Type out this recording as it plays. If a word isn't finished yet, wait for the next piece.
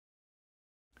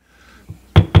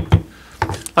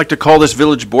I'd like to call this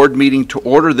village board meeting to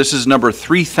order. This is number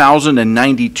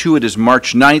 3092. It is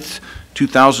March 9th,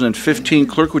 2015.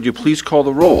 Clerk, would you please call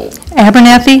the roll?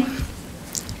 Abernathy.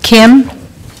 Kim.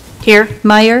 Here.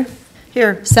 Meyer.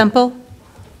 Here. Semple.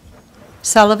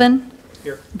 Sullivan.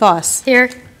 Here. Voss. Here.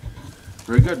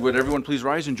 Very good. Would everyone please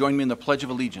rise and join me in the Pledge of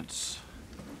Allegiance?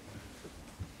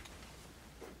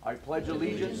 I pledge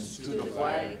allegiance to the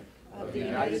flag of the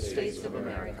United States of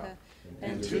America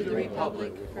and to the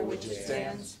republic for which it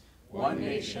stands, one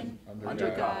nation, under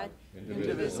God,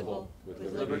 indivisible,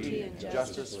 with liberty and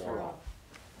justice for all.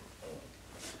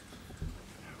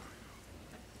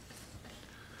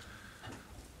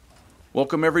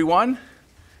 Welcome, everyone.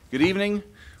 Good evening.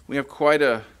 We have quite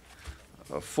a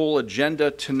full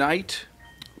agenda tonight,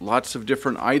 lots of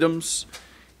different items.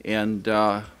 And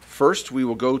first, we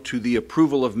will go to the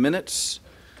approval of minutes.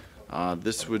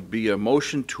 This would be a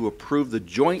motion to approve the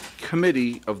joint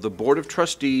committee of the Board of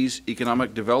Trustees,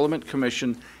 Economic Development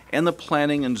Commission, and the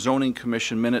Planning and Zoning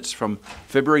Commission minutes from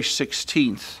February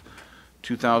 16th,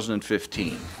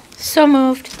 2015. So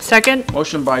moved. Second.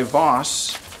 Motion by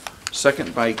Voss,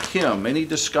 second by Kim. Any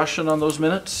discussion on those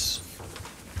minutes?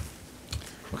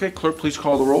 Okay, clerk, please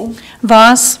call the roll.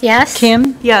 Voss. Yes.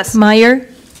 Kim. Yes. Meyer.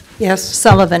 Yes.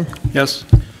 Sullivan. Yes.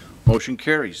 Motion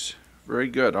carries. Very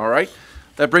good. All right.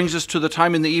 That brings us to the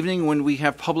time in the evening when we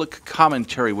have public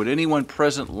commentary. Would anyone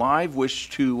present live wish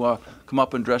to come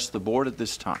up and address the board at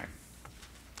this time?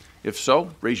 If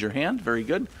so, raise your hand. Very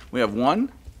good. We have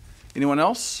one. Anyone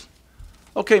else?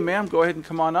 Okay, ma'am, go ahead and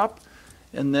come on up.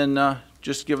 And then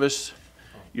just give us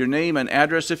your name and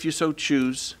address if you so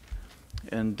choose.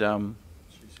 And My name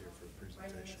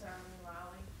is Arlene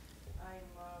Lally. I'm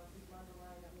the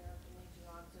Mundelein American Legion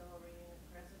Auxiliary Unit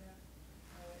President.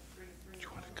 I'm at 3319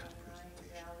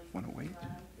 Valley. want to wait?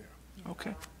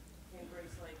 Okay. In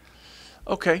Grace Lake.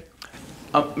 Okay.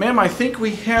 Ma'am, I think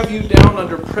we have you down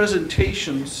under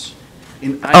presentations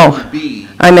in item B.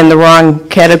 I'm in the wrong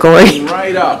category. Coming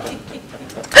right up.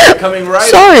 Coming right up.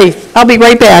 Sorry, I'll be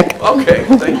right back. Okay,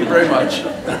 thank you very much.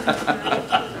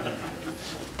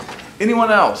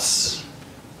 Anyone else?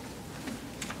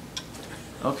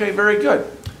 Okay, very good.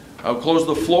 I'll close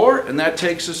the floor, and that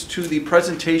takes us to the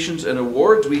presentations and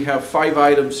awards. We have 5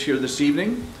 items here this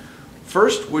evening.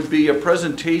 First would be a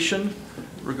presentation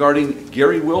regarding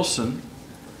Gary Wilson.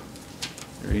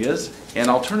 There he is. And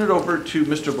I'll turn it over to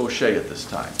Mr. Boucher at this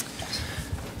time.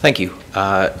 Thank you.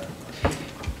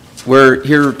 We're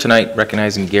here tonight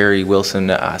recognizing Gary Wilson,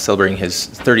 celebrating his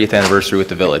 30th anniversary with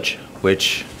the village,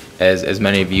 which, as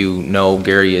many of you know,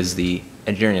 Gary is the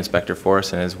engineering inspector for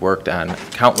us and has worked on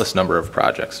countless number of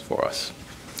projects for us.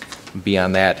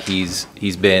 Beyond that, he's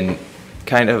been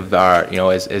kind of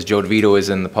as Joe DeVito is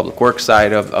in the public works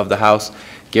side of the house,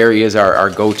 Gary is our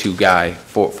go-to guy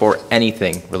for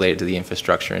anything related to the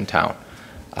infrastructure in town.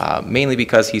 Mainly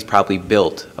because he's probably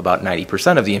built about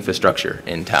 90% of the infrastructure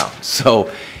in town.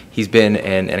 So he's been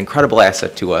an incredible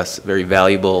asset to us, a very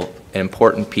valuable and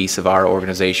important piece of our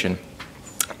organization.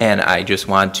 And I just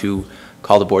want to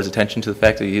call the board's attention to the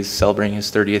fact that he is celebrating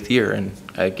his 30th year. And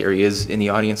Gary is in the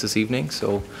audience this evening,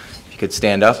 so if you could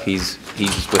stand up, he's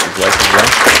with his wife as well.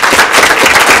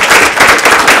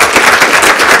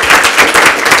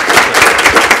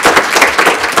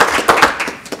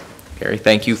 Gary,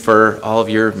 thank you for all of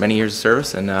your many years of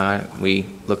service, and we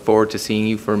look forward to seeing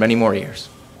you for many more years.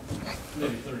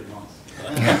 Maybe 30 months.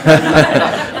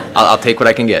 I'll take what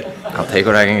I can get. I'll take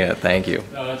what I can get. Thank you.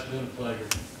 No, it's been a pleasure.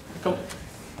 Cool. It's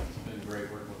been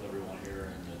great working with everyone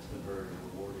here, and it's been very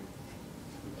rewarding.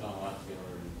 We've done a lot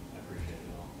together, and I appreciate it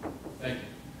all. Thank you.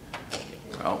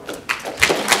 Well,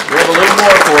 we have a little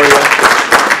more for you.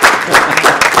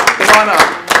 Come on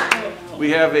up. We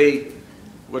have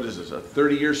what is this, a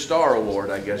 30-year star award,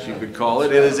 I guess you could call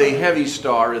it. It is a heavy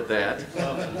star at that,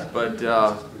 but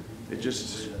it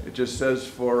just says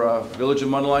for Village of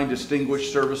Mundelein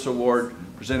Distinguished Service Award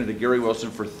presented to Gary Wilson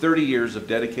for 30 years of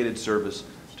dedicated service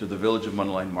to the Village of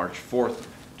Mundelein, March 4th,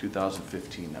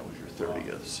 2015. That was your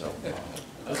 30th, so.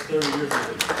 That's 30 years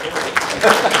ago.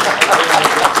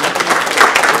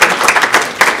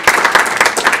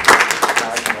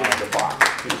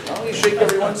 Let me shake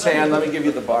everyone's hand. Let me give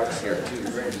you the box here, too.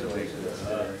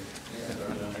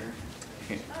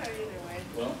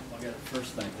 Well, I got to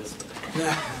first thank this guy.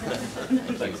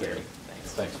 Thanks, Gary.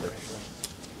 Thanks, Rick.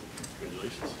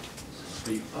 Congratulations.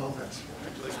 Oh, that's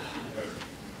congratulations.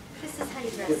 This is how you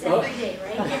dress every day,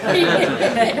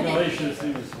 right? No, you should have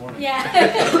seen this morning. Yeah.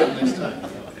 Next time.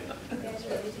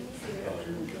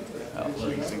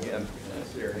 Thanks again.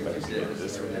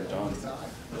 This when you're done.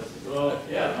 Well,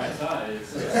 yeah, my size.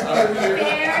 Very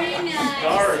nice.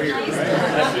 Sorry. Nice.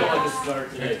 I feel like a star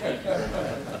today. Thank you very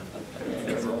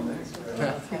much.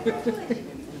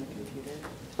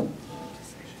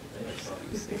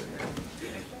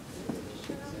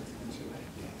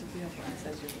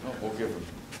 Oh, we'll give them.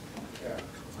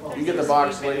 You can get the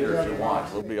box later if you want.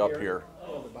 It'll be up here.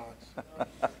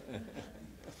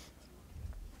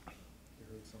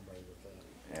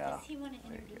 Yeah. Does he want to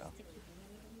introduce the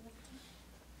community?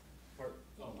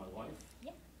 Oh, my wife?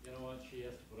 Yeah. You know what? She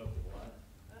has to put up with a lot.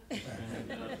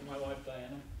 My wife,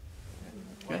 Diana.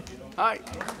 Okay. Hi.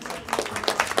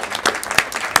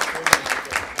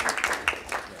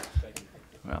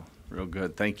 Well, real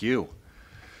good. Thank you.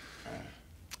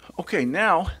 Okay,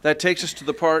 now that takes us to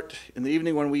the part in the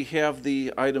evening when we have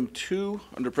the item 2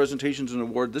 under presentations and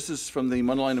award. This is from the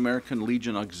Mundelein American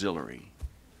Legion Auxiliary.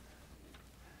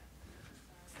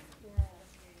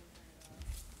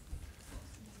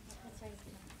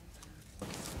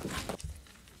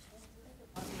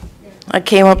 I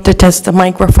came up to test the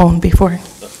microphone before.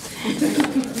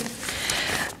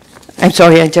 I'm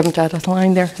sorry I jumped out of the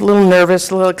line there. A little nervous,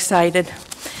 a little excited.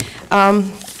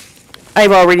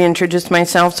 I've already introduced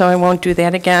myself, so I won't do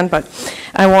that again, but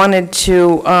I wanted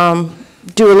to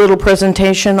do a little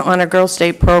presentation on our Girls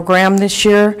State program this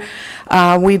year.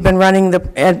 We've been running the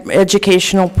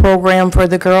educational program for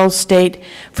the Girls State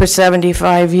for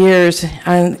 75 years.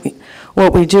 And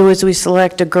what we do is we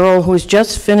select a girl who's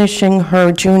just finishing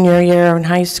her junior year in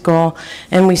high school,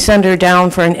 and we send her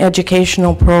down for an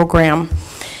educational program.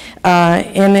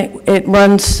 And it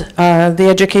runs, the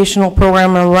educational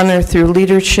program will run her through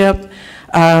leadership,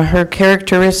 her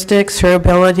characteristics, her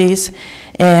abilities,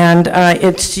 and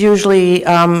it's usually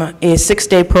a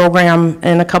 6-day program,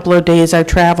 and a couple of days are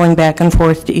traveling back and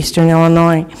forth to Eastern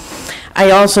Illinois.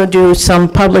 I also do some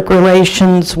public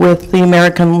relations with the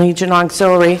American Legion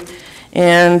Auxiliary,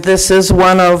 and this is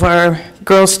one of our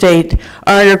Girls State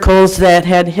articles that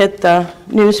had hit the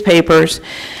newspapers.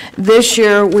 This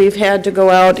year, we've had to go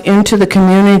out into the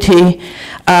community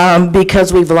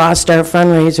because we've lost our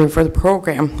fundraiser for the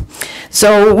program.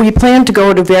 So we plan to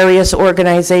go to various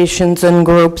organizations and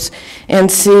groups and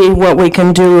see what we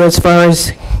can do as far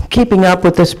as keeping up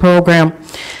with this program.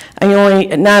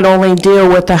 I not only deal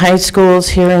with the high schools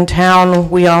here in town,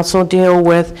 we also deal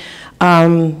with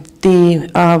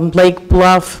the Lake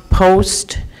Bluff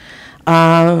Post,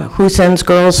 who sends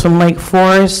girls from Lake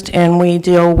Forest, and we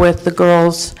deal with the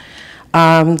girls,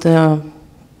 the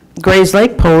Grays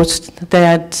Lake Post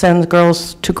that sends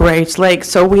girls to Grays Lake.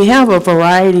 So we have a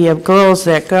variety of girls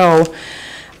that go,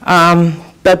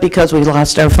 but because we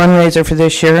lost our fundraiser for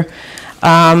this year,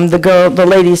 the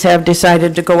ladies have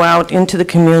decided to go out into the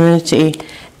community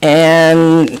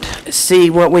and see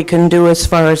what we can do as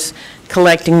far as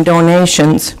collecting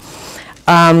donations.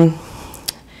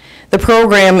 The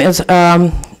program has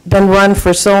been run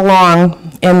for so long,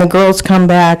 and the girls come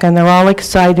back, and they're all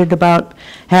excited about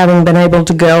having been able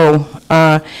to go.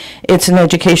 It's an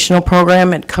educational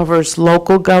program. It covers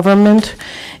local government.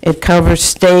 It covers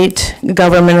state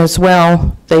government as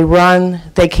well. They run,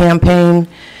 they campaign,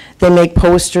 they make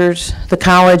posters. The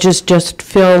college is just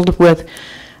filled with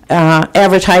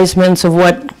advertisements of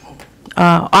what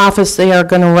office they are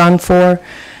going to run for.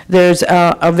 There's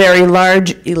a very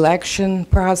large election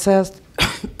process,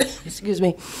 excuse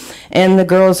me, and the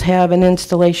girls have an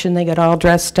installation. They get all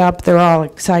dressed up. They're all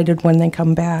excited when they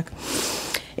come back.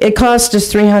 It costs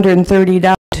us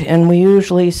 $330, and we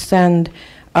usually send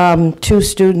 2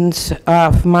 students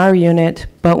from our unit,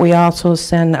 but we also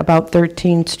send about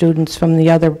 13 students from the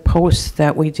other posts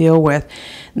that we deal with.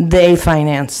 They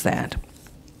finance that.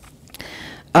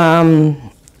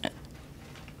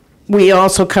 We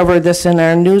also cover this in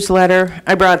our newsletter.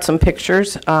 I brought some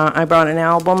pictures. I brought an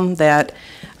album that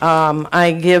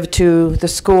I give to the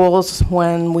schools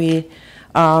when we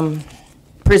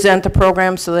present the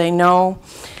program so they know.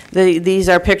 These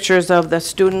are pictures of the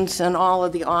students in all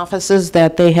of the offices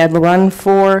that they had run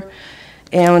for,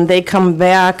 and they come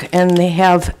back and they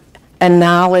have a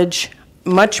knowledge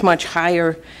much, much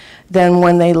higher than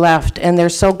when they left, and they're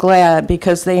so glad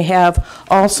because they have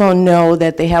also know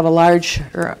that they have a large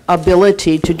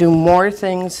ability to do more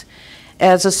things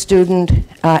as a student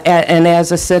and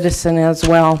as a citizen as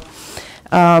well.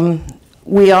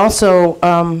 We also,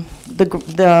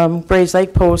 the Grays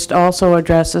Lake Post also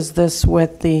addresses this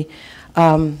with the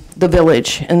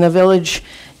village, and the village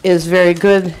is very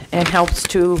good and helps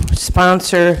to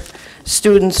sponsor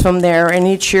students from there, and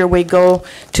each year we go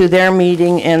to their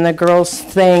meeting and the girls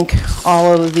thank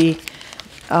all of the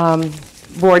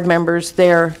board members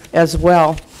there as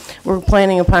well. We're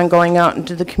planning upon going out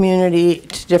into the community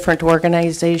to different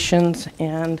organizations,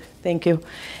 and thank you.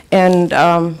 And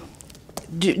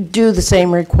do the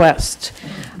same request.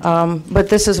 But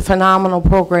this is a phenomenal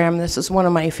program. This is one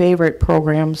of my favorite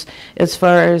programs as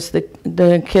far as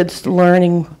the kids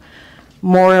learning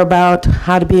more about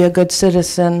how to be a good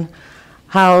citizen,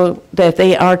 how that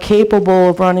they are capable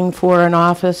of running for an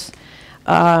office.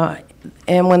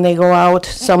 And when they go out,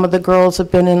 some of the girls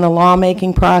have been in the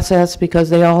lawmaking process because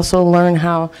they also learn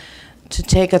how to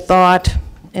take a thought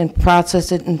and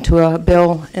process it into a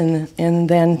bill and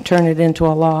then turn it into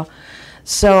a law.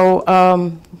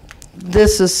 So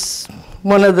this is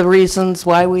one of the reasons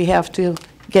why we have to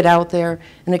get out there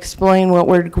and explain what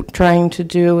we're trying to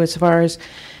do as far as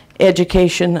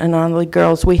education and on the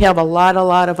girls. We have a lot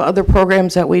of other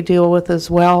programs that we deal with as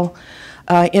well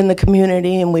in the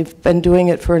community, and we've been doing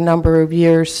it for a number of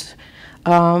years.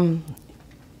 And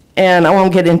I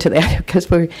won't get into that because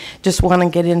we just want to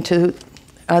get into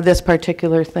this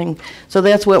particular thing. So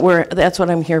that's what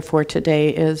I'm here for today,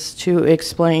 is to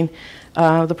explain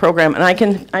the program. And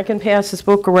I can pass this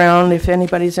book around if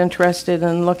anybody's interested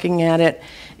in looking at it.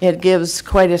 It gives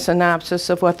quite a synopsis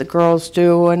of what the girls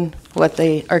do and what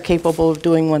they are capable of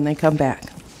doing when they come back.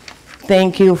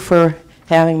 Thank you for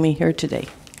having me here today.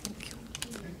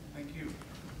 Thank you.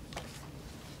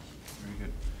 Very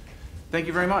good. Thank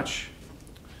you very much.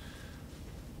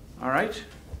 All right.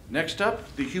 Next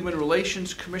up, the Human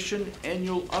Relations Commission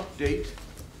Annual Update.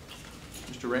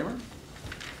 Mr. Raymer?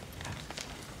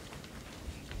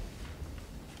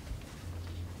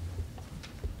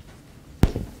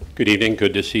 Good evening.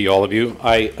 Good to see all of you.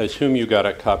 I assume you got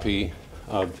a copy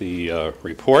of the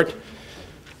report,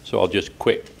 so I'll just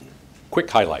quick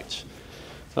highlights.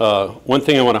 One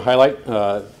thing I want to highlight,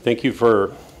 thank you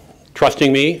for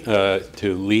trusting me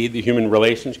to lead the Human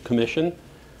Relations Commission.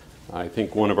 I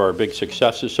think one of our big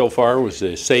successes so far was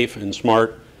the Safe and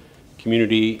Smart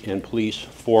Community and Police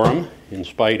Forum. In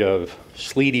spite of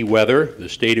sleety weather, the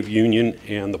State of Union,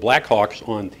 and the Blackhawks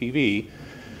on TV,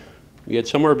 we had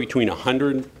somewhere between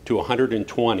 100 to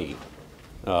 120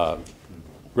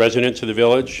 residents of the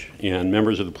village and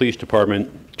members of the police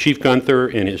department. Chief Gunther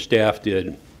and his staff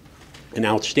did an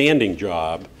outstanding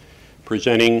job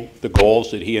presenting the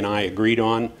goals that he and I agreed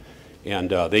on. And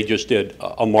they just did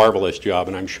a marvelous job,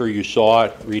 and I'm sure you saw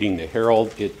it reading the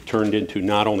Herald. It turned into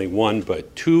not only one,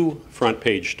 but two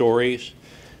front-page stories.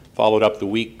 Followed up the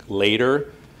week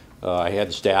later. I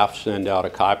had staff send out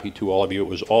a copy to all of you. It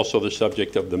was also the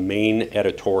subject of the main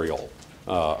editorial,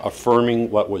 affirming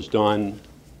what was done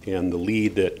and the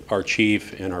lead that our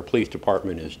chief and our police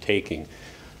department is taking.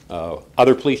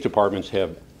 Other police departments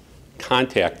have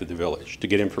contacted the village to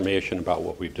get information about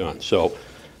what we've done. So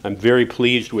I'm very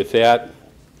pleased with that.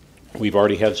 We've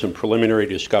already had some preliminary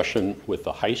discussion with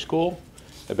the high school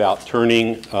about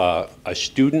turning a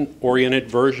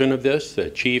student-oriented version of this. The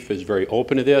chief is very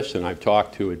open to this, and I've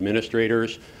talked to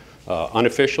administrators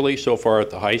unofficially so far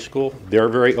at the high school. They're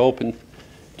very open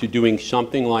to doing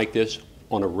something like this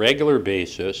on a regular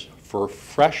basis for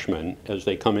freshmen as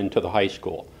they come into the high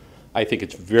school. I think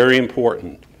it's very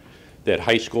important that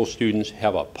high school students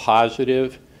have a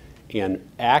positive and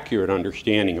accurate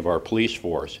understanding of our police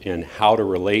force and how to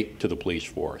relate to the police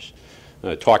force.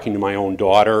 Talking to my own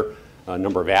daughter, a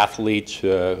number of athletes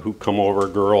who come over,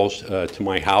 girls, to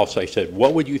my house, I said,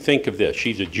 what would you think of this?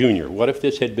 She's a junior. What if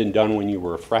this had been done when you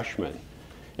were a freshman?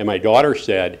 And my daughter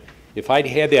said, if I'd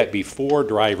had that before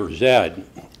driver's ed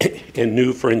and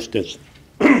knew, for instance,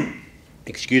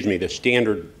 excuse me, the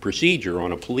standard procedure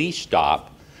on a police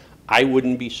stop, I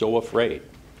wouldn't be so afraid.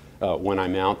 When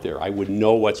I'm out there, I would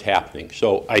know what's happening.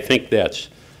 So I think that's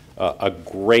a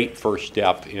great first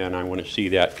step, and I want to see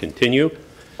that continue.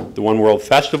 The One World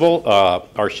Festival,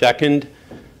 our second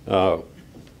One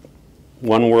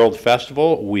World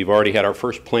Festival, we've already had our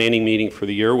first planning meeting for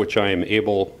the year, which I am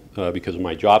able, because of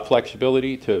my job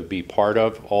flexibility, to be part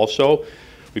of also.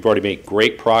 We've already made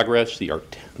great progress.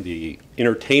 The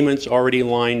entertainment's already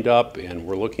lined up, and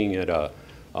we're looking at a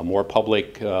more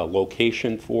public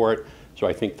location for it. So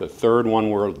I think the third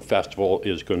One World Festival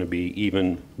is going to be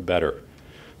even better.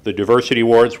 The Diversity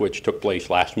Awards, which took place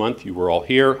last month, you were all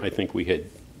here. I think we had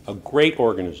a great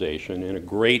organization and a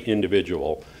great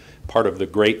individual, part of the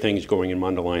great things going in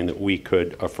Mundelein that we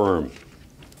could affirm.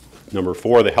 Number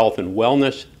 4, the Health and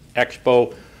Wellness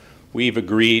Expo. We've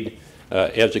agreed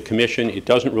as a commission, it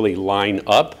doesn't really line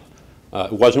up.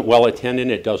 It wasn't well attended.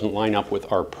 It doesn't line up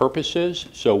with our purposes,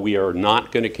 so we are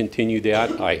not going to continue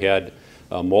that. I had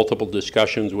multiple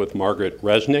discussions with Margaret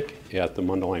Resnick at the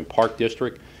Mundelein Park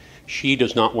District. She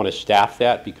does not want to staff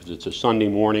that because it's a Sunday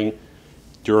morning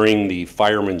during the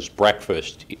fireman's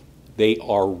breakfast. They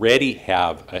already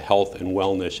have a health and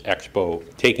wellness expo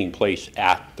taking place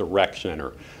at the rec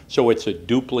center. So it's a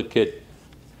duplicate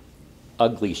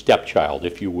ugly stepchild,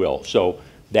 if you will. So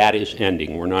that is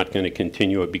ending. We're not going to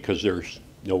continue it because there's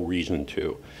no reason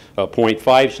to. Point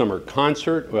 5, summer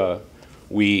concert.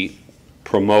 We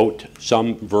promote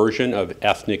some version of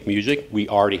ethnic music. We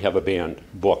already have a band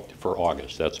booked for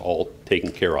August. That's all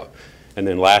taken care of. And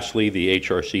then lastly, the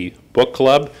HRC Book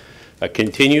Club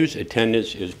continues.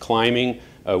 Attendance is climbing.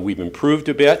 We've improved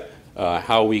a bit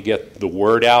how we get the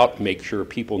word out, make sure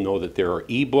people know that there are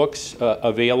e-books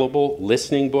available,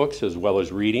 listening books as well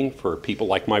as reading for people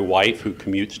like my wife who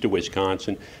commutes to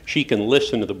Wisconsin. She can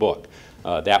listen to the book.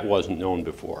 That wasn't known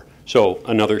before. So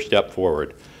another step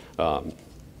forward.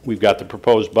 We've got the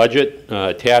proposed budget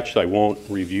attached. I won't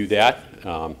review that.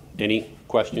 Any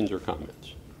questions or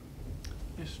comments?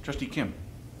 Yes, Trustee Kim.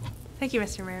 Thank you,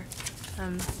 Mr. Mayor.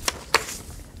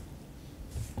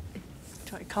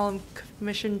 Do I call him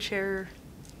Commission Chair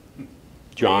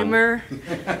John? Raymer?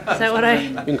 Is that what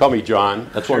You can call me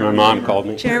John. That's what my mom called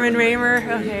me. Chairman Raymer?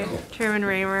 Okay, Chairman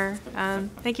Raymer.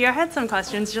 Thank you. I had some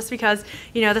questions just because,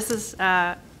 you know, this is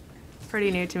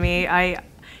pretty new to me.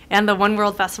 And the One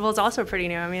World Festival is also pretty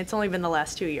new. I mean, it's only been the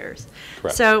last 2 years.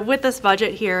 Correct. So with this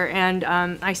budget here, and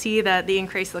I see that the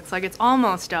increase looks like it's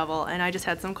almost double, and I just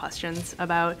had some questions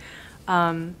about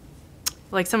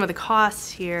like some of the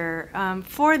costs here.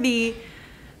 For the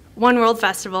One World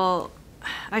Festival,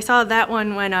 I saw that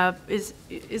one went up. Is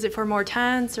it for more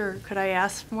tents, or could I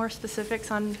ask more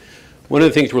specifics on? One of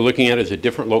the things we're looking at is a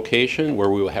different location where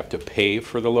we will have to pay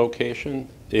for the location,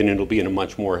 and it'll be in a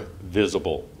much more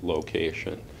visible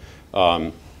location.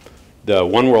 The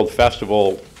One World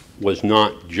Festival was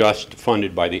not just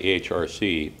funded by the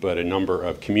HRC, but a number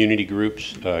of community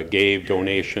groups gave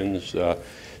donations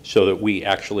so that we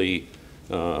actually,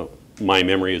 my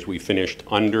memory is we finished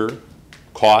under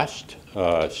cost,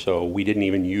 so we didn't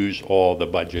even use all the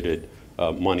budgeted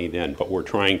money then, but we're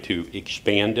trying to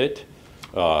expand it,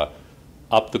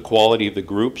 up the quality of the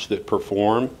groups that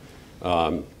perform.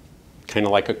 Kind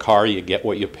of like a car, you get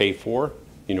what you pay for.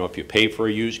 You know, if you pay for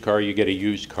a used car, you get a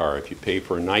used car. If you pay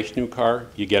for a nice new car,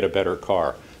 you get a better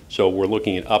car. So we're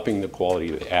looking at upping the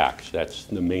quality of the acts. That's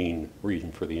the main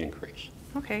reason for the increase.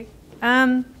 Okay.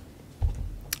 I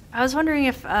was wondering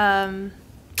if,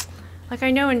 like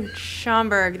I know in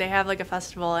Schaumburg they have like a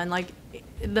festival, and like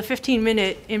the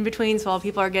 15-minute in-betweens while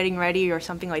people are getting ready or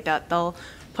something like that, they'll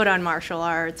put on martial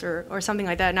arts or something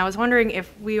like that. And I was wondering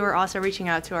if we were also reaching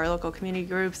out to our local community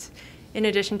groups, in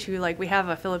addition to, like, we have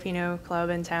a Filipino club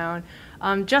in town,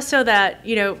 just so that,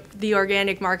 you know, the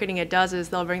organic marketing it does is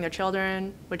they'll bring their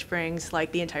children, which brings, like,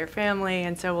 the entire family,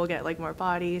 and so we'll get, like, more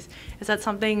bodies. Is that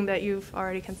something that you've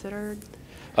already considered?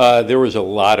 There was a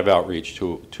lot of outreach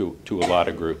to a lot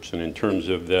of groups, and in terms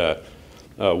of the,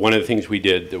 one of the things we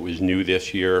did that was new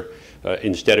this year,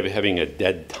 instead of having a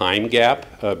dead time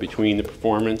gap between the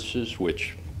performances,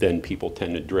 which then people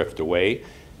tend to drift away,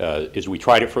 is we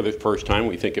tried it for the first time.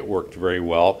 We think it worked very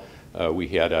well. We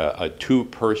had a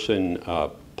two-person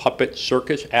puppet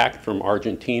circus act from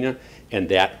Argentina, and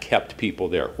that kept people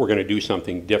there. We're going to do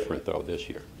something different, though, this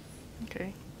year.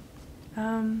 Okay.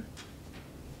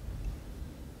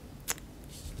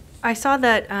 I saw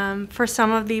that for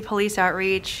some of the police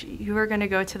outreach, you were going to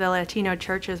go to the Latino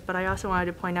churches, but I also wanted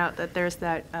to point out that there's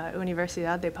that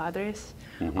Universidad de Padres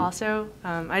also.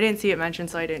 I didn't see it mentioned,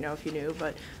 so I didn't know if you knew,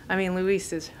 but I mean,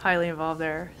 Luis is highly involved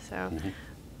there. So,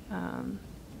 and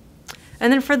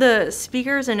then for the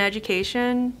speakers and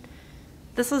education,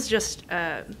 this was just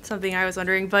something I was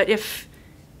wondering, but if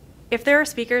there are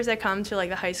speakers that come to like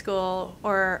the high school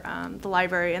or the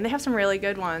library and they have some really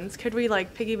good ones, could we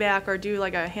like piggyback or do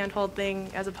like a handhold thing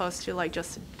as opposed to like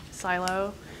just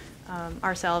silo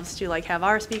ourselves to like have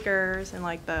our speakers and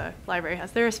like the library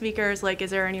has their speakers? Like, is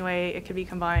there any way it could be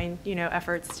combined, you know,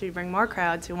 efforts to bring more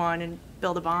crowd to one and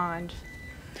build a bond?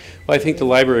 Well, I think the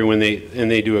library, when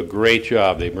they do a great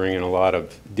job, they bring in a lot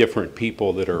of different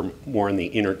people that are more on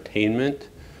the entertainment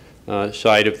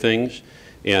side of things.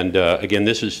 And again,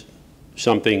 this is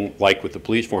something like with the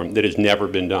police forum that has never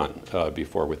been done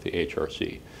before with the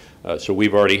HRC. So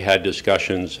we've already had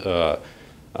discussions.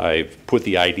 I've put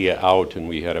the idea out, and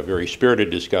we had a very spirited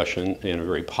discussion and a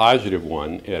very positive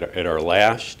one at our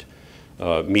last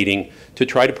meeting to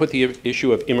try to put the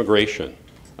issue of immigration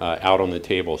out on the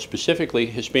table, specifically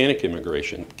Hispanic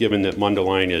immigration, given that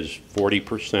Mundelein is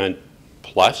 40%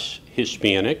 plus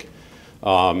Hispanic.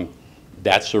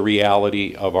 That's the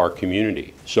reality of our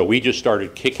community. So we just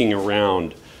started kicking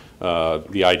around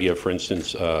the idea, for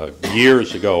instance,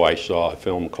 years ago I saw a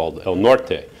film called El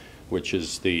Norte, which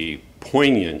is the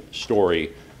poignant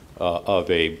story of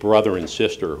a brother and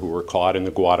sister who were caught in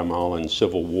the Guatemalan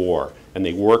Civil War and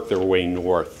they worked their way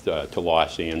north to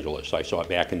Los Angeles. I saw it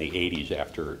back in the 80s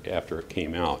after it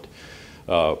came out.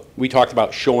 We talked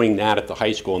about showing that at the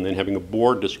high school and then having a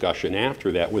board discussion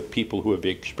after that with people who have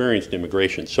experienced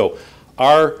immigration. So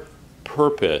our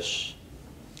purpose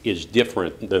is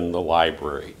different than the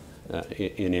library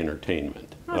in entertainment.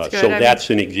 So that's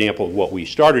an example of what we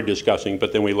started discussing,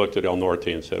 but then we looked at El Norte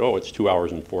and said, oh, it's 2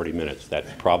 hours and 40 minutes.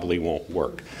 That probably won't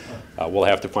work. We'll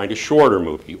have to find a shorter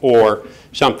movie or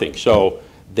something. So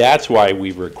that's why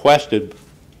we've requested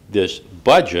this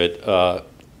budget.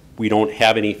 We don't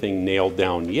have anything nailed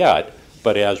down yet,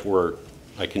 but as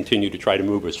I continue to try to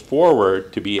move us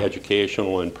forward to be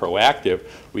educational and proactive,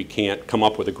 we can't come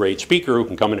up with a great speaker who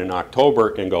can come in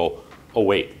October and go, oh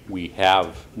wait, we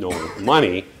have no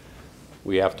money.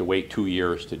 We have to wait 2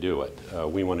 years to do it.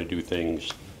 We want to do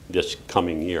things this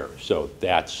coming year. So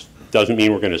that doesn't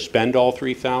mean we're going to spend all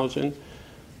 $3,000,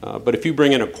 but if you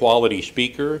bring in a quality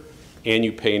speaker and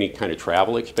you pay any kind of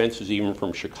travel expenses, even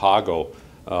from Chicago,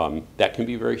 that can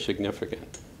be very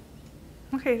significant.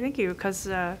 Okay, thank you, because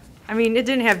I mean, it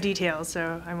didn't have details,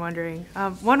 so I'm wondering.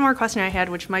 One more question I had,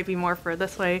 which might be more for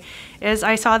this way, is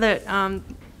I saw that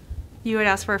you had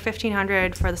asked for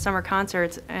 $1,500 for the summer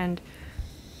concerts, and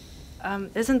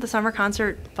isn't the summer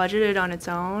concert budgeted on its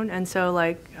own? And so,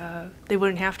 like, they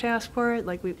wouldn't have to ask for it?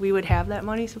 Like, we would have that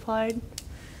money supplied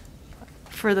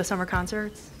for the summer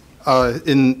concerts?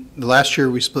 In the last year,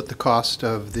 we split the cost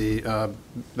of the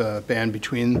band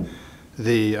between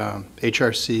the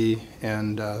HRC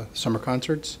and summer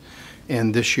concerts.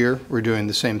 And this year, we're doing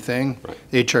the same thing. Right.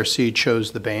 The HRC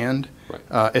chose the band.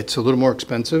 Right. It's a little more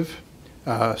expensive,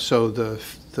 so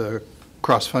the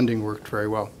cross-funding worked very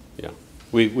well. Yeah.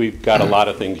 We've got a lot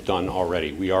of things done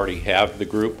already. We already have the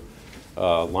group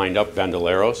lined up,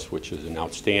 Bandoleros, which is an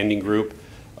outstanding group.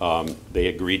 They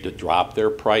agreed to drop their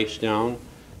price down,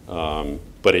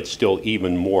 but it's still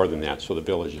even more than that, so the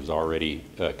village is already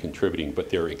contributing, but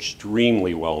they're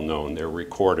extremely well known. They're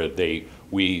recorded.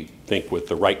 We think with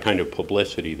the right kind of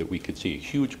publicity that we could see a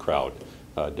huge crowd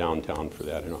downtown for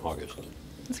that in August.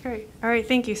 That's great. All right,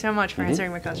 thank you so much for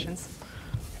answering my questions.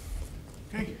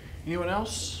 Okay, anyone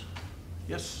else?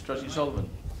 Yes, Trustee Sullivan.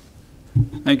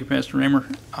 Thank you, Pastor Raymer.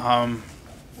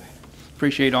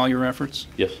 Appreciate all your efforts.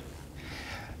 Yes.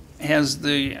 Has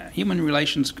the Human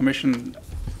Relations Commission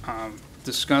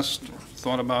discussed,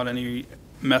 thought about any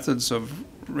methods of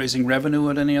raising revenue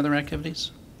at any other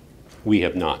activities? We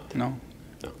have not. No?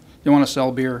 No. You want to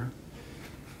sell beer?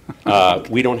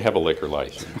 We don't have a liquor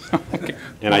license. Okay.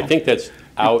 And I think that's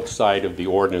outside of the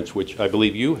ordinance, which I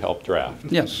believe you helped draft.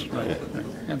 Yes. Right.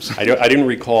 I didn't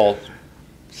recall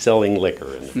selling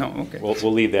liquor in it. No, okay.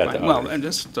 We'll leave that to others. Well, and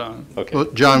just... Okay. Well,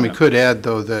 John, we could add,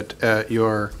 though, that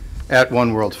at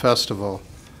One World Festival,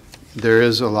 there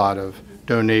is a lot of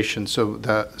donations. So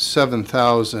that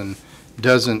 $7,000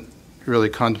 doesn't really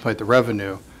contemplate the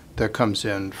revenue that comes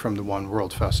in from the One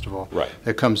World Festival. Right.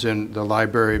 It comes in, the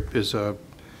library is a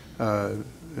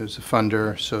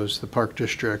funder, so is the Park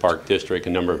District. Park District, a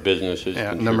number of businesses Yeah,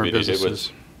 contributed. number of businesses. It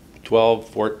was 12,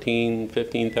 14,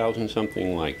 15,000,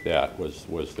 something like that was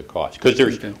the cost. Because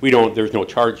there's no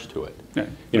charge to it. Okay.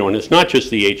 You know, and it's not just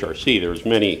the HRC. There's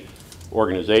many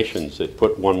organizations that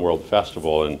put One World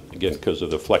Festival, and again, because of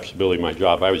the flexibility of my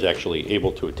job, I was actually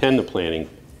able to attend the planning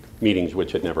meetings,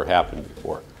 which had never happened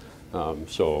before.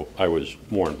 So I was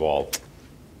more involved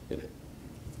in it.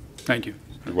 Thank you.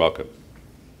 You're welcome.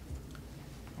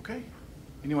 Okay,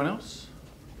 anyone else?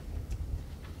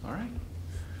 All right.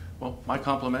 Well, my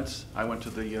compliments. I went to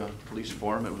the police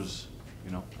forum. It was,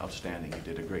 outstanding. You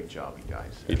did a great job, you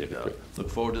guys. You did great. Look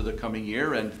forward to the coming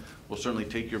year, and we'll certainly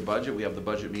take your budget. We have the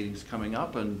budget meetings coming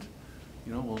up, and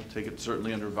we'll take it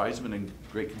certainly under advisement and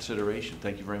great consideration.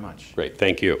 Thank you very much. Great,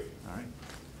 thank you. All right.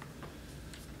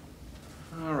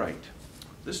 All right.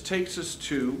 This takes us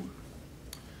to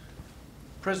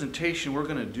presentation. We're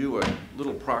going to do a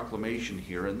little proclamation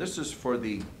here, and this is for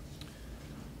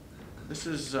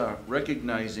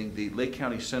recognizing the Lake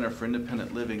County Center for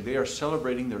Independent Living. They are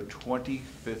celebrating their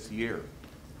 25th year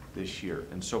this year.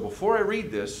 And so before I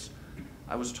read this,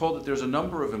 I was told that there's a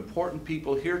number of important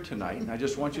people here tonight, and I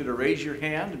just want you to raise your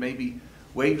hand and maybe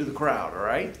wave to the crowd, all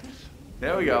right?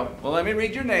 There we go. Well, let me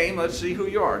read your name. Let's see who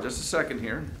you are. Just a second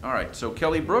here. All right, so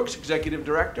Kelly Brooks, Executive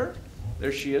Director.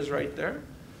 There she is right there.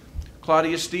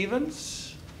 Claudia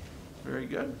Stevens. Very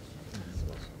good.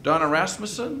 Donna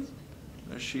Rasmussen.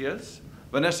 There she is.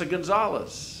 Vanessa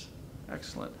Gonzalez.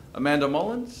 Excellent. Amanda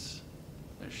Mullins.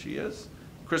 There she is.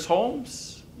 Chris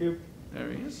Holmes. Yep. There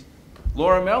he is.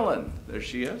 Laura Mellon. There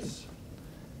she is.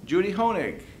 Judy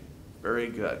Honig. Very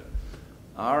good.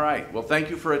 All right. Well, thank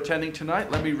you for attending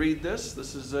tonight. Let me read this.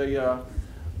 This is a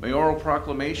Mayoral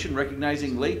proclamation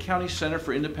recognizing Lake County Center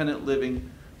for Independent Living,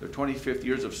 their 25th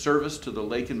years of service to the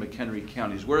Lake and McHenry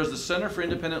counties. Whereas the Center for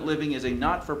Independent Living is a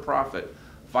not-for-profit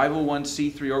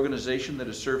 501c3 organization that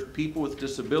has served people with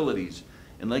disabilities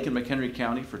in Lake and McHenry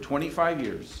County for 25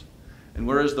 years. And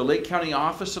whereas the Lake County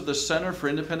office of the Center for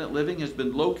Independent Living has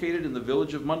been located in the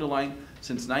village of Mundelein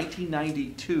since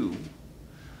 1992,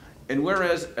 and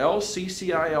whereas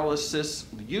LCCIL assists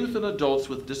youth and adults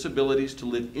with disabilities to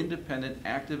live independent,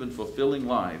 active, and fulfilling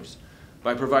lives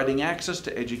by providing access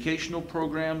to educational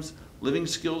programs, living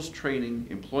skills training,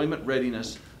 employment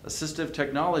readiness, assistive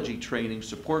technology training,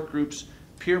 support groups,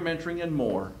 peer mentoring, and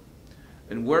more.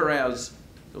 And whereas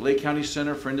the Lake County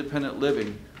Center for Independent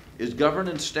Living is governed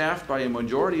and staffed by a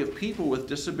majority of people with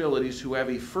disabilities who have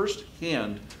a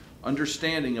first-hand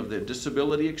understanding of the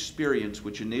disability experience,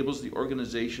 which enables the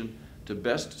organization to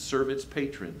best serve its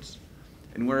patrons.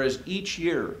 And whereas each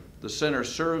year the center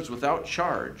serves without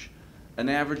charge an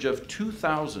average of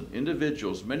 2,000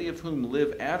 individuals, many of whom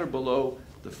live at or below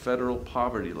the federal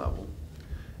poverty level.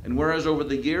 And whereas over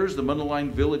the years the Mundelein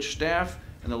Village staff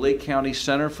and the Lake County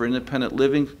Center for Independent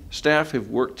Living staff have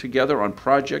worked together on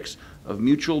projects of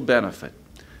mutual benefit.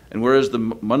 And whereas the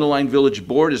Mundelein Village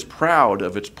Board is proud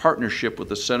of its partnership with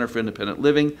the Center for Independent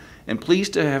Living and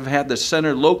pleased to have had the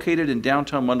center located in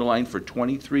downtown Mundelein for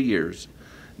 23 years.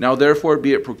 Now therefore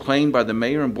be it proclaimed by the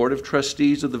Mayor and Board of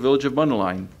Trustees of the Village of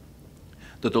Mundelein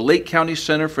that the Lake County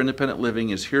Center for Independent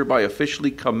Living is hereby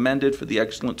officially commended for the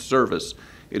excellent service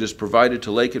it has provided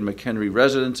to Lake and McHenry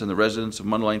residents and the residents of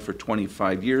Mundelein for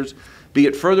 25 years. Be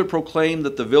it further proclaimed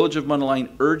that the Village of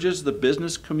Mundelein urges the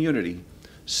business community,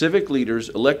 civic leaders,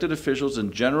 elected officials,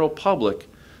 and general public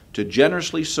to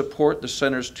generously support the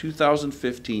Center's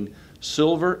 2015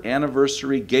 Silver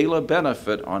Anniversary Gala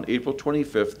benefit on April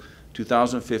 25th,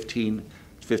 2015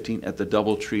 at the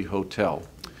Doubletree Hotel.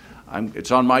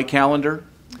 It's on my calendar,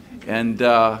 and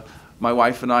my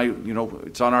wife and I,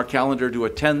 it's on our calendar to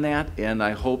attend that, and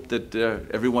I hope that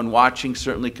everyone watching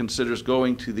certainly considers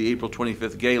going to the April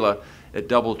 25th Gala at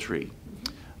Doubletree.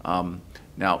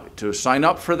 Now, to sign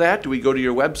up for that, do we go to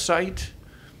your website?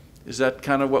 Is that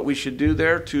kind of what we should do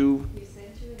there to? We sent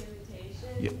you an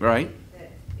invitation. Yeah, right.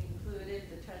 That included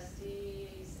the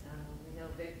trustees. We know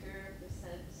Victor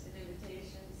sent an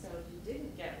invitation, so if you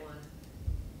didn't get one,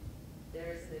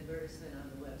 there's an advertisement on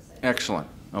the website. Excellent.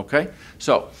 Okay.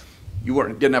 So you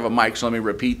didn't have a mic, so let me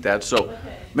repeat that. So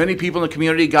okay. Many people in the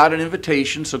community got an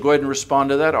invitation, so go ahead and respond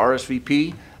to that,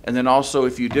 RSVP. And then also,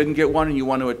 if you didn't get one and you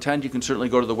want to attend, you can certainly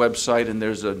go to the website, and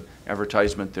there's an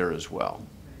advertisement there as well.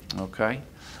 Okay?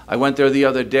 I went there the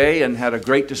other day and had a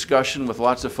great discussion with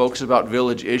lots of folks about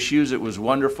village issues. It was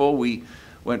wonderful. We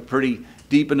went pretty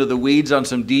deep into the weeds on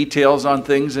some details on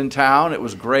things in town. It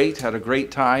was great. Had a great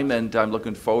time, and I'm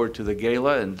looking forward to the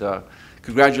gala. And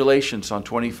congratulations on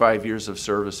 25 years of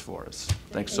service for us.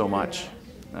 Thanks so much.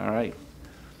 All right.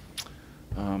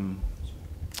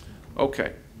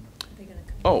 Okay.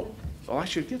 Oh, well, I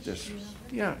should get this.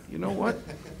 Yeah, you know what?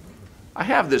 I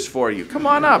have this for you. Come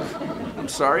on up. I'm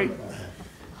sorry.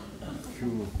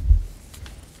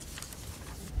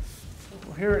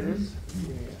 Well, here it is.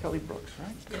 Kelly Brooks,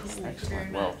 right? Yes, thank excellent. you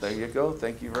very Well, much. there you go.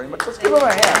 Thank you very much. Let's give them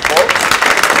a hand, folks.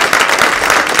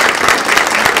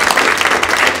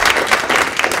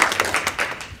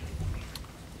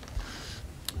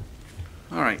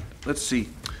 All right, let's see.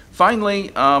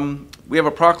 Finally, we have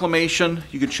a proclamation.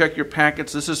 You can check your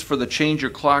packets. This is for the Change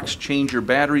Your Clocks, Change Your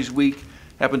Batteries Week.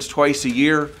 Happens twice a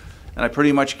year, and I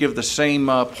pretty much give the same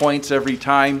points every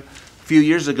time. A few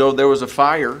years ago, there was a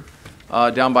fire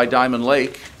down by Diamond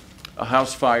Lake, a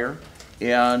house fire,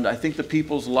 and I think the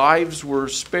people's lives were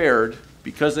spared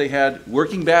because they had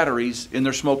working batteries in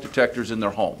their smoke detectors in their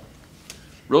home.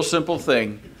 Real simple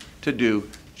thing to do.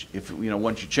 If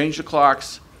once you change the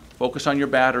clocks, focus on your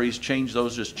batteries, change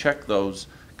those, just check those,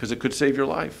 because it could save your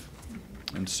life.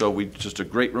 And so just a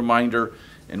great reminder,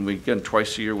 and again,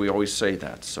 twice a year we always say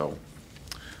that. So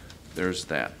there's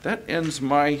that. That ends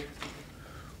my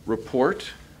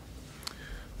report.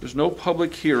 There's no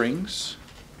public hearings.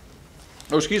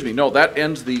 Oh, excuse me, no, that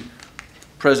ends the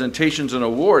presentations and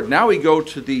award. Now we go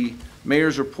to the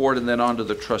mayor's report and then on to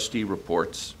the trustee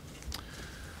reports.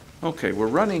 Okay, we're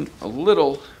running a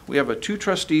little. We have two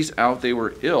trustees out. They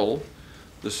were ill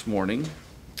this morning,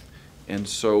 and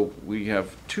so we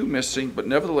have two missing, but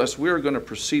nevertheless, we are going to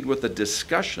proceed with a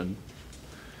discussion,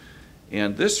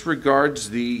 and this regards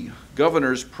the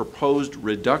governor's proposed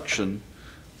reduction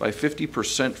by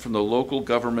 50% from the local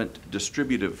government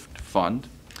distributive fund,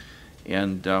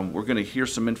 and we're going to hear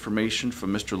some information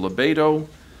from Mr. Lebedo,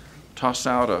 toss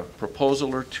out a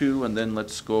proposal or two, and then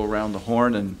let's go around the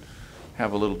horn and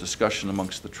have a little discussion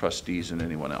amongst the trustees and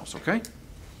anyone else, okay?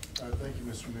 Thank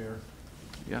you, Mr. Mayor.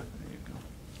 Yeah, there you go.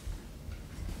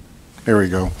 There we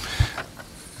go.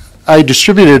 I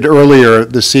distributed earlier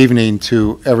this evening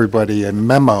to everybody a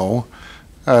memo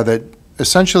that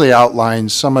essentially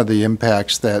outlines some of the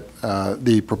impacts that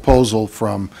the proposal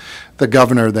from the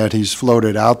governor that he's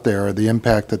floated out there, the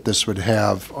impact that this would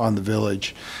have on the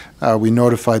village. We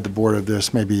notified the board of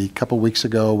this maybe a couple weeks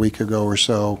ago, a week ago or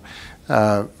so.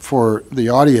 For the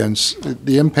audience,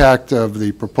 the impact of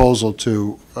the proposal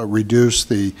to reduce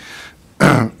the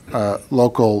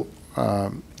local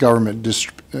government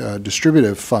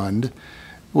distributive fund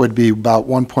would be about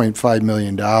 $1.5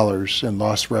 million in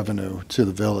lost revenue to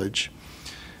the village.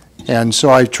 And so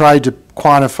I tried to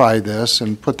quantify this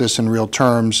and put this in real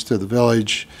terms to the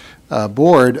village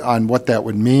board on what that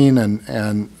would mean,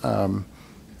 and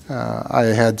I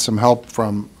had some help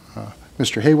from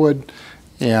Mr. Haywood,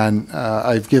 and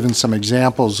I've given some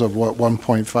examples of what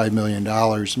 $1.5 million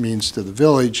means to the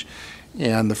village.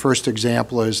 And the first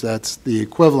example is that's the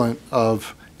equivalent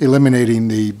of eliminating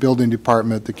the building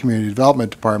department, the community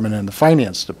development department, and the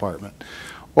finance department,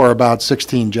 or about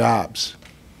 16 jobs.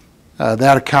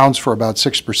 That accounts for about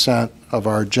 6% of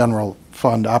our general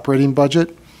fund operating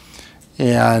budget.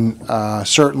 And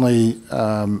certainly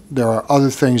there are other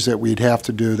things that we'd have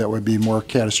to do that would be more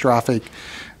catastrophic.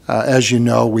 As you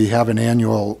know, we have an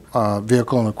annual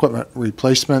vehicle and equipment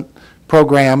replacement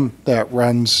program that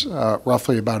runs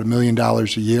roughly about $1 million a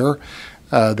year.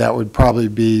 That would probably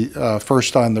be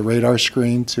first on the radar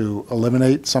screen to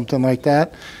eliminate something like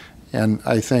that. And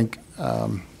I think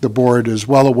the board is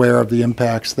well aware of the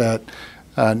impacts that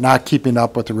not keeping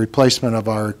up with the replacement of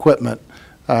our equipment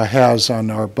has on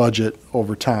our budget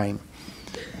over time.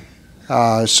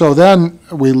 So then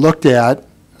we looked at,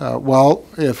 well,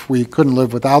 if we couldn't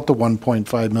live without the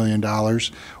 $1.5 million,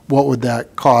 what would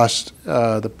that cost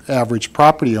the average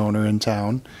property owner in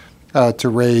town to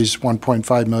raise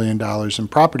 $1.5 million in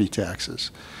property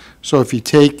taxes? So if you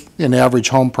take an average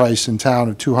home price in town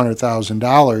of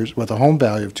 $200,000 with a home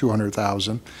value of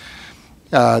 $200,000,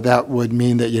 that would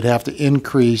mean that you'd have to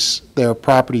increase their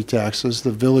property taxes,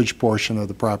 the village portion of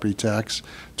the property tax,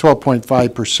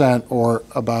 12.5%, or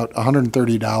about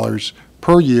 $130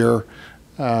 per year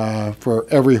for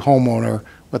every homeowner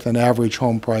with an average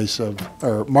home price of,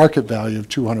 or market value of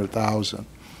 $200,000.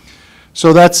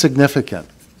 So that's significant.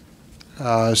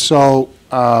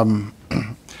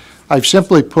 I've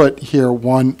simply put here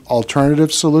one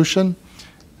alternative solution.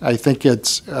 I think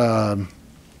it's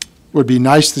would be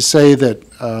nice to say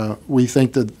that we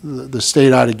think that the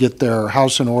state ought to get their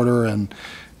house in order and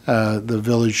the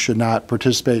village should not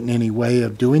participate in any way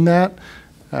of doing that.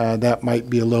 That might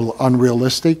be a little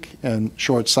unrealistic and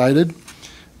short-sighted.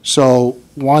 So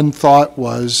one thought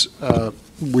was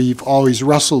we've always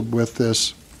wrestled with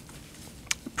this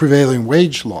prevailing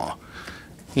wage law.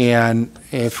 And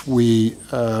if we,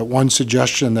 one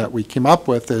suggestion that we came up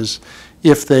with is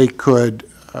if they could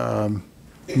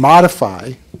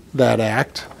modify that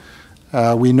act.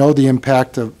 We know the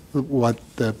impact of what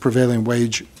the prevailing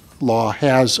wage law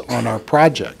has on our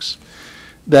projects.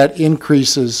 That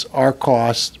increases our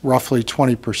cost roughly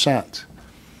 20%.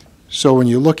 So when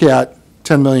you look at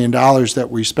 $10 million that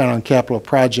we spent on capital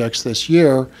projects this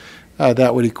year,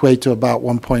 that would equate to about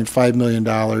 $1.5 million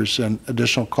in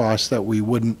additional costs that we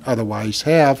wouldn't otherwise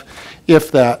have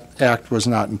if that act was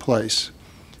not in place.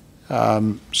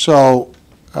 Perhaps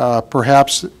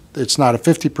it's not a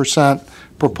 50%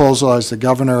 proposal as the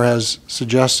governor has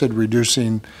suggested,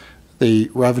 reducing the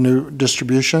revenue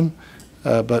distribution,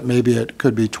 but maybe it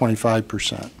could be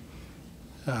 25%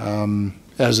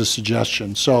 as a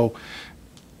suggestion. So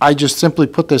I just simply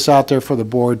put this out there for the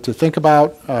board to think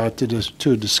about,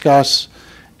 to discuss,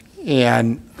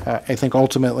 and I think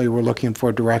ultimately we're looking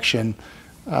for direction.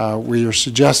 We are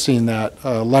suggesting that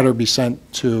a letter be sent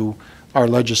to our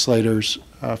legislators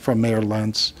from Mayor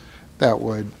Lentz that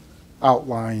would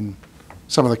outline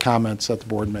some of the comments that the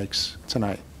board makes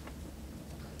tonight.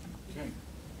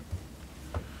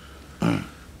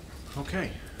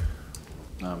 Okay.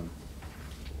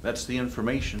 That's the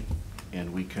information,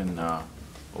 and we can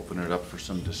open it up for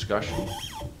some discussion.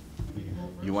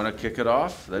 You want to kick it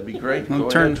off? That'd be great. Go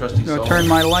ahead, Trustee Sullivan. Turn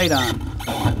my light on.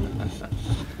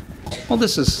 Well,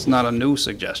 this is not a new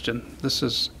suggestion. This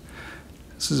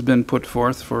has been put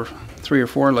forth for 3 or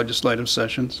 4 legislative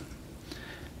sessions,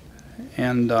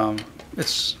 and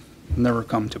it's never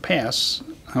come to pass.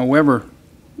 However,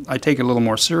 I take it a little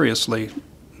more seriously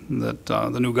that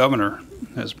the new governor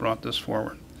has brought this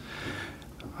forward.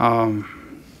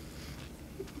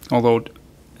 Although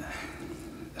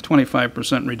a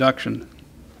 25% reduction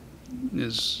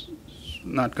is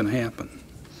not going to happen.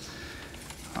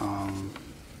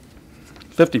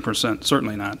 50%,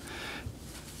 certainly not.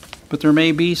 But there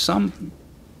may be some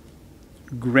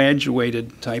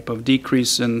graduated type of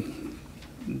decrease in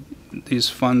these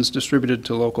funds distributed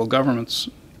to local governments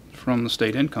from the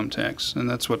state income tax, and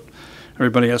that's what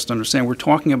everybody has to understand. We're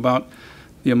talking about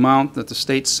the amount that the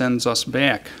state sends us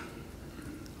back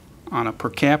on a per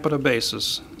capita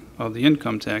basis of the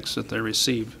income tax that they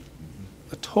receive.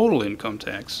 The total income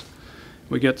tax,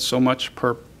 we get so much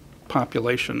per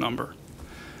population number.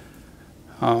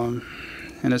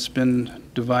 And it's been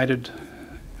divided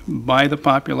by the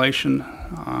population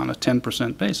on a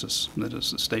 10% basis. That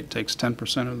is, the state takes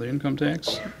 10% of the income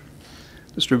tax,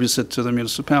 distributes it to the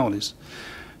municipalities.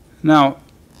 Now,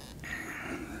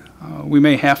 we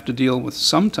may have to deal with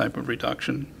some type of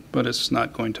reduction, but it's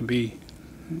not going to be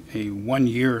a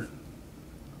one-year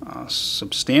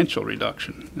substantial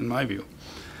reduction, in my view,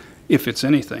 if it's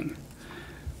anything.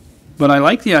 But I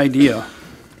like the idea,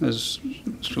 as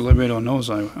Mr. Liberto knows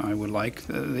I would like,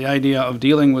 the idea of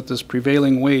dealing with this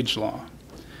prevailing wage law.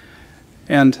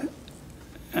 And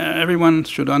everyone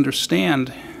should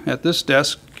understand at this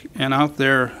desk and out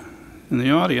there in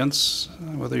the audience,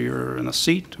 whether you're in a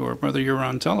seat or whether you're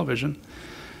on television,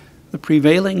 the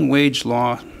prevailing wage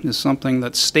law is something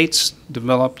that states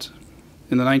developed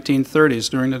in the 1930s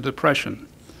during the Depression,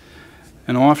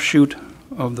 an offshoot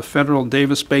of the federal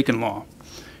Davis-Bacon law,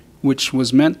 which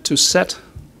was meant to set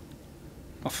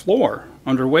a floor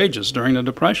under wages during the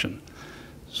Depression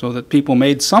so that people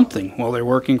made something while they're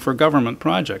working for government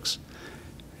projects,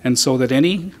 and so that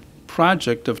any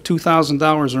project of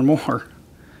 $2,000 or more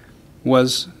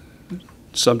was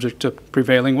subject to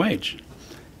prevailing wage.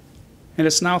 And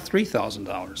it's now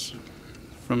 $3,000.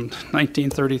 From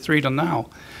 1933 to now,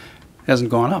 hasn't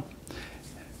gone up.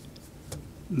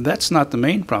 That's not the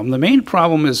main problem. The main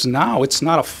problem is now it's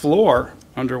not a floor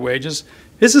under wages,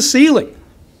 it's a ceiling.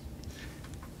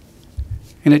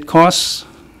 And it costs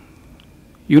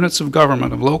units of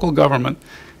government, of local government,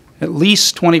 at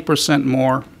least 20%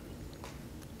 more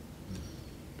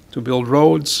to build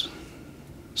roads,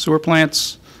 sewer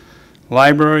plants,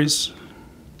 libraries,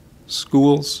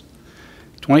 schools,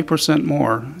 20%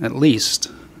 more at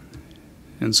least,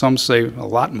 and some say a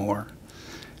lot more,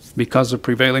 because of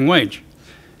prevailing wage.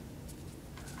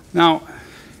 Now,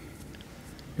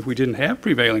 if we didn't have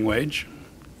prevailing wage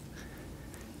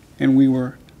and we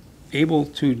were able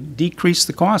to decrease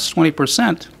the cost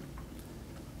 20%,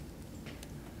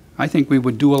 I think we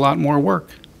would do a lot more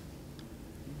work.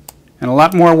 And a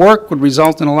lot more work would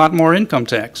result in a lot more income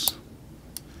tax.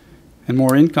 And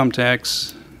more income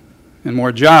tax and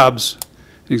more jobs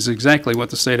is exactly what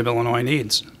the state of Illinois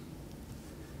needs.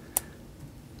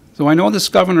 So I know this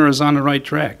governor is on the right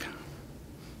track.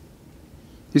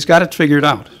 He's got it figured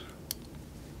out.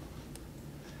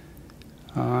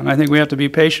 And I think we have to be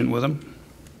patient with him.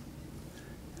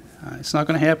 It's not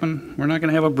going to happen. We're not going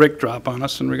to have a brick drop on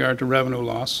us in regard to revenue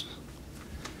loss.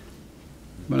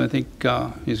 But I think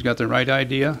he's got the right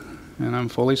idea, and I'm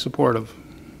fully supportive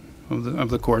of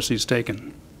the course he's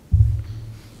taken.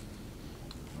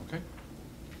 Okay.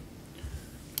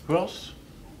 Who else?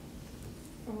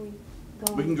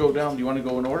 We can go down. Do you want to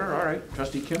go in order? All right.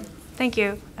 Trustee Kim? Thank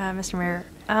you, Mr. Mayor.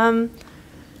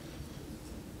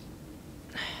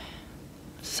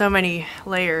 So many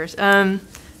layers.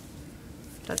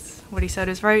 That's what he said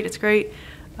is right. It's great.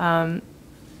 The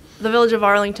Village of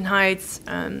Arlington Heights,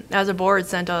 as a board,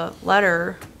 sent a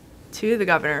letter to the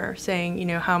governor saying, you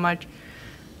know, how much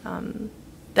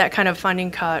that kind of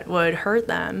funding cut would hurt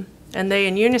them. And they,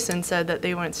 in unison, said that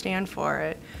they wouldn't stand for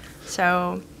it.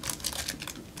 So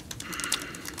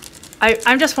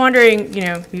I'm just wondering, you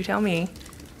know, you tell me,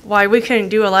 why we couldn't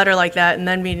do a letter like that and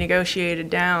then be negotiated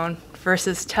down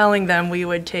versus telling them we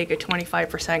would take a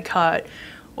 25% cut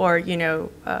or, you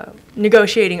know,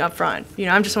 negotiating up front. You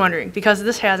know, I'm just wondering, because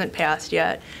this hasn't passed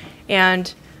yet.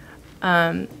 And,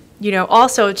 you know,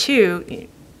 also, too,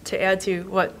 to add to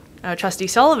what Trustee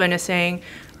Sullivan is saying,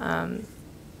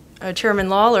 Chairman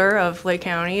Lawler of Lake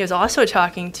County is also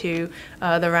talking to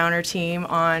the Rauner team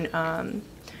on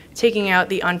taking out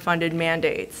the unfunded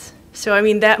mandates. So, I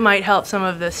mean, that might help some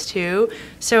of this, too.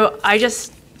 So I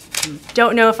just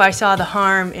don't know if I saw the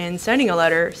harm in sending a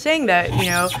letter saying that, you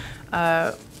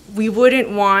know, we wouldn't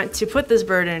want to put this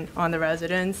burden on the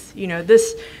residents. You know,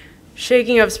 this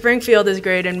shaking of Springfield is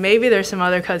great, and maybe there's some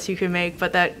other cuts you could make,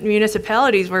 but that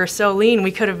municipalities were so lean,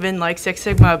 we could have been like Six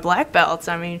Sigma black belts,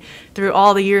 I mean, through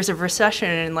all the years of recession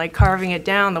and like carving it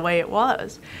down the way it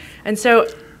was. And so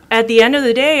at the end of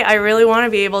the day, I really want to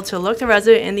be able to look the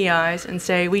resident in the eyes and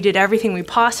say, we did everything we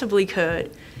possibly could,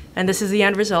 and this is the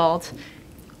end result.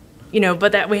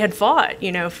 but that we had fought,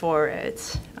 for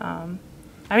it.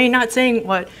 I mean, not saying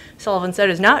what Sullivan said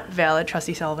is not valid,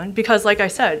 Trustee Sullivan, because like I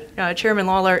said, Chairman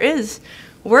Lawler is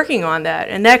working on that,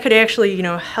 and that could actually,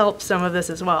 help some of this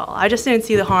as well. I just didn't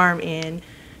see the harm in,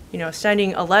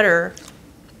 sending a letter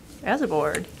as a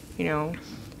board,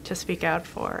 to speak out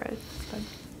for it. But.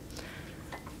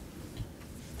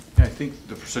 Yeah, I think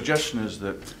the suggestion is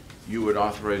that you would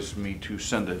authorize me to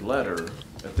send a letter.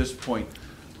 At this point,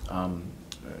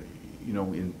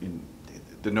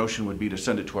 the notion would be to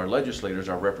send it to our legislators,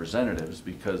 our representatives,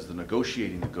 because the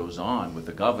negotiating that goes on with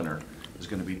the governor is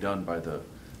going to be done by the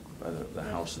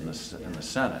House and the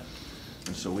Senate.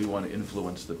 And so we want to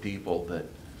influence the people that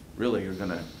really are going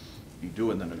to be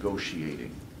doing the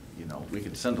negotiating. We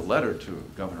could send a letter to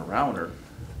Governor Rauner.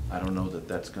 I don't know that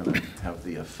that's going to have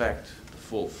the effect, the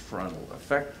full frontal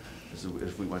effect, as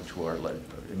if we went to our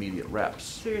immediate reps.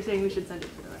 So you're saying we should send it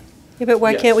to them? Yeah, but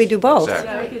why can't we do both? Exactly.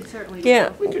 Yeah, we could certainly do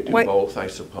both. We could do both, I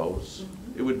suppose.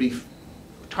 It would be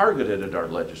targeted at our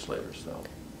legislators, though,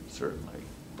 certainly.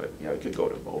 But, yeah, it could go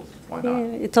to both. Why not? Yeah,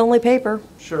 it's only paper.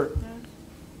 Sure.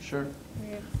 Sure.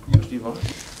 Trustee Vaughn?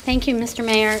 Thank you, Mr.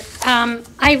 Mayor.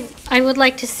 I would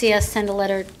like to see us send a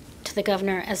letter to the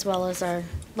governor as well as our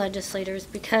legislators,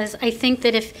 because I think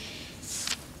that if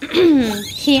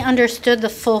he understood the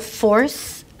full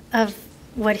force of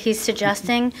what he's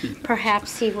suggesting,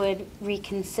 perhaps he would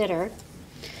reconsider.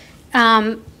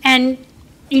 And,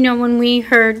 when we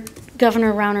heard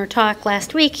Governor Rauner talk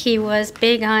last week, he was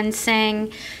big on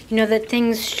saying, that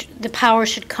the power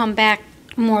should come back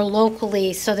more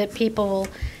locally so that people will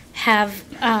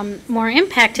have more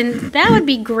impact. And that would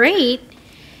be great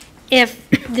if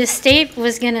the state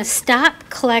was going to stop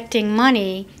collecting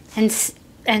money and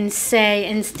say,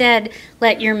 instead,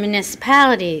 let your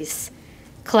municipalities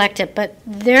collect it. But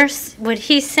what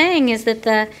he's saying is that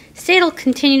the state will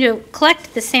continue to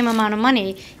collect the same amount of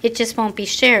money, it just won't be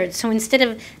shared. So instead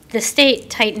of the state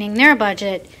tightening their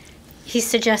budget, he's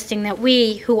suggesting that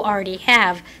we, who already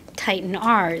have, tighten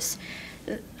ours.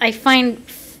 I find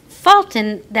fault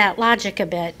in that logic a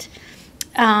bit.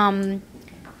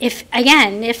 If,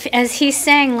 as he's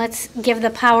saying, let's give the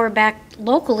power back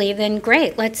locally, then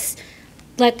great, let's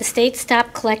let the state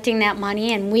stop collecting that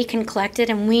money and we can collect it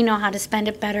and we know how to spend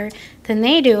it better than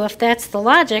they do. If that's the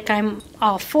logic, I'm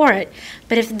all for it.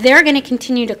 But if they're going to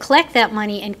continue to collect that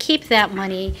money and keep that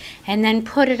money and then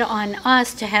put it on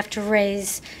us to have to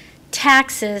raise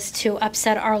taxes to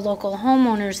upset our local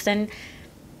homeowners, then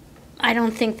I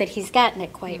don't think that he's gotten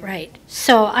it quite right.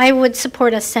 So I would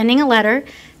support us sending a letter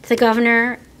to the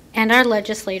governor and our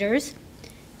legislators,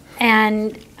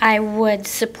 and I would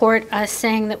support us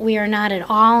saying that we are not at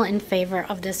all in favor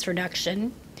of this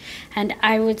reduction. And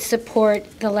I would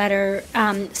support the letter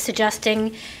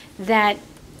suggesting that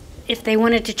if they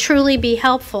wanted to truly be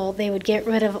helpful, they would get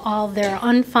rid of all their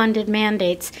unfunded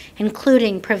mandates,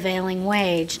 including prevailing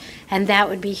wage. And that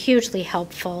would be hugely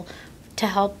helpful to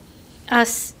help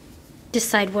us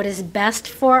decide what is best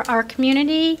for our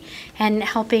community and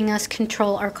helping us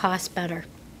control our costs better.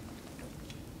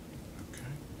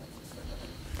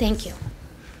 Thank you.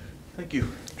 Thank you.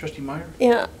 Trustee Meyer?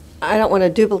 Yeah, I don't want to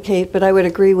duplicate, but I would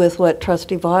agree with what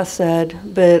Trustee Voss said.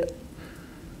 But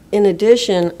in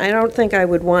addition, I don't think I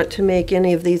would want to make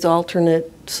any of these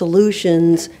alternate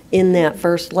solutions in that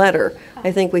first letter.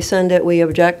 I think we send it, we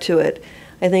object to it.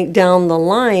 I think down the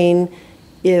line,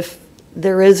 if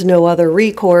there is no other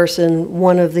recourse and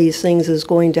one of these things is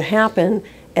going to happen,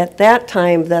 at that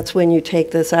time, that's when you take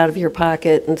this out of your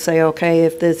pocket and say, okay,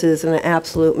 if this is an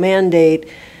absolute mandate,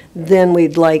 then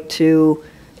we'd like to,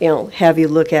 have you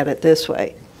look at it this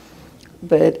way.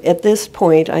 But at this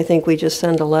point, I think we just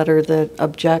send a letter that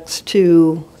objects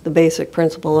to the basic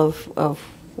principle of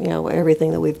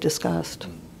everything that we've discussed.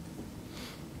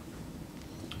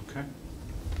 Okay.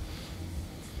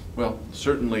 Well,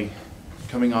 certainly,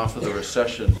 coming off of the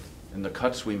recession and the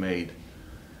cuts we made,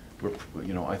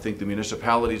 I think the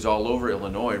municipalities all over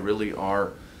Illinois really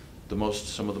are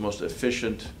some of the most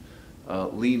efficient,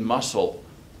 lean muscle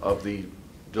of the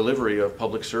delivery of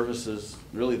public services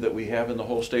really that we have in the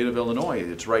whole state of Illinois.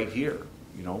 It's right here,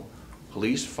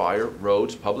 police, fire,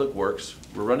 roads, public works.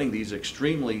 We're running these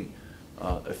extremely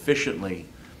efficiently,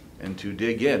 and to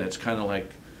dig in, it's kind of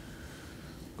like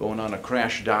going on a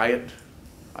crash diet.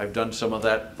 I've done some of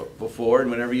that before,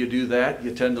 and whenever you do that,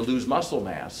 you tend to lose muscle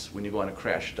mass when you go on a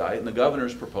crash diet. And the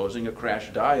governor's proposing a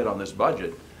crash diet on this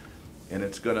budget. And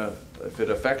it's going to, if it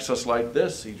affects us like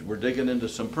this, we're digging into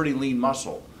some pretty lean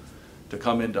muscle to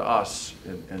come into us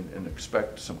and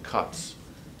expect some cuts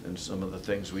in some of the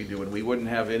things we do. And we wouldn't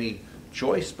have any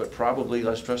choice, but probably,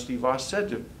 as Trustee Voss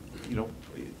said,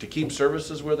 to keep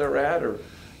services where they're at or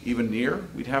even near,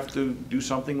 we'd have to do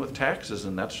something with taxes,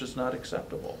 and that's just not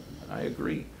acceptable. I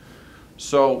agree.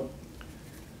 So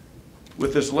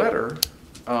with this letter,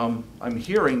 I'm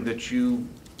hearing that you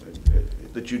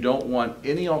don't want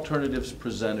any alternatives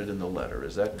presented in the letter.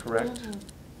 Is that correct?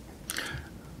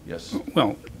 Yes.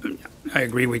 Well, I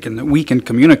agree, we can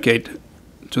communicate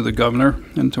to the governor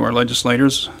and to our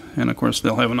legislators, and of course,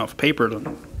 they'll have enough paper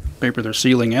to paper their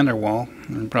ceiling and their wall,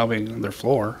 and probably their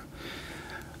floor.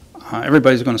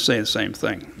 Everybody's going to say the same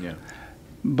thing. Yeah.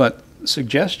 But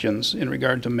suggestions in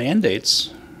regard to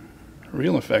mandates, a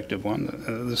real effective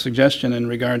one, the suggestion in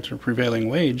regard to prevailing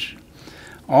wage,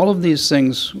 all of these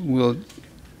things will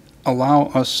allow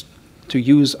us to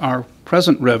use our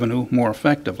present revenue more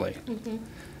effectively. Mm-hmm.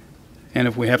 And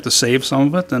if we have to save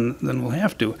some of it, then we'll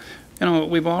have to. You know,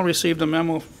 we've all received a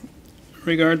memo in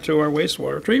regard to our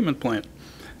wastewater treatment plant,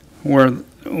 where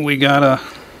we got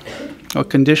a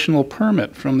conditional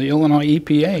permit from the Illinois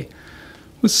EPA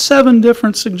with 7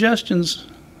 different suggestions,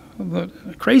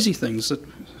 crazy things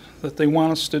that they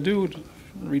want us to do,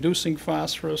 reducing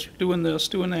phosphorus, doing this,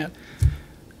 doing that.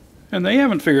 And they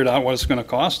haven't figured out what it's going to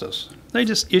cost us. They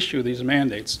just issue these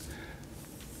mandates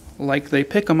like they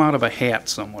pick them out of a hat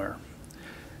somewhere.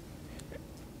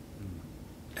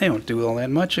 They don't do all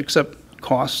that much except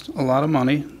cost a lot of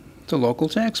money to local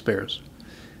taxpayers.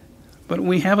 But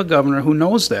we have a governor who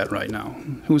knows that right now,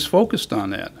 who's focused on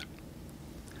that,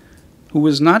 who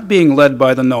is not being led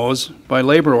by the nose by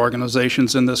labor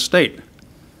organizations in this state.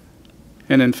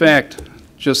 And in fact,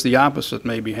 just the opposite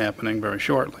may be happening very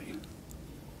shortly.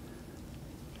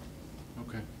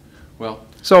 Okay. Well,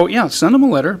 so yeah, send them a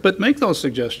letter, but make those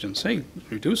suggestions. Hey,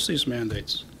 reduce these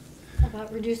mandates. How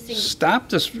about reducing? Stop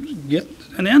this, get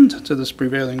an end to this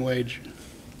prevailing wage.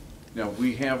 now,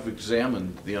 we have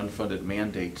examined the unfunded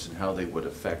mandates and how they would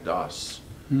affect us.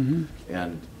 Mm-hmm.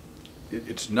 And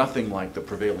it's nothing like the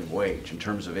prevailing wage in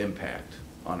terms of impact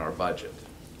on our budget.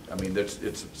 I mean,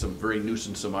 it's some very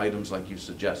nuisance items like you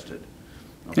suggested.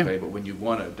 Okay, Yeah. but when you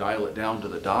want to dial it down to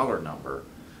the dollar number,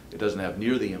 it doesn't have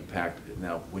near the impact.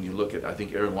 Now, when you look at, I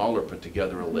think Aaron Lawler put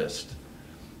together a list,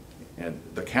 and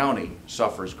the county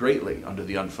suffers greatly under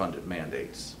the unfunded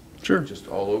mandates. Sure. Just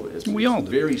all over. It's We all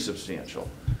do. very substantial.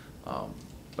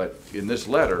 But in this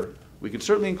letter, we can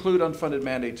certainly include unfunded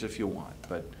mandates if you want,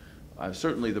 but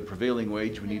certainly the prevailing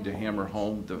wage we need to hammer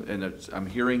home. And I'm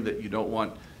hearing that you don't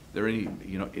want there any,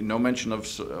 no mention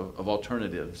of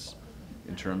alternatives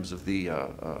in terms of the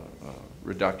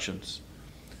reductions.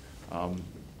 Can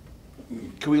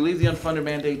we leave the unfunded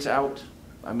mandates out?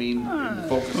 I mean,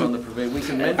 focus on the prevailing. We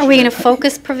can mention. Are we going to it.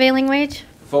 focus prevailing wage?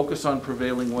 Focus on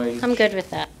prevailing wage. I'm good with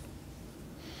that.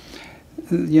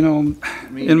 You know, I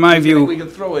mean, in my view, we can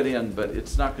throw it in, but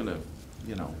it's not going to,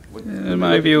 in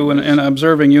my view, in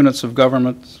observing units of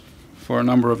government for a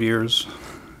number of years,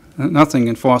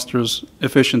 nothing fosters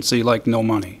efficiency like no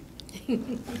money.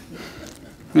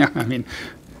 Yeah, I mean,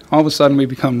 all of a sudden we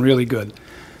become really good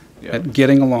at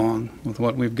getting along with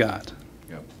what we've got.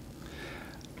 Yep.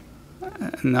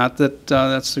 Not that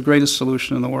that's the greatest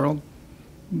solution in the world,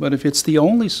 but if it's the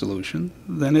only solution,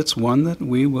 then it's one that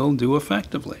we will do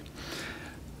effectively.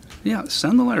 Yeah,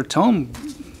 send the letter. Tell them,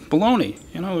 baloney.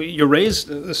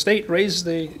 The state raised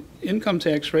the income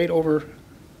tax rate over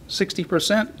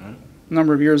 60% a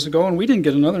number of years ago, and we didn't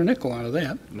get another nickel out of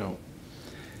that. No.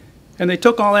 And they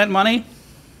took all that money,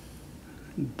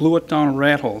 blew it down a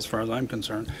rat hole as far as I'm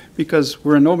concerned, because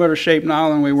we're in no better shape now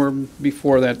than we were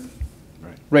before that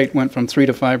rate went from 3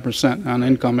 to 5% on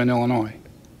income in Illinois.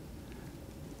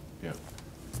 Yeah.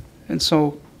 And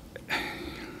so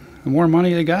the more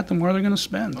money they got, the more they're going to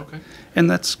spend. Okay. And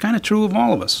that's kind of true of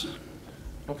all of us.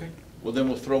 Okay. Well, then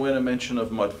we'll throw in a mention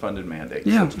of mud-funded mandates.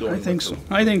 Yeah, Let's do it I think with so.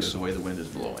 the- I think with so. The way the wind is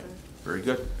blowing. Very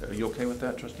good. Are you okay with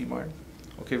that, Trustee Meyer?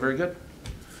 Okay, very good.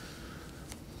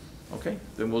 Okay,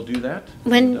 then we'll do that.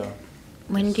 And,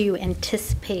 When do you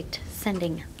anticipate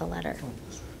sending the letter?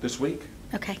 this week?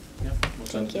 Okay. Yeah, we'll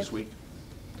send it Thank you. this week.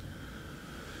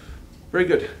 Very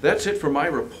good. That's it for my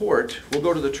report. We'll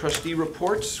go to the trustee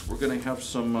reports. We're going to have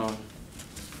some,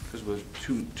 because we're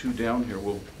two down here,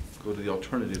 we'll go to the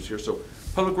alternatives here. So,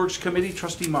 Public Works Committee,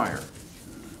 Trustee Meyer.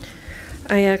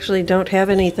 I actually don't have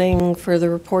anything for the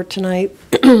report tonight.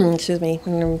 Excuse me.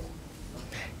 I'm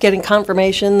getting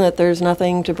confirmation that there's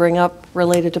nothing to bring up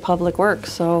related to Public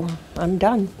Works, so I'm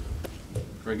done.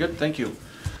 Very good, thank you.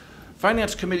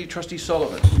 Finance Committee, Trustee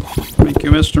Sullivan. Thank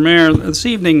you, Mr. Mayor. This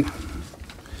evening,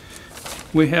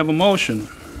 we have a motion,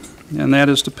 and that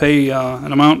is to pay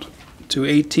an amount to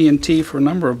AT&T for a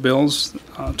number of bills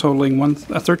totaling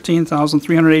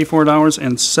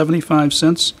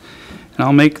 $13,384.75. And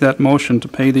I'll make that motion to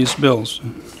pay these bills.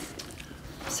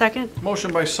 Second?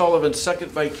 Motion by Sullivan,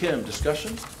 second by Kim.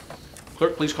 Discussion?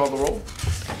 Clerk, please call the roll.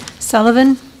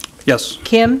 Sullivan, Yes.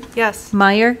 Kim, Yes.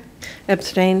 Meyer,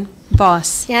 Abstain.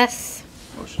 Voss. Yes.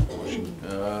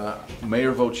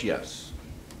 Mayor votes yes.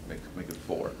 Make it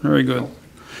 4. Very good.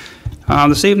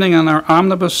 This evening on our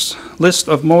omnibus list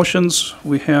of motions,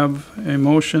 we have a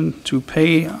motion to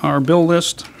pay our bill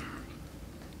list.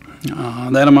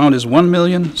 That amount is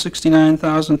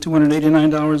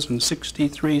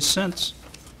 $1,069,289.63.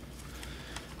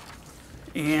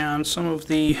 And some of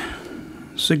the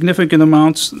significant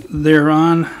amounts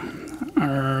thereon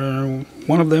are,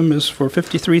 one of them is for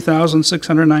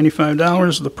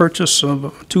 $53,695, the purchase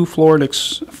of 2 Ford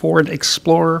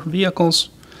Explorer vehicles,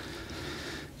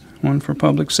 one for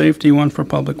public safety, one for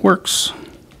public works.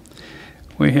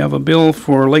 We have a bill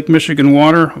for Lake Michigan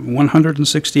Water of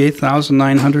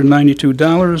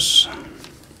 $168,992.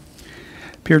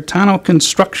 Piertano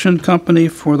Construction Company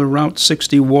for the Route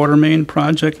 60 water main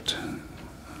project.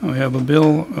 We have a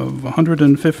bill of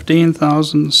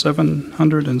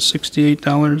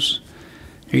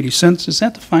 $115,768.80. Is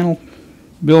that the final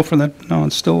bill for that? No,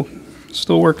 it's still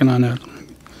working on that.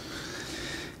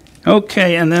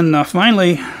 Okay, and then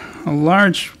finally, a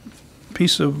large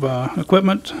piece of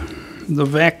equipment, the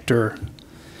Vactor.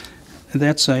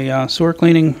 That's a sewer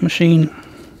cleaning machine.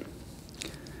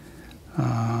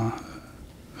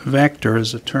 Vactor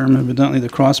is a term, evidently the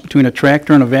cross between a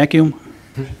tractor and a vacuum.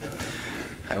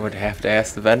 I would have to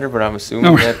ask the vendor, but I'm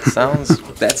assuming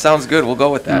that sounds good. We'll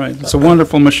go with that. All right. It's a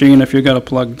wonderful machine if you've got a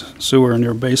plugged sewer and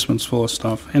your basement's full of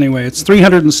stuff. Anyway, it's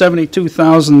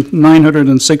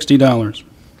 $372,960.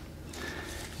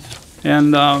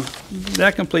 And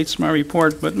that completes my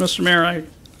report. But, Mr. Mayor,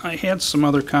 I had some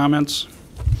other comments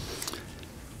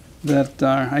that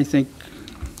I think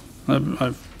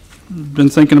I've been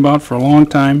thinking about for a long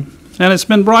time. And it's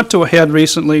been brought to a head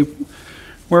recently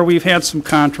where we've had some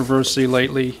controversy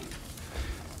lately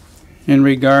in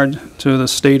regard to the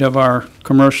state of our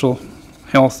commercial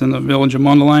health in the village of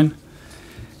Mundelein.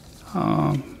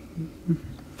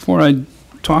 Before I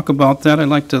talk about that, I'd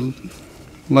like to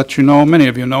let you know, many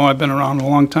of you know, I've been around a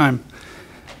long time.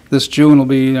 This June will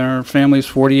be our family's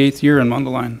 48th year in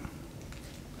Mundelein.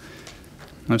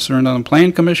 I've served on the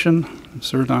Planning Commission, I've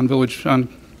served on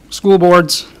school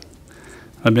boards.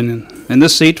 I've been in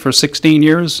this seat for 16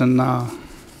 years, and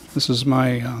this is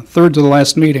my third to the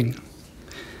last meeting.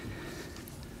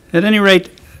 At any rate,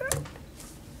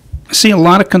 I see a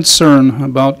lot of concern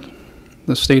about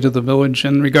the state of the village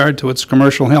in regard to its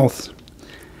commercial health,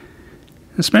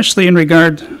 especially in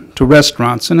regard to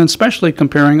restaurants, and especially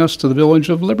comparing us to the village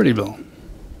of Libertyville.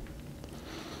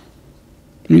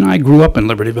 You know, I grew up in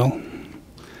Libertyville.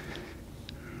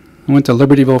 I went to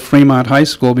Libertyville Fremont High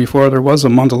School before there was a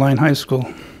Mundelein High School.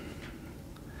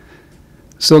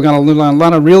 Still got a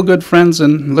lot of real good friends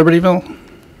in Libertyville,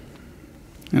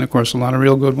 and of course a lot of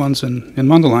real good ones in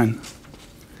Mundelein.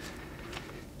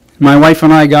 My wife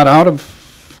and I got out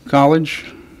of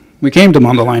college. We came to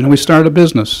Mundelein and we started a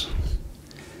business.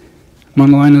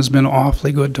 Mundelein has been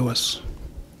awfully good to us,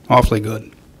 awfully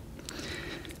good.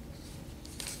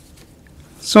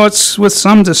 So it's with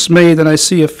some dismay that I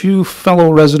see a few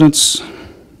fellow residents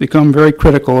become very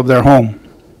critical of their home,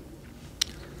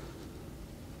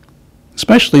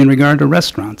 especially in regard to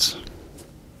restaurants.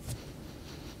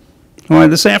 Well,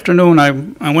 this afternoon I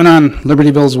went on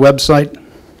Libertyville's website,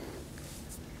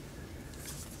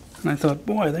 and I thought,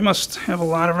 boy, they must have a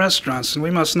lot of restaurants, and we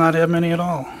must not have many at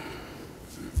all.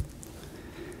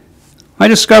 I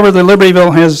discovered that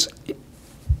Libertyville has,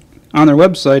 on their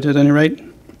website at any rate,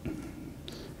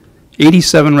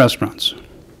 87 restaurants.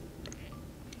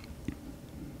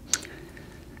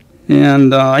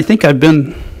 And I think I've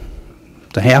been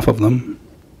to half of them.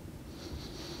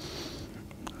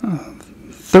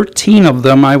 13 of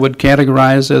them I would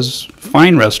categorize as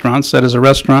fine restaurants. That is a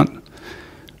restaurant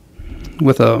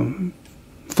with a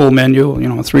full menu, you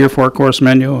know, a 3 or 4 course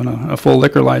menu and a full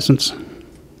liquor license.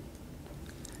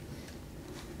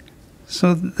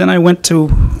 So then I went to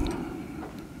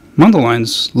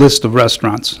Mundelein's list of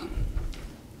restaurants.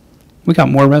 We got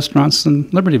more restaurants than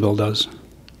Libertyville does.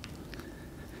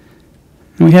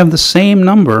 And we have the same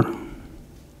number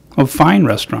of fine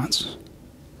restaurants.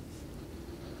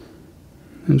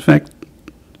 In fact,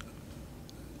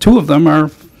 2 of them are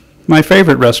my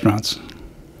favorite restaurants.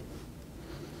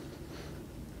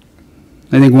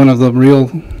 I think one of the real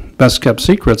best-kept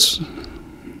secrets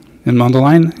in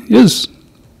Mundelein is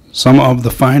some of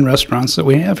the fine restaurants that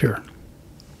we have here.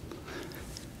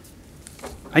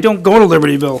 I don't go to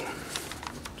Libertyville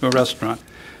to a restaurant.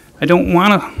 I don't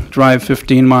want to drive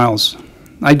 15 miles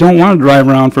I don't want to drive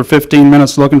around for 15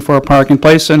 minutes looking for a parking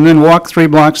place and then walk 3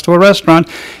 blocks to a restaurant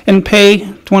and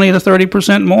pay 20 to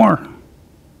 30% more.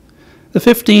 The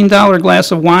 $15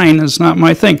 glass of wine is not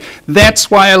my thing.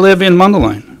 That's why I live in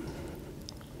Mundelein.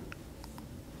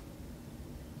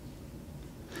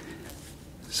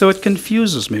 So it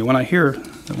confuses me when I hear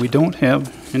that we don't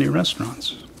have any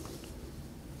restaurants.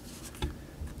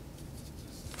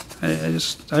 I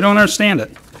don't understand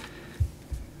it.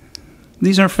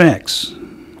 These are facts.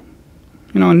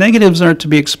 You know, negatives are to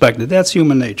be expected. That's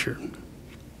human nature.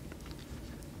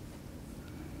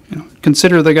 You know,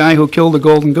 consider the guy who killed the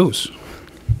golden goose.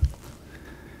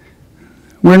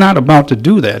 We're not about to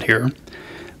do that here,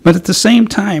 but at the same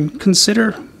time,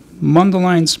 consider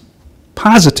Mundelein's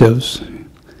positives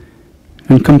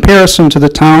in comparison to the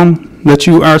town that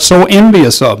you are so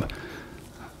envious of,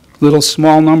 little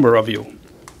small number of you.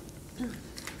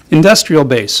 Industrial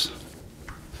base,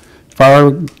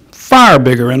 far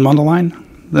bigger in Mundelein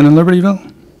than in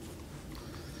Libertyville.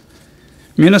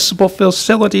 Municipal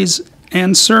facilities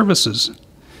and services,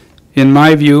 in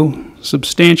my view,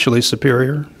 substantially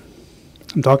superior.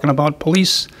 I'm talking about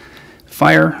police,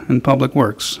 fire, and public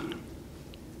works.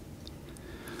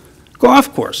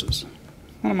 Golf courses,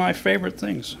 one of my favorite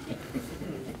things.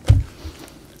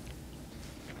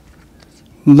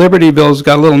 Libertyville's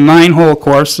got a little 9-hole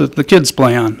course that the kids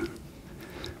play on.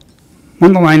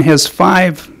 Mundelein has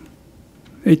 5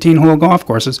 18-hole golf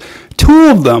courses. 2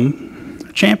 of them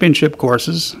are championship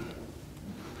courses,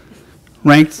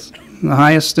 ranked the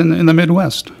highest in the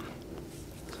Midwest.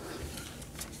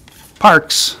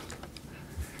 Parks.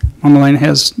 Mundelein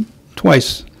has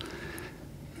twice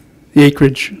the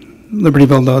acreage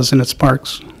Libertyville does in its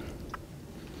parks.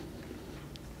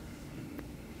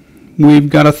 We've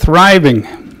got a thriving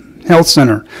health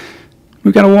center.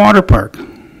 We've got a water park.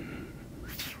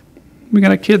 We've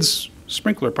got a kids'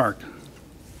 sprinkler park.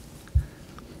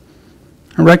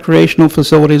 Our recreational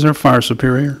facilities are far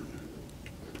superior.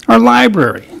 Our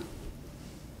library.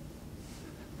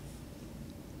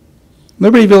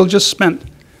 Libertyville just spent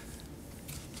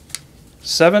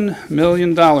 $7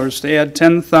 million to add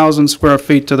 10,000 square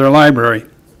feet to their library.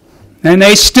 And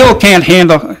they still can't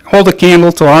hold a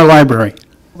candle to our library.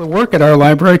 The work at our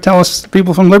library tell us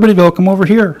people from Libertyville come over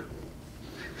here.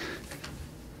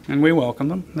 And we welcome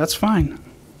them. That's fine.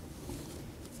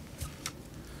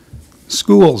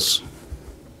 Schools.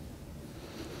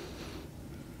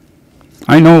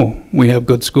 I know we have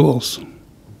good schools.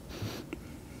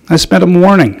 I spent a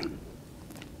morning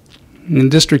in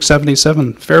District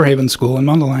 77, Fairhaven School in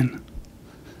Mundelein.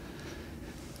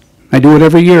 I do it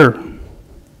every year.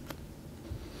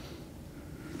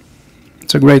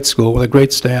 It's a great school with a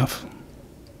great staff.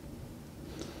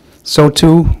 So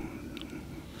too,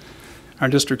 our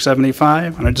District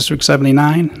 75 and our District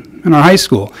 79 and our high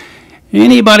school.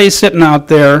 Anybody sitting out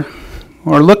there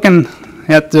or looking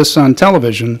at this on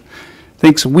television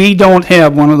thinks we don't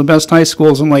have one of the best high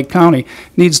schools in Lake County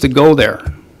needs to go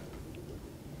there.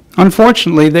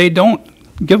 Unfortunately, they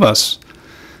don't give us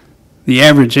the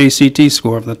average ACT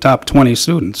score of the top 20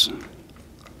 students.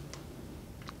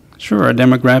 Sure, our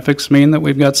demographics mean that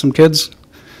we've got some kids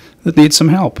that need some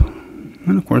help.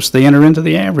 And of course, they enter into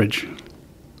the average.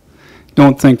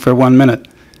 Don't think for 1 minute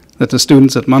that the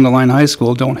students at Mundelein High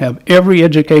School don't have every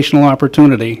educational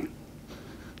opportunity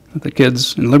that the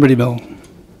kids in Libertyville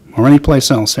or any place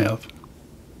else have.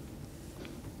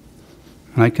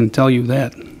 And I can tell you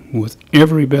that with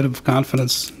every bit of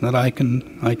confidence that I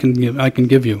can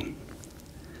give you.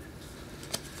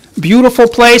 Beautiful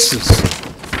places.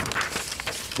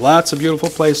 Lots of beautiful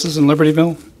places in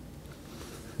Libertyville.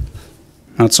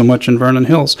 Not so much in Vernon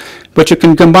Hills. But you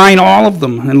can combine all of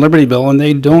them in Libertyville and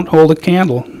they don't hold a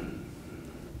candle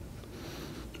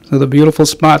to the beautiful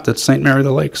spot that's St. Mary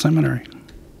the Lake Seminary.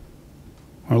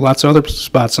 Or lots of other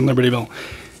spots in Libertyville.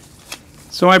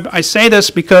 So I say this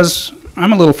because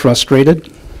I'm a little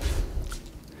frustrated.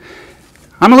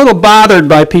 I'm a little bothered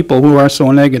by people who are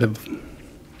so negative.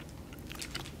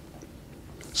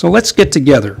 So let's get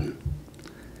together.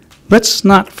 Let's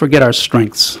not forget our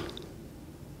strengths.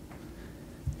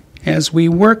 As we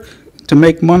work to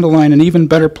make Mundelein an even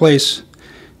better place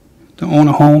to own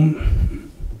a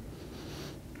home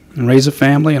and raise a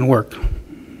family and work.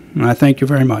 And I thank you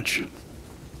very much.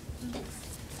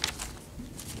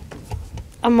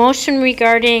 A motion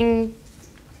regarding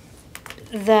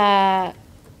the,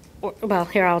 well,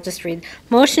 here, I'll just read.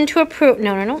 Motion to approve,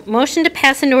 no. Motion to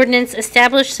pass an ordinance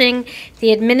establishing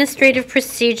the administrative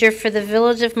procedure for the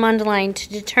Village of Mundelein to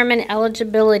determine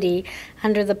eligibility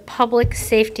under the Public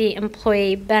Safety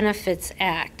Employee Benefits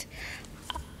Act.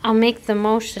 I'll make the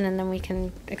motion and then we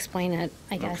can explain it,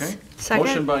 I guess. Okay. Second.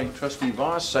 Motion by trustee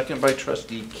Voss, second by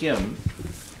trustee Kim.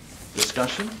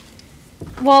 Discussion?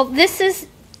 Well, this is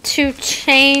to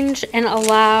change and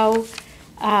allow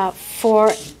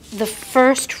for the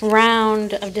first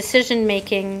round of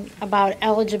decision-making about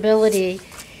eligibility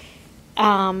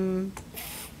under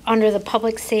the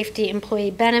Public Safety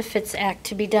Employee Benefits Act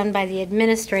to be done by the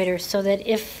administrator, so that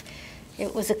if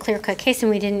it was a clear-cut case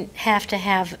and we didn't have to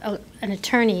have an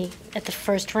attorney at the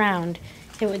first round,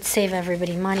 it would save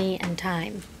everybody money and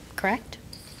time, correct?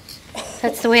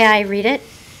 That's the way I read it.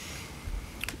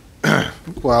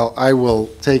 Well, I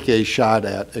will take a shot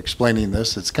at explaining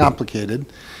this. It's complicated.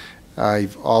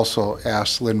 I've also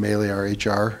asked Lynn Maley, our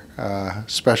HR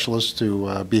specialist,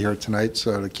 to be here tonight,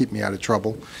 so to keep me out of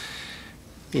trouble.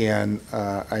 And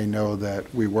I know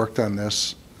that we worked on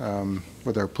this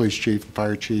with our police chief and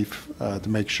fire chief to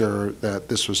make sure that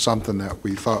this was something that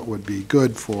we thought would be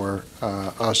good for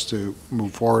us to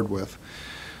move forward with.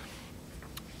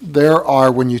 There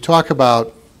are, when you talk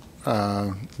about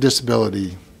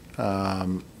disability, a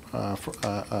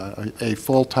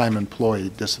full-time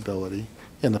employee disability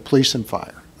in the police and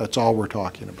fire, that's all we're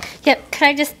talking about. Yeah, could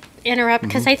I just interrupt?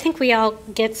 Because I think we all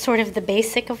get sort of the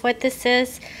basic of what this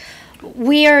is.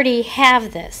 We already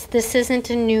have this. This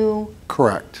isn't a new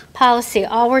Correct. policy.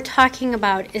 All we're talking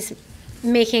about is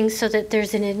making so that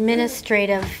there's an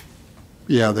administrative,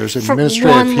 Yeah, there's an For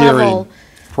administrative one hearing level.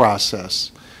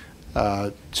 process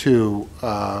to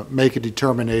make a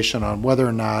determination on whether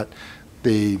or not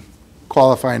the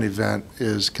qualifying event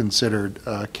is considered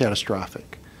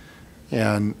catastrophic.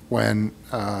 And when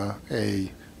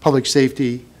a public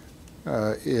safety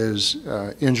is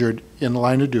injured in the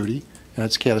line of duty, and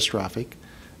it's catastrophic,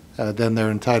 then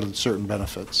they're entitled to certain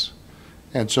benefits.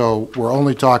 And so we're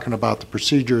only talking about the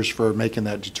procedures for making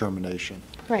that determination.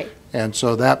 right. And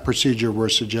so that procedure we're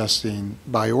suggesting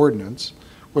by ordinance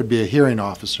would be a hearing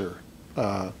officer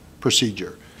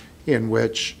procedure in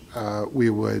which we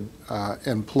would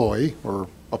employ or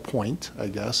appoint, I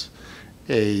guess,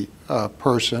 a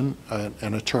person,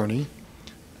 an attorney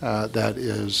that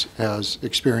has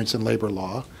experience in labor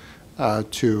law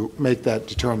to make that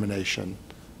determination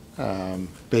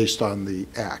based on the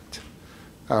act.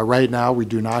 Right now, we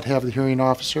do not have the hearing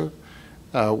officer.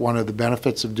 One of the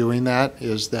benefits of doing that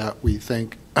is that we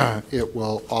think it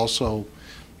will also,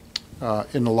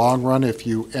 in the long run, if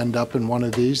you end up in one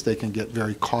of these, they can get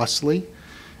very costly.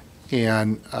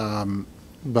 And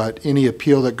but any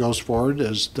appeal that goes forward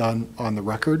is done on the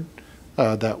record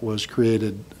that was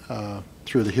created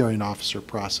through the hearing officer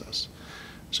process.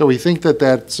 So we think that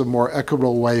that's a more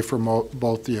equitable way for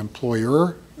both the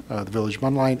employer, the Village of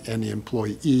Mundelein, and the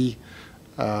employee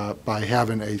by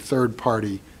having a third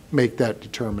party make that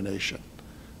determination.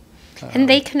 And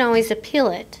they can always appeal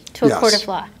it to a court Yes, of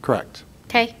law. correct.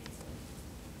 Okay?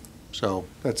 So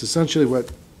that's essentially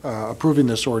what approving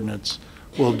this ordinance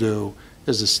will do,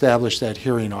 is establish that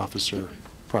hearing officer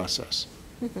process.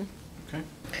 Mhm. Okay.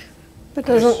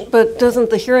 But doesn't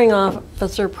the hearing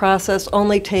officer process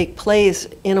only take place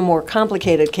in a more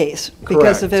complicated case?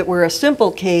 Because if Correct. it were a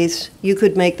simple case, you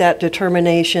could make that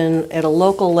determination at a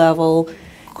local level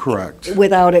Correct.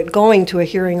 without it going to a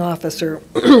hearing officer.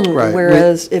 Right.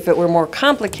 Whereas if it were more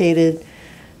complicated,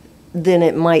 then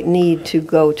it might need to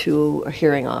go to a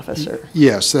hearing officer.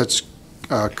 Yes, that's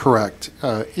correct.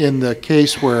 In the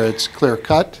case where it's clear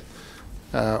cut,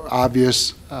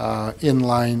 obvious in the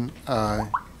line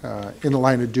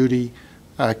of duty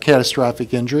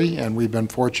catastrophic injury, and we've been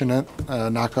fortunate,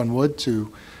 knock on wood,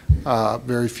 to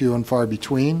very few and far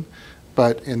between.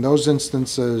 But in those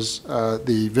instances,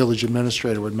 the village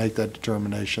administrator would make that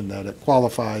determination that it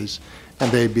qualifies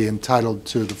and they'd be entitled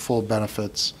to the full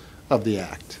benefits of the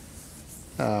act.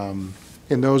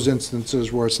 In those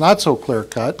instances where it's not so clear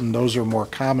cut, and those are more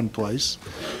commonplace,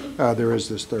 there is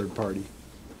this third party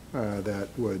that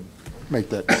would make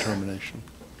that determination.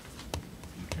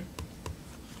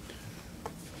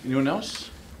 Anyone else?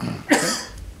 Okay.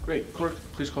 Great. Clerk,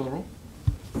 please call the roll.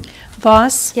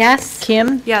 Voss? Yes?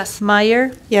 Kim? Yes.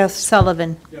 Meyer? Yes.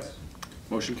 Sullivan? Yes.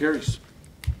 Motion carries.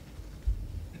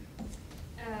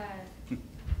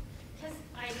 Because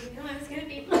I didn't know I was going to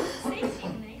be public safety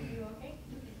tonight. You okay?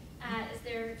 Is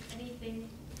there anything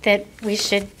that we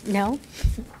should know?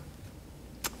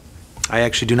 I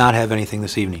actually do not have anything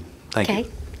this evening. Thank you. Okay,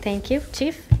 thank you.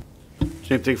 Chief?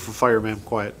 Same thing for fire, ma'am,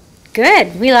 quiet.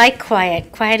 Good. We like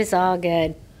quiet. Quiet is all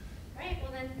good. All right,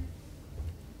 well then.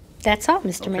 That's all,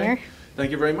 Mr. Okay. Mayor.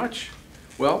 Thank you very much.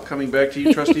 Well, coming back to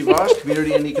you, Trustee Voss,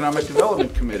 Community and Economic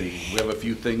Development Committee. We have a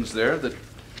few things there that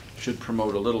should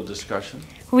promote a little discussion.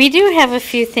 We do have a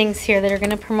few things here that are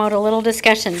going to promote a little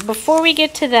discussion. Before we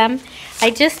get to them, I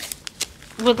just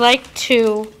would like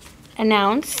to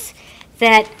announce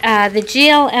that the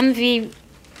GLMV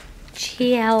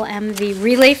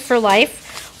Relay for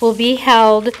Life will be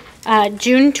held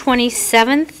June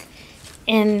 27th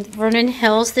in Vernon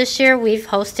Hills this year. We've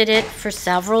hosted it for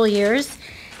several years,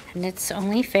 and it's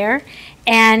only fair.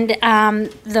 And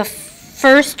the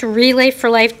first Relay for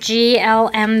Life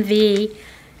GLMV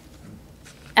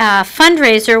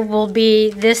fundraiser will be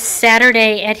this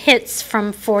Saturday at HITS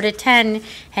from 4 to 10,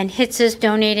 and HITS is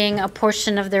donating a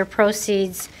portion of their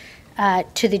proceeds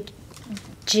to the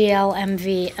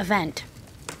GLMV event.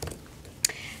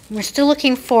 We're still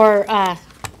looking for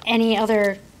any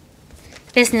other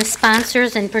business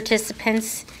sponsors and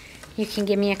participants. You can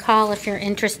give me a call if you're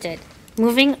interested.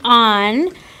 Moving on,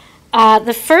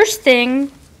 the first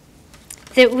thing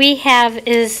that we have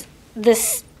is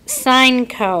this sign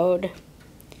code.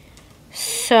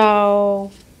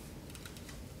 So,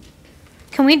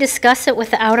 can we discuss it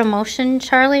without a motion,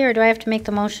 Charlie, or do I have to make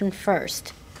the motion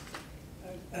first?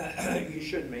 You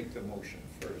should make the motion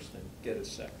first and get a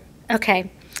second. Okay.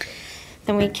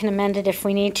 Then we can amend it if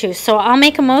we need to. So I'll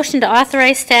make a motion to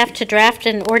authorize staff to draft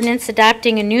an ordinance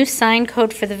adopting a new sign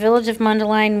code for the Village of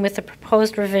Mundelein with the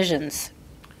proposed revisions.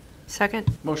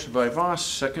 Second. Motion by Voss,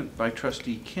 second by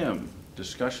Trustee Kim.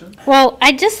 Discussion? Well,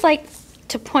 I'd just like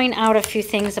to point out a few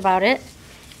things about it,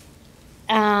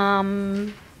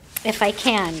 if I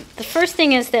can. The first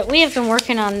thing is that we have been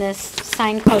working on this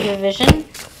sign code revision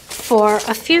for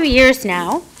a few years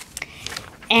now,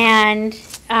 and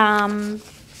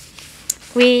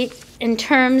in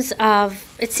terms of,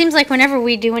 it seems like whenever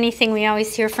we do anything, we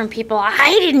always hear from people,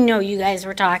 I didn't know you guys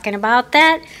were talking about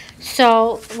that.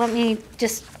 So let me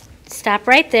just stop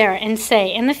right there and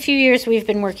say, in the few years we've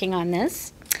been working on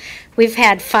this, we've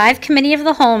had 5 committee of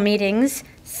the whole meetings,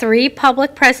 3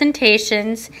 public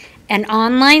presentations, an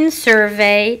online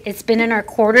survey. It's been in our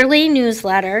quarterly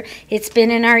newsletter. It's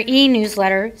been in our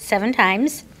e-newsletter 7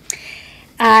 times.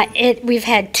 We've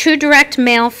had 2 direct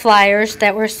mail flyers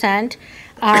that were sent,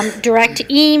 direct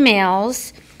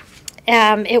emails.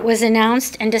 It was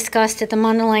announced and discussed at the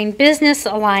Mundelein Business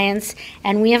Alliance,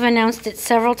 and we have announced it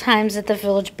several times at the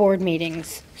village board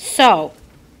meetings. So,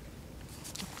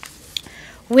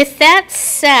 with that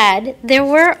said, there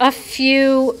were a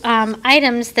few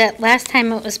items that last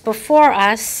time it was before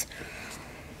us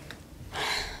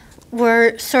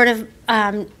were sort of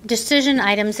decision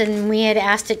items, and we had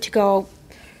asked it to go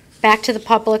back to the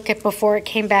public before it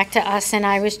came back to us, and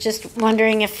I was just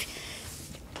wondering if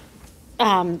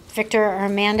Victor or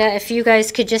Amanda, if you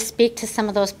guys could just speak to some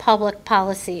of those public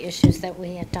policy issues that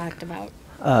we had talked about.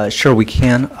 Sure, we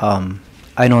can.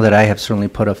 I know that I have certainly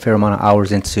put a fair amount of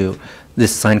hours into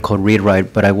this sign code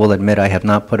read-write, but I will admit I have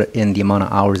not put in the amount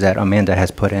of hours that Amanda has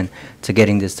put in to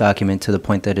getting this document to the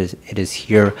point that it is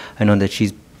here. I know that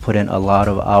she's put in a lot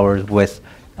of hours with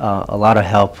a lot of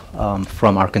help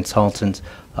from our consultants.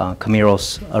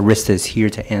 Camiros Arista is here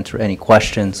to answer any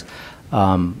questions.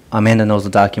 Amanda knows the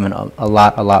document a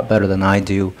lot better than I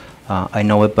do. I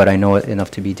know it, but I know it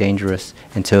enough to be dangerous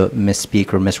and to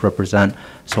misspeak or misrepresent.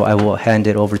 So I will hand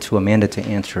it over to Amanda to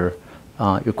answer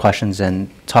your questions and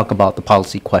talk about the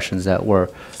policy questions that were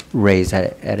raised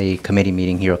at a committee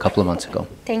meeting here a couple of months ago.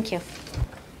 Thank you.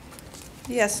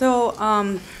 Yeah, so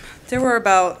there were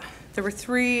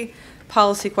 3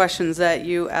 policy questions that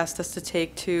you asked us to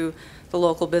take to the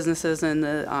local businesses and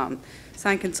the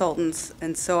sign consultants,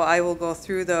 and so I will go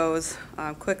through those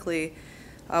quickly.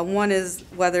 One is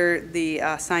whether the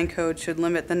sign code should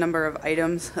limit the number of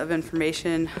items of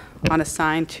information on a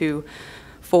sign to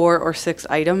 4 or 6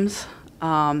 items.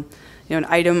 An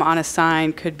item on a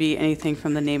sign could be anything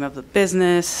from the name of the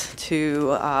business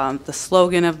to the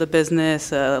slogan of the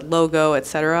business, a logo,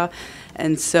 etc.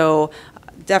 And so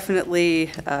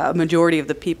definitely a majority of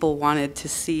the people wanted to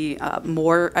see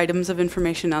more items of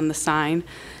information on the sign.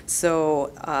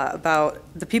 So about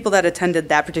the people that attended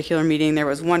that particular meeting, there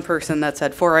was 1 person that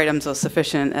said 4 items was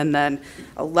sufficient, and then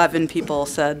 11 people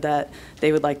said that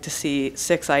they would like to see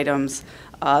 6 items.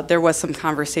 There was some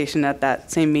conversation at that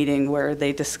same meeting where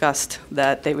they discussed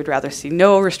that they would rather see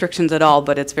no restrictions at all,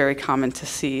 but it's very common to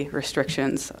see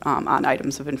restrictions on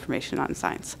items of information on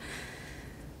signs.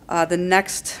 The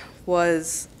next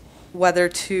was whether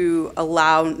to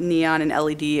allow neon and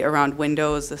LED around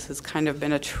windows. This has kind of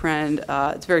been a trend.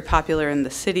 It's very popular in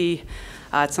the city.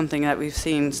 It's something that we've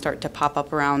seen start to pop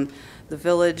up around the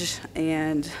village.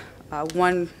 And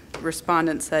 1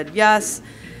 respondent said yes.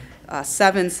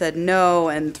 7 said no,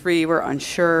 and 3 were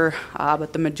unsure,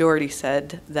 but the majority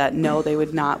said that no, they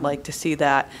would not like to see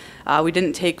that. We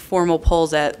didn't take formal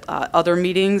polls at other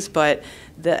meetings, but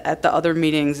at the other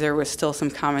meetings, there was still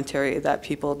some commentary that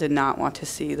people did not want to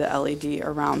see the LED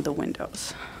around the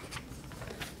windows.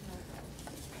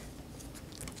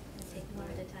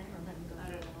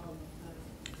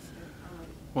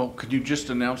 Well, could you just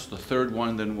announce the third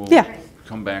one, then we'll Yeah.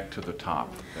 come back to the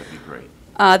top? That'd be great.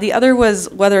 The other was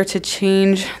whether to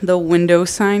change the window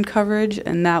sign coverage,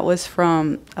 and that was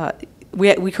from,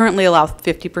 we currently allow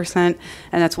 50%,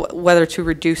 and that's whether to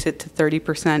reduce it to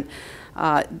 30%.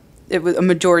 It was, a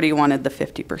majority wanted the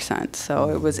 50%, so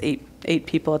it was eight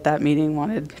people at that meeting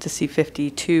wanted to see 50,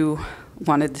 2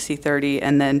 wanted to see 30,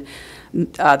 and then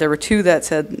there were 2 that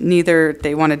said neither.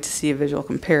 They wanted to see a visual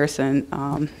comparison.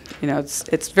 You know,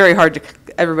 it's very hard to,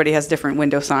 everybody has different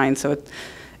window signs, so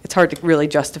it's hard to really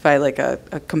justify like a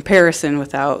comparison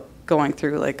without going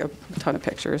through like a ton of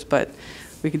pictures, but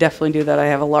we could definitely do that. I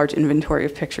have a large inventory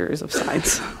of pictures of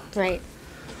signs. Right.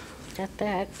 Got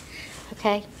that.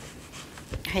 Okay.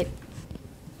 All right.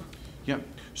 Yeah,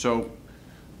 so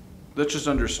let's just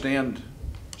understand,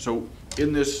 so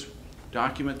in this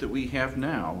document that we have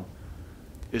now,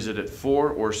 is it at 4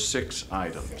 or 6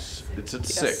 items? It's at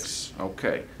 6,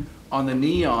 okay. On the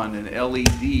neon and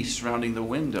LED surrounding the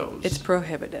windows? It's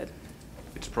prohibited.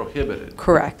 It's prohibited?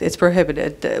 Correct, it's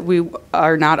prohibited. We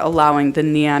are not allowing the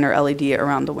neon or LED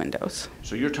around the windows.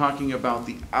 So you're talking about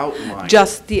the outline?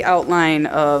 Just the outline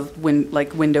of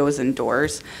like windows and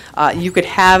doors. You could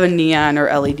have a neon or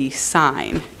LED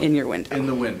sign in your window. In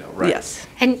the window, right? Yes.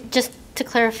 And just to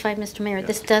clarify, Mr. Mayor,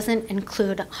 this doesn't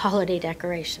include holiday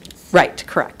decorations. Right,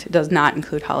 correct. It does not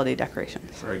include holiday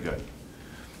decorations. Very good.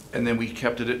 And then we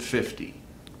kept it at 50?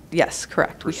 Yes,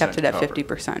 correct. We kept it at covered.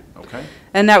 50%. Okay.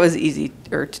 And that was easy,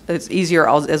 or it's easier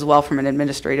as well from an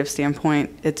administrative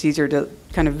standpoint. It's easier to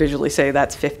kind of visually say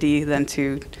that's 50 than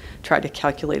to try to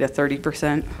calculate a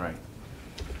 30%. Right.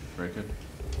 Very good.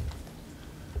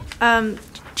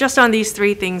 Just on these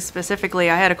 3 things specifically,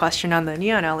 I had a question on the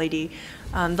neon LED.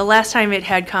 The last time it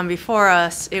had come before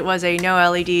us, it was a no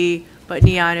LED, but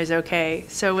neon is okay.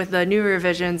 So with the new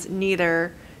revisions,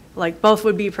 neither, like both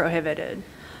would be prohibited.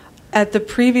 At the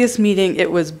previous meeting, it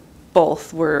was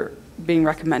both were being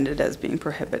recommended as being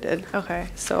prohibited. Okay.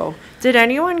 So did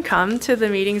anyone come to the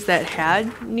meetings that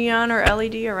had neon or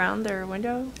LED around their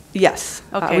window? yes,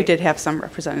 Okay. we did have some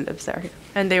representatives there.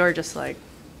 And they were just like,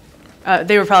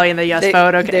 they were probably in the yes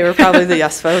vote, okay. They were probably the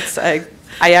yes votes. I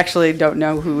actually don't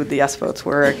know who the yes votes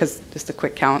were, because just a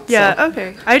quick count. Yeah, so.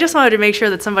 okay. I just wanted to make sure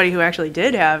that somebody who actually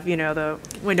did have, you know, the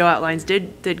window outlines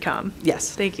did come.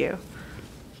 Yes. Thank you.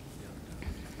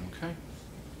 Okay.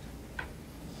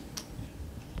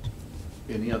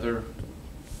 Any other,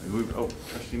 oh,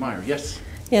 Trustee Meyer, yes?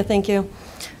 Yeah, thank you.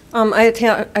 I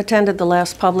attended the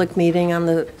last public meeting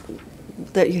on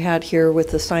that you had here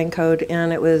with the sign code,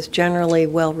 and it was generally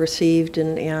well received,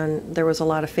 and there was a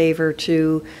lot of favor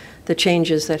to the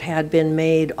changes that had been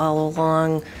made all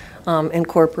along,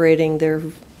 incorporating their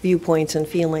viewpoints and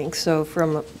feelings. So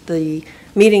from the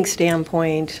meeting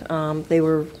standpoint, they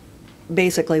were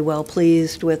basically well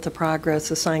pleased with the progress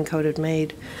the sign code had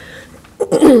made.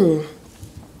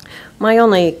 My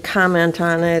only comment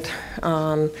on it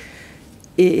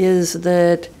is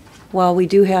that while we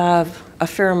do have a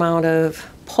fair amount of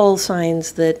pole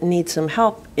signs that need some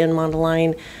help in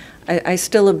Mundelein, I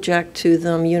still object to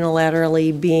them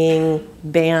unilaterally being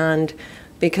banned,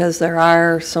 because there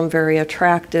are some very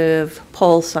attractive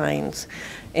pole signs.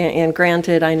 And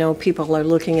granted, I know people are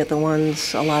looking at the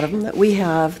ones, a lot of them that we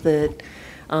have, that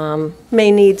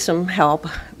may need some help,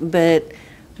 but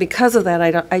because of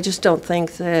that, I just don't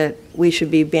think that we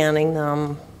should be banning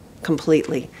them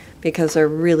completely, because there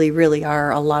really, really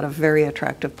are a lot of very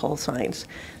attractive pole signs.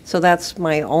 So that's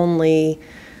my only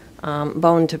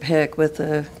bone to pick with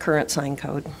the current sign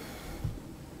code.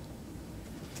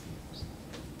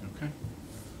 Okay.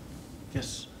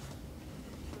 Yes.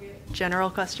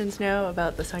 General questions now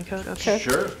about the sign code, okay?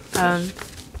 Sure.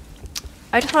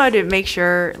 I just wanted to make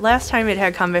sure, last time it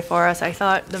had come before us, I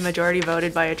thought the majority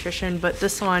voted by attrition, but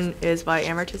this one is by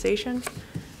amortization?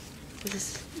 Is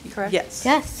this correct? Yes.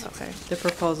 Yes. Okay. The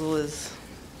proposal is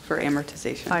for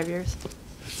amortization. 5 years.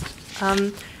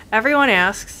 Everyone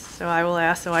asks, so I will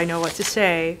ask so I know what to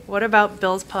say. What about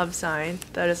Bill's Pub sign?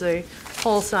 That is a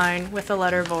pole sign with a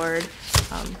letterboard.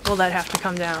 Will that have to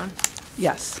come down?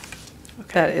 Yes.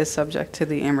 That is subject to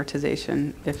the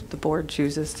amortization if the board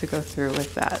chooses to go through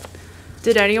with that.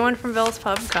 Did anyone from Bill's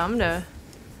Pub come to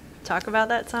talk about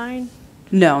that sign?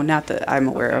 No, not that I'm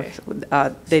aware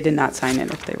of. They did not sign in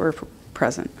if they were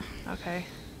present. Okay.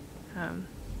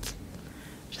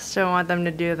 just don't want them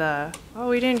to do the, oh,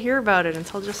 we didn't hear about it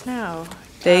until just now.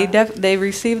 They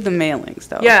received the mailings,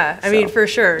 though. Yeah, I mean, so. for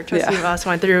sure. Trustee Yeah. Voss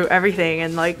went through everything,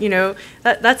 and like, you know,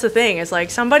 that's the thing. Is like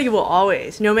somebody will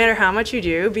always, no matter how much you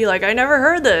do, be like, I never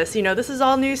heard this. You know, this is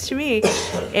all news to me,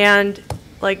 and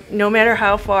like, no matter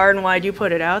how far and wide you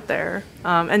put it out there.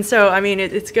 And so, I mean,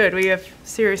 it's good. We have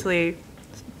seriously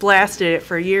blasted it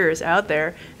for years out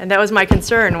there, and that was my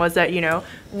concern. Was that, you know,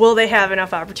 will they have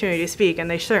enough opportunity to speak? And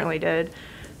they certainly did.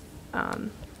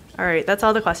 All right, that's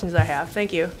all the questions I have.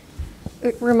 Thank you.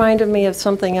 It reminded me of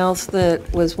something else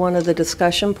that was one of the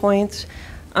discussion points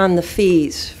on the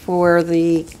fees for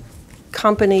the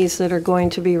companies that are going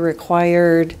to be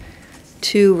required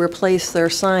to replace their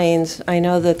signs. I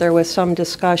know that there was some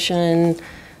discussion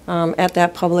at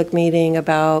that public meeting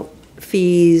about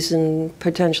fees and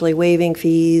potentially waiving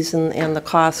fees and the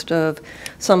cost of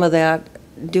some of that,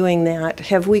 doing that.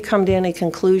 Have we come to any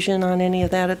conclusion on any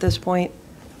of that at this point?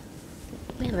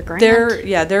 We have a grant.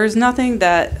 There's nothing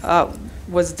that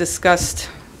was discussed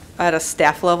at a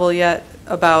staff level yet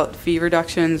about fee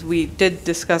reductions. We did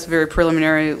discuss very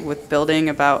preliminary with building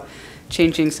about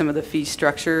changing some of the fee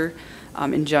structure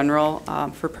in general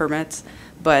for permits,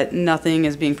 but nothing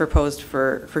is being proposed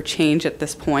for change at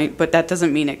this point. But that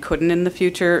doesn't mean it couldn't in the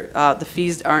future. The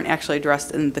fees aren't actually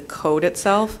addressed in the code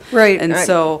itself. Right. And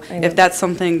so if that's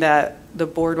something that the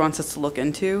board wants us to look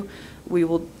into,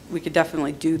 we could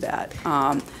definitely do that.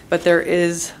 But there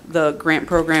is the grant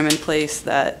program in place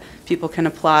that people can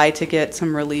apply to get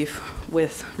some relief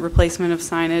with replacement of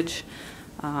signage.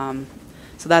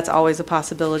 So that's always a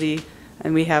possibility,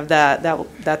 and we have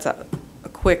that's a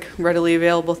quick, readily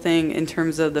available thing. In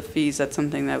terms of the fees, that's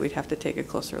something that we'd have to take a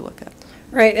closer look at.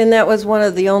 Right, and that was one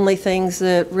of the only things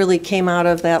that really came out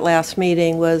of that last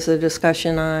meeting was a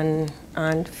discussion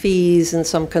on fees and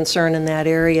some concern in that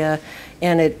area,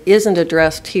 and it isn't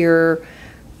addressed here.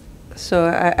 So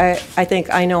I think,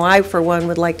 I know I, for one,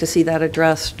 would like to see that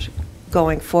addressed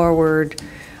going forward,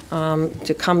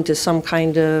 to come to some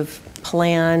kind of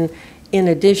plan in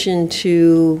addition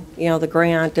to, you know, the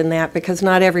grant and that, because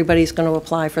not everybody's going to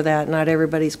apply for that, not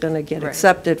everybody's going to get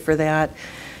accepted for that.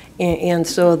 And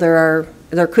so there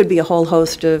could be a whole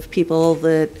host of people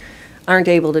that aren't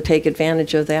able to take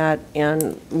advantage of that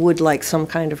and would like some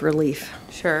kind of relief.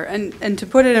 Sure, and to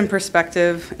put it in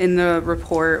perspective, in the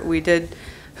report,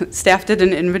 staff did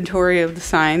an inventory of the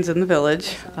signs in the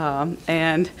village,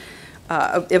 and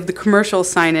of the commercial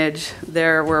signage,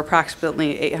 there were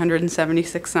approximately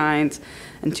 876 signs,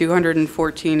 and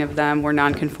 214 of them were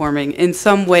non-conforming in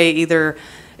some way. Either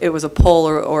it was a pole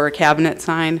or a cabinet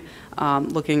sign.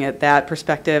 Looking at that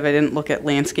perspective, I didn't look at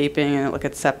landscaping, I didn't look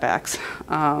at setbacks.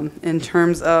 In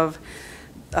terms of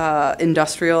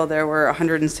industrial, there were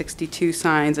 162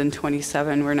 signs and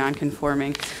 27 were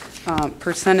non-conforming.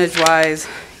 Percentage-wise,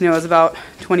 you know, it was about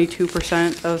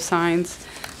 22% of signs.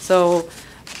 So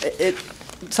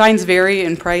signs vary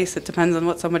in price. It depends on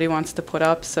what somebody wants to put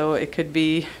up. So it could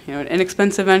be, you know, an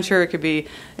inexpensive venture. It could be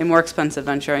a more expensive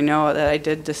venture. I know that I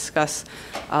did discuss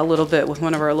a little bit with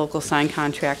one of our local sign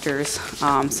contractors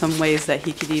some ways that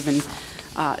he could even,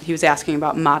 he was asking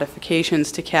about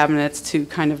modifications to cabinets to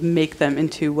kind of make them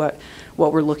into what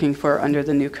we're looking for under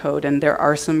the new code. And there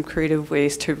are some creative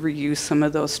ways to reuse some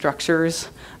of those structures,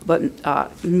 but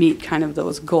meet kind of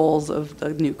those goals of the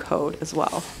new code as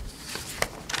well.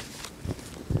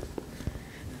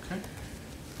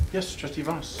 Yes, Trustee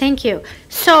Voss. Thank you.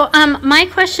 So my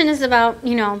question is about,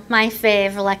 you know, my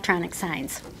fave electronic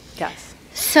signs. Yes.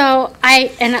 So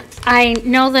I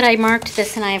know that I marked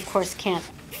this, and I, of course, can't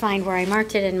find where I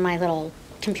marked it, and my little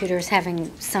computer's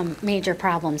having some major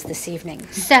problems this evening.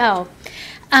 So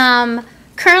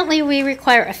currently, we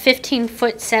require a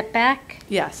 15-foot setback.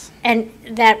 Yes. And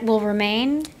that will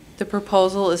remain? The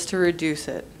proposal is to reduce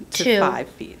it to 5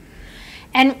 feet.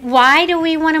 And why do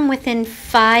we want them within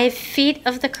 5 feet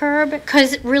of the curb?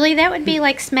 Because really, that would be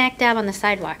like smack dab on the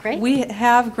sidewalk, right? We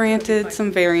have granted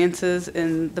some variances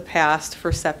in the past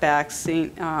for setbacks.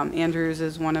 St. Andrews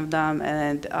is one of them,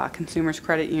 and Consumers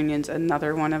Credit Union's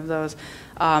another one of those.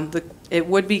 It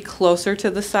would be closer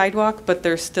to the sidewalk, but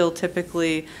there's still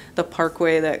typically the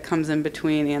parkway that comes in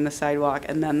between and the sidewalk,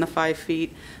 and then the 5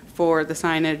 feet for the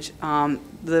signage.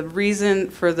 The reason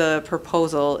for the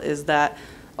proposal is that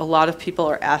a lot of people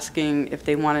are asking if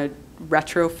they want to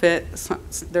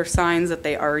retrofit their signs that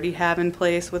they already have in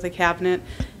place with a cabinet,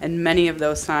 and many of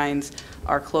those signs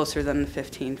are closer than the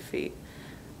 15 feet.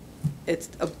 It's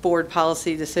a board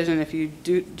policy decision. If you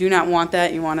do not want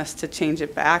that, you want us to change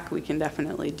it back, we can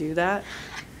definitely do that.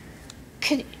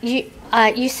 Could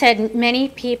you said many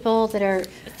people that are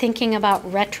thinking about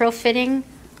retrofitting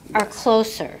are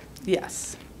closer.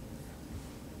 Yes.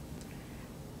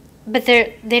 But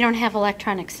they don't have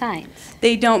electronic signs.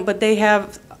 They don't, but they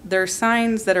have their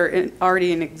signs that are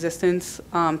already in existence.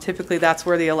 Typically, that's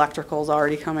where the electrical is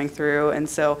already coming through, and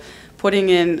so putting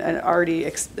in an already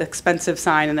expensive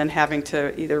sign and then having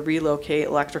to either relocate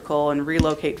electrical and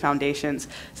relocate foundations,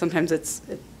 sometimes it's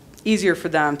easier for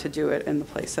them to do it in the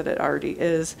place that it already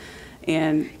is.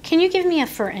 And can you give me a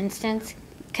for instance?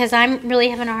 Because I'm really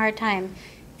having a hard time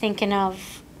thinking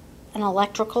of an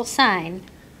electrical sign.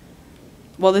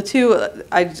 Well, the two,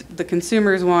 the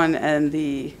consumers one and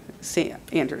the St.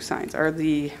 Andrews signs are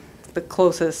the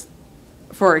closest,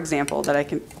 for example, that I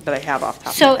have off the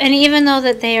top of my head. And even though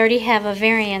that they already have a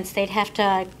variance, they'd have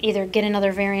to either get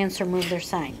another variance or move their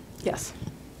sign. Yes.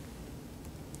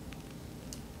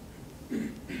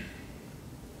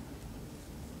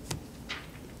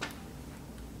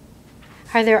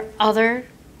 Are there other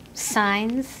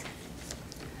signs?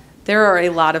 There are a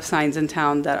lot of signs in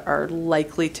town that are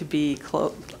likely to be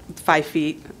 5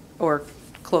 feet or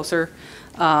closer.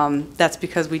 That's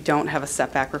because we don't have a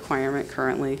setback requirement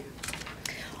currently.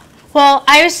 Well,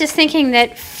 I was just thinking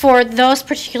that for those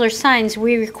particular signs,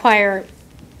 we require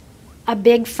a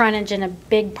big frontage and a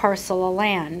big parcel of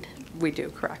land. We do,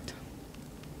 correct.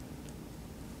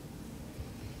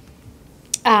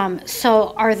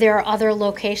 So are there other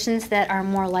locations that are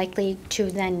more likely to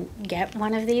then get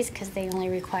one of these because they only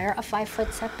require a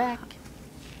 5-foot setback?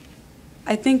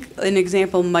 I think an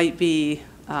example might be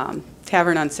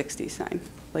Tavern on 60 sign.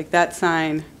 Like that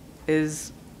sign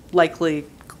is likely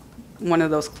one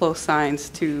of those close signs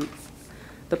to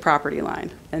the property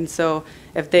line. And so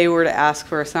if they were to ask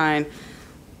for a sign,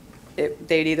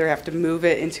 they'd either have to move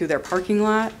it into their parking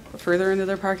lot, further into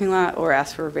their parking lot, or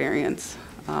ask for a variance.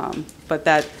 But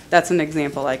that's an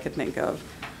example I could think of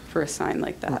for a sign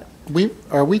like that.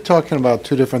 Are we talking about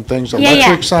two different things? Yeah,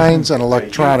 electric signs and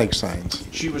electronic signs?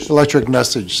 Electric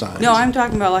message signs. No, I'm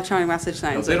talking about electronic message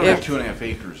signs. No, they don't have 2.5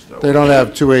 acres, though. They don't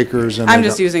have 2 acres. And I'm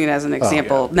just using it as an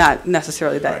example, yeah. not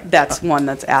necessarily that's one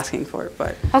that's asking for it,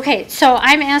 but. Okay, so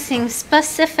I'm asking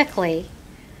specifically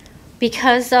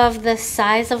because of the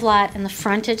size of lot and the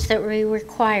frontage that we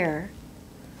require,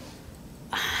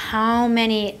 how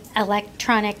many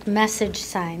electronic message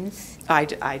signs? I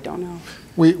don't know.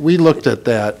 We looked at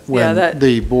that when Yeah,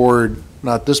 the board,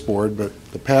 not this board, but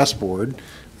the past board,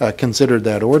 considered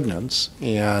that ordinance,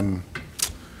 and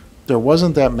there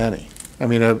wasn't that many. I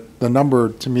mean, the number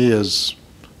to me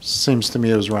seems to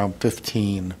me it was around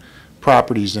 15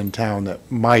 properties in town that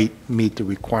might meet the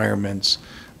requirements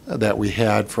that we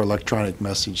had for electronic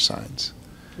message signs.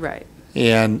 Right.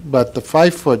 But the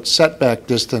 5-foot setback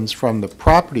distance from the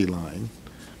property line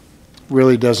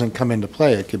really doesn't come into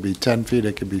play. It could be 10 feet,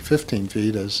 it could be 15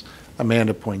 feet, as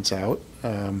Amanda points out.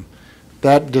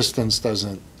 That distance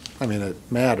doesn't, I mean, it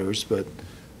matters, but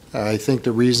I think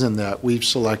the reason that we've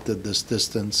selected this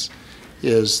distance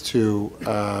is to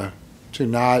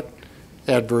not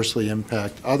adversely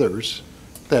impact others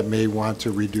that may want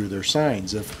to redo their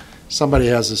signs. If somebody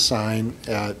has a sign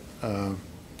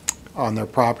on their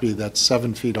property that's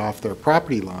 7 feet off their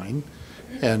property line,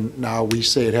 and now we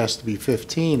say it has to be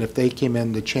 15, if they came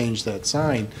in to change that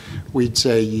sign, we'd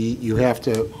say you have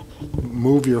to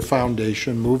move your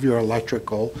foundation, move your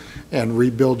electrical, and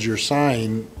rebuild your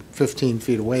sign 15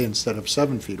 feet away instead of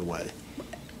 7 feet away.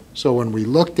 So when we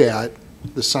looked at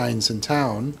the signs in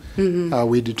town,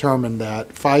 we determined that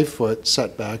 5-foot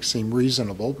setbacks seemed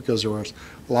reasonable because there was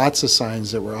lots of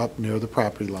signs that were up near the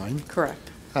property line. Correct.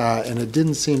 And it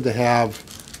didn't seem to have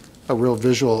a real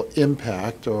visual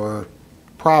impact or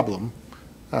problem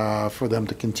for them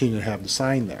to continue to have the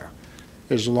sign there,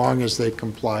 as long as they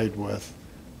complied with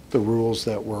the rules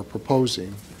that we're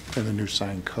proposing in the new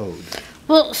sign code.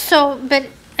 Well, but,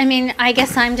 I mean, I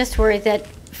guess I'm just worried that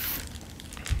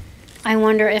I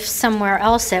wonder if somewhere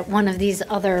else at one of these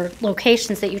other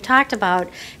locations that you talked about,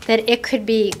 that it could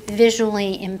be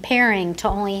visually impairing to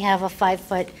only have a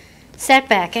 5-foot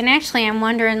setback. And actually, I'm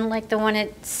wondering, like the one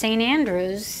at St.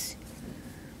 Andrews.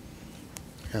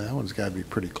 Yeah, that one's got to be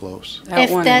pretty close. That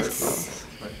If one that's,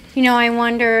 you know, I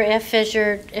wonder if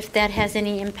if that has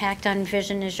any impact on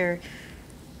vision as you're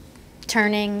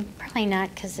turning. Probably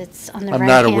not, because it's on the I'm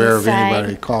right-hand not side. aware of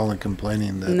anybody calling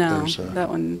complaining that No, there's a... that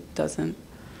one doesn't.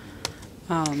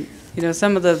 You know,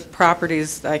 some of the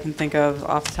properties I can think of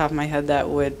off the top of my head that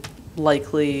would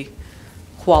likely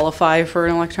qualify for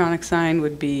an electronic sign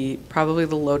would be probably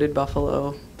the Loaded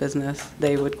Buffalo business.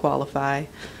 They would qualify.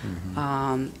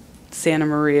 Santa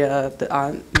Maria,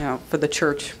 you know, for the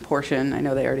church portion, I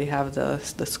know they already have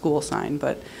the school sign,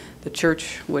 but the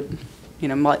church would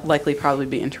likely probably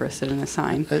be interested in a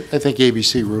sign. I think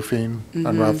ABC roofing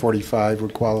on Route 45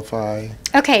 would qualify.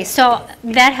 Okay, so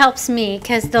that helps me,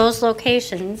 because those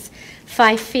locations,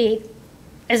 5 feet,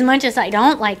 as much as I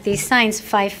don't like these signs,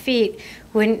 5 feet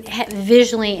wouldn't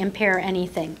visually impair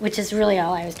anything, which is really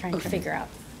all I was trying to figure out.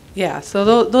 Yeah,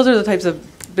 so those are the types of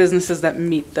businesses that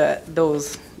meet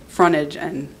those frontage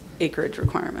and acreage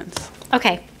requirements.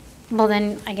 Okay, well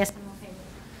then, I guess I'm okay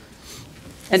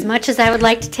with that. As much as I would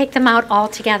like to take them out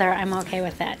altogether, I'm okay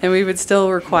with that. And we would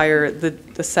still require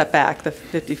the setback, the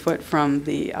 50-foot from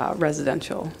the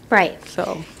residential. Right.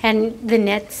 So. And the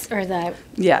nits, or the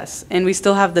Yes, and we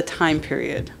still have the time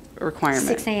period requirement.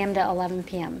 6 a.m. to 11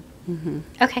 p.m. Mhm.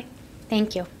 Okay,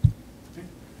 thank you.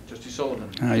 Trustee Sullivan.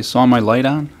 I saw my light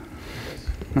on.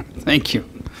 Thank you.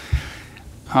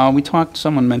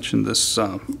 Someone mentioned this,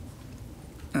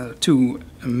 two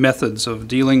methods of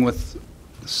dealing with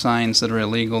signs that are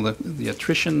illegal, the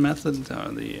attrition method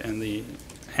and the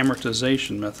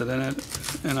amortization method.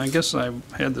 And I guess I've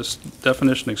had this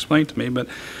definition explained to me, but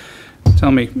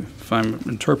tell me if I'm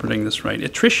interpreting this right.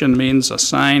 Attrition means a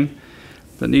sign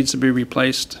that needs to be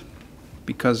replaced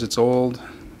because it's old,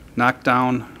 knocked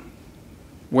down,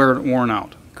 worn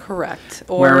out. Correct.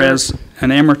 Whereas an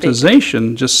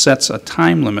amortization just sets a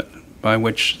time limit by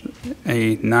which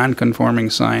a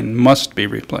non-conforming sign must be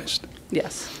replaced.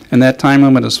 Yes. And that time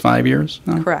limit is 5 years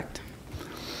now? Correct.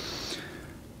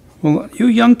 Well, you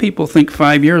young people think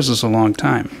 5 years is a long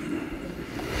time.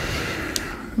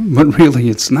 But really,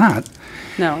 it's not.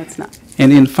 No, it's not.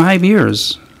 And in 5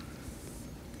 years,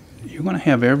 you're going to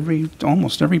have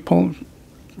almost every pole,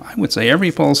 I would say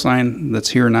every pole sign that's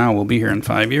here now will be here in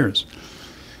 5 years.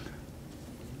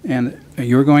 And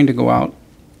you're going to go out,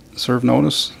 serve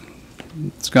notice,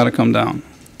 it's got to come down.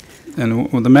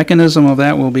 And the mechanism of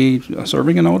that will be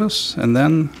serving a notice and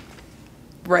then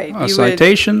Right. a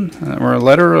citation or a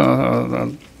letter,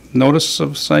 a notice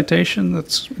of citation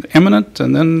that's imminent,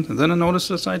 and then a notice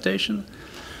of citation.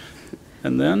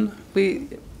 And then?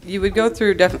 You would go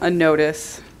through a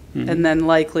notice, and then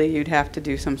likely you'd have to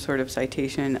do some sort of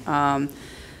citation.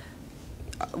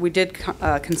 We did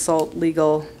consult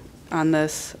legal on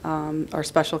this, our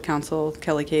special counsel,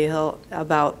 Kelly Cahill,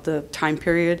 about the time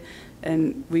period,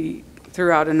 and we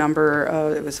threw out a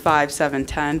number, it was 5, 7,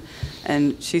 10,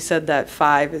 and she said that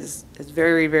 5 is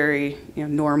very, very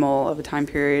normal of a time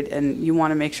period, and you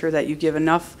want to make sure that you give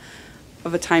enough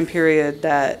of a time period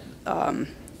that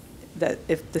that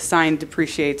if the sign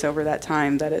depreciates over that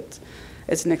time, that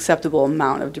it's an acceptable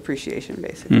amount of depreciation,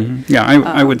 basically. Mm-hmm. Yeah,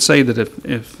 I would say that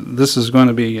if this is going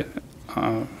to be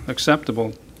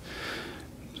acceptable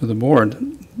to the board,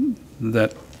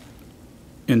 that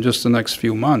in just the next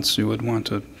few months, you would want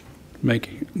to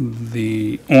make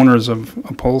the owners of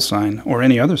a pole sign or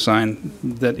any other sign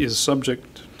that is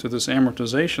subject to this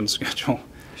amortization schedule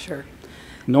Sure.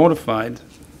 notified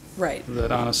Right.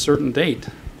 that on a certain date,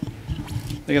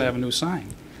 they gotta have a new sign.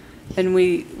 And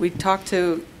we talked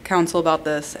to council about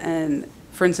this, and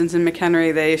for instance, in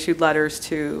McHenry, they issued letters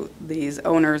to these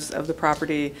owners of the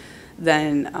property.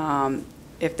 Then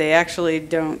if they actually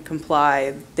don't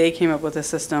comply, they came up with a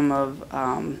system of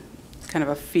kind of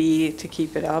a fee to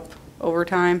keep it up over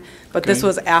time. But this Okay.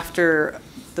 was after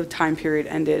the time period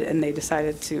ended, and they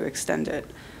decided to extend it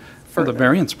Well, further. the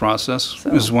variance process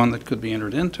is one that could be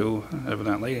entered into,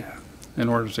 evidently, in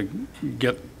order to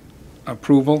get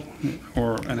approval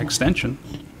or an extension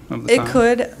of the time. It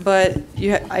could, but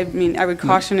I mean, I would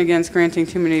caution against granting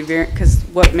too many because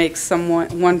what makes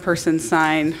one person's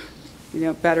sign,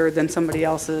 better than somebody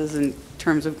else's in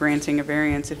terms of granting a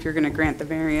variance? If you're going to grant the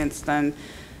variance, then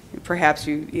perhaps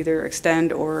you either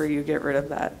extend or you get rid of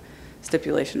that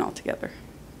stipulation altogether.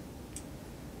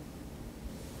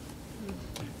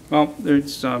 Well,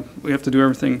 we have to do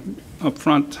everything up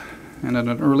front and at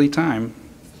an early time,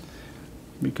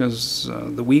 because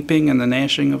the weeping and the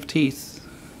gnashing of teeth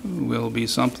will be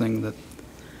something that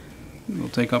will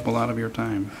take up a lot of your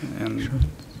time, and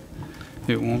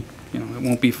it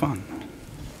won't be fun.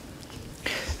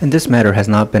 And this matter has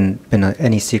not been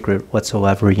any secret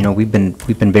whatsoever. We've been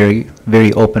very,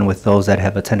 very open with those that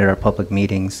have attended our public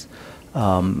meetings.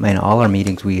 In all our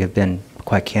meetings, we have been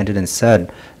quite candid and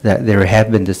said that there has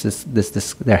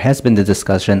been the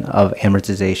discussion of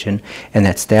amortization, and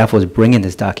that staff was bringing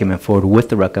this document forward with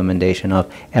the recommendation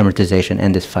of amortization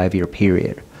and this 5-year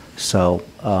period. So,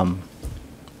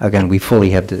 again, we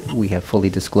have fully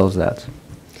disclosed that.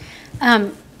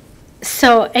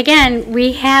 So again,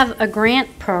 we have a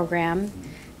grant program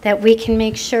that we can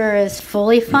make sure is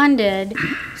fully funded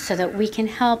so that we can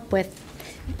help with,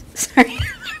 sorry,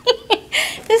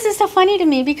 this is so funny to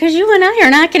me because you and I are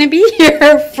not going to be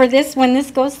here for this when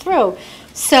this goes through.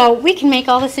 So we can make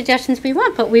all the suggestions we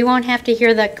want, but we won't have to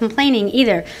hear the complaining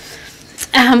either,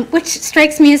 which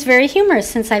strikes me as very humorous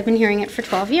since I've been hearing it for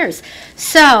 12 years.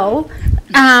 So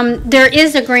there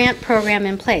is a grant program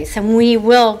in place, and we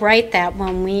will write that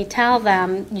when we tell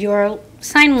them your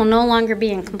sign will no longer be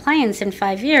in compliance in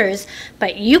 5 years,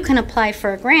 but you can apply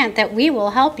for a grant that we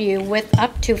will help you with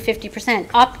up to 50%,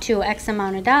 up to X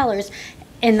amount of dollars,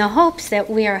 in the hopes that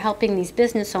we are helping these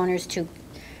business owners to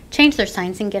change their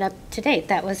signs and get up to date.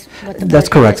 That was what the That's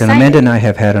board had correct. And decided. Amanda and I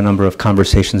have had a number of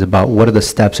conversations about what are the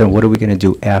steps and what are we going to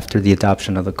do after the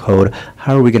adoption of the code.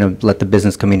 How are we going to let the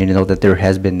business community know that there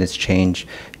has been this change,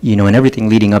 you know, and everything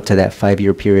leading up to that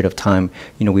 5-year period of time.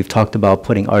 You know, we've talked about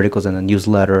putting articles in the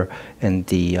newsletter and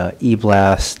the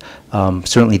e-blast,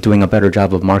 certainly doing a better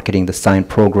job of marketing the sign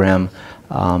program.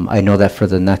 I know that for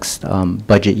the next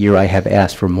budget year, I have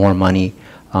asked for more money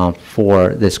for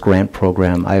this grant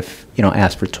program. I've, you know,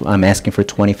 I'm asking for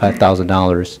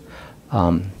 $25,000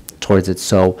 towards it.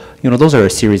 So, you know, those are a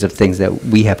series of things that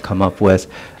we have come up with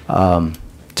to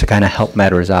kind of help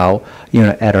matters out. You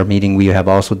know, at our meeting, we have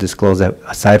also disclosed that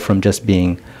aside from just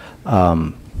being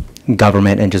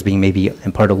government and just being maybe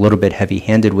in part a little bit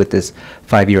heavy-handed with this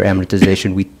 5-year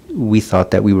amortization, we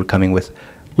thought that we were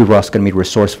also going to be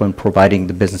resourceful in providing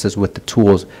the businesses with the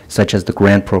tools, such as the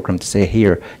grant program, to say,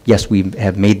 here, yes, we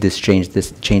have made this change.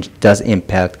 This change does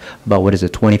impact about,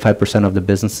 25% of the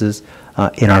businesses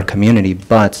in our community.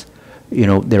 But, you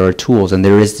know, there are tools, and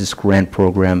there is this grant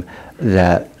program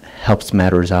that helps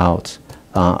matters out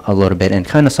a little bit and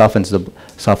kind of softens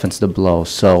the blow.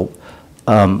 So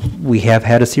we have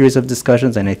had a series of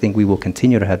discussions, and I think we will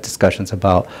continue to have discussions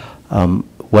about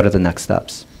what are the next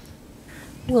steps.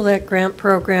 Will that grant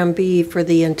program be for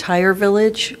the entire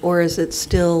village, or is it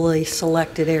still a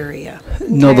selected area?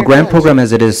 No, the grant program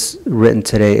as it is written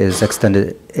today is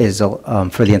extended,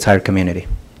 for the entire community,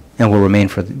 and will remain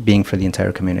being for the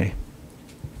entire community.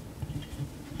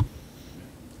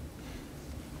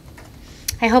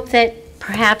 I hope that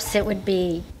perhaps it would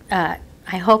be, I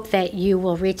hope that you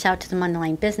will reach out to the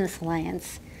Mundelein Business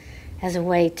Alliance as a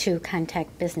way to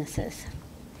contact businesses.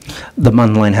 The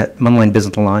Mundelein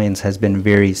Business Alliance has been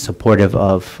very supportive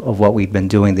of what we've been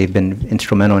doing. They've been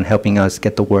instrumental in helping us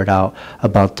get the word out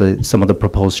about some of the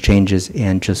proposed changes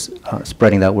and just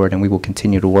spreading that word, and we will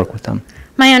continue to work with them.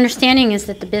 My understanding is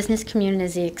that the business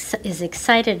community is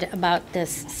excited about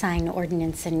this sign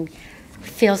ordinance and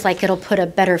feels like it'll put a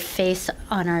better face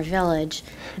on our village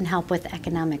and help with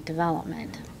economic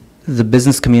development. The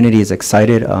business community is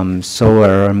excited. So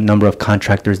are a number of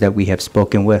contractors that we have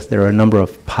spoken with. There are a number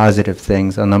of positive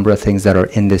things, a number of things that are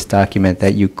in this document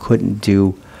that you couldn't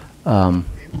do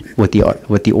with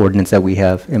the ordinance that we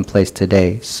have in place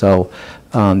today. So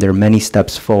there are many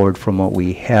steps forward from what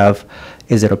we have.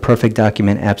 Is it a perfect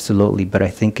document? Absolutely, but I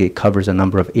think it covers a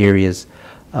number of areas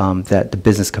that the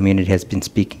business community has been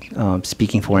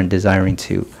speaking for and desiring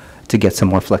to get some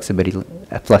more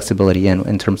flexibility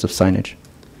in terms of signage.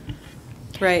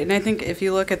 Right, and I think if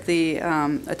you look at the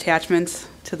attachments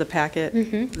to the packet,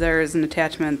 there is an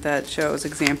attachment that shows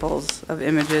examples of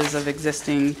images of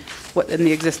existing, and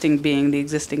the existing being the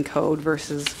existing code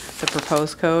versus the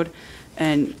proposed code.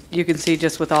 And you can see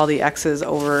just with all the X's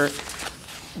over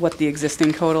what the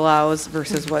existing code allows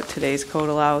versus what today's code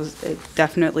allows, it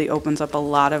definitely opens up a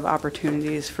lot of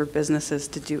opportunities for businesses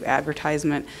to do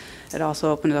advertisement. It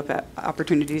also opens up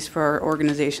opportunities for our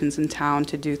organizations in town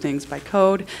to do things by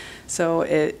code. So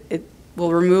it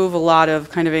will remove a lot of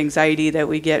kind of anxiety that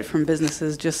we get from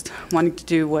businesses just wanting to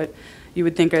do what you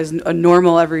would think is a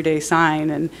normal everyday sign,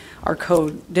 and our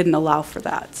code didn't allow for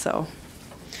that. So.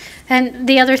 And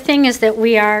the other thing is that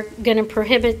we are going to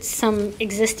prohibit some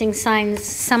existing signs.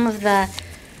 Some of the,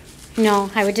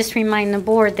 I would just remind the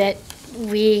board that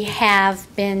we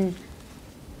have been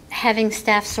having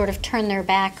staff sort of turn their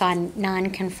back on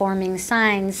non-conforming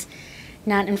signs,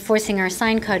 not enforcing our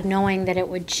sign code, knowing that it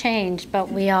would change.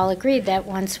 But we all agreed that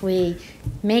once we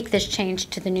make this change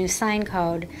to the new sign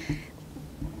code,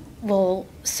 we'll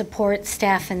support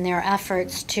staff in their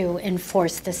efforts to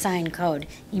enforce the sign code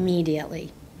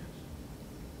immediately.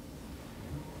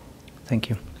 Thank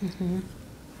you.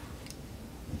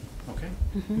 Okay.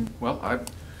 Well, I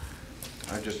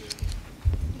just,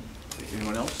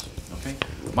 anyone else? Okay.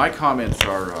 My comments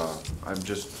are, I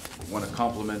just want to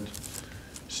compliment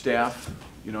staff.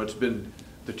 It's been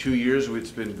the 2 years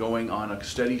it's been going on a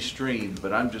steady stream,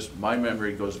 but my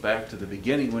memory goes back to the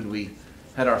beginning when we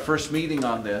had our first meeting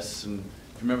on this. And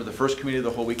remember the first committee of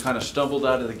the whole, we kind of stumbled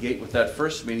out of the gate with that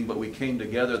first meeting, but we came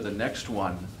together the next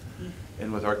one.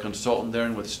 And with our consultant there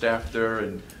and with staff there,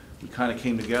 and we kind of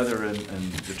came together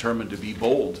and determined to be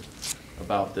bold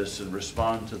about this and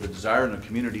respond to the desire in the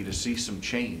community to see some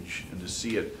change and to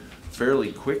see it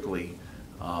fairly quickly.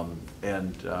 I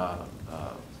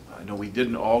know we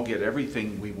didn't all get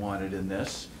everything we wanted in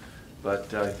this,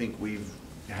 but I think we've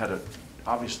had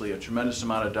obviously a tremendous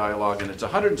amount of dialogue, and it's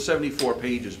 174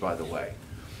 pages, by the way,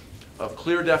 of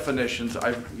clear definitions.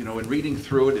 In reading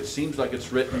through it, it seems like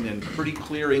it's written in pretty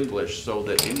clear English so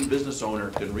that any business owner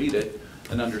can read it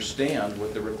and understand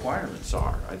what the requirements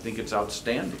are. I think it's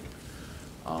outstanding.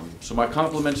 So my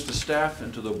compliments to staff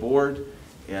and to the board,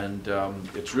 and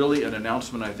it's really an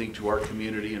announcement, I think, to our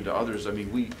community and to others. I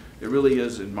mean, it really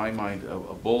is, in my mind,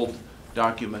 a bold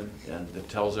document, and that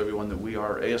tells everyone that we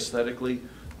are aesthetically,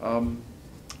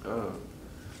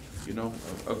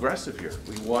 aggressive here.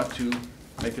 We want to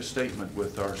make a statement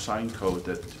with our sign code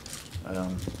that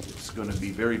it's going to be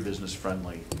very business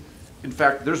friendly. In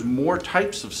fact, there's more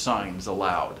types of signs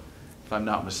allowed, if I'm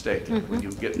not mistaken, when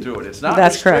you get through it. It's not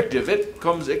restrictive.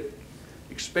 It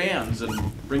expands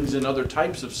and brings in other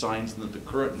types of signs that the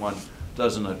current one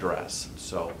doesn't address.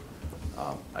 So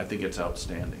I think it's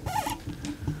outstanding.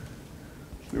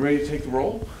 We ready to take the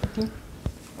roll?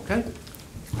 Okay.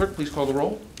 Clerk, please call the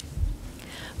roll.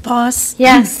 Voss?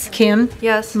 Yes. Kim?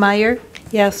 Yes. Meyer?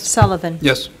 Yes. Sullivan?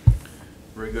 Yes.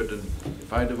 Very good. And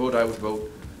if I had to vote, I would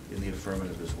vote in the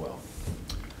affirmative as well.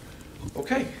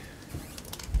 Okay.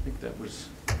 I think that was,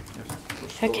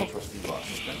 Okay. Trustee Voss.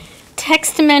 Okay.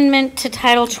 Text amendment to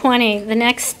Title 20. The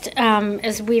next,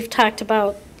 as we've talked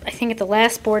about, I think at the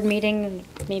last board meeting,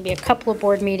 maybe a couple of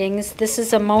board meetings, this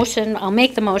is a motion, I'll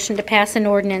make the motion to pass an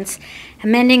ordinance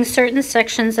amending certain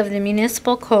sections of the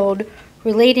municipal code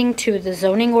relating to the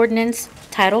zoning ordinance,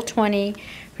 Title 20,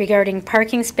 regarding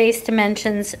parking space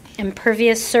dimensions,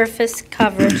 impervious surface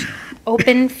coverage,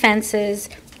 open fences,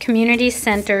 community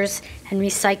centers, and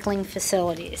recycling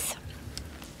facilities.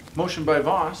 Motion by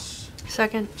Voss.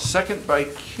 Second. Second by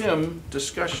Kim.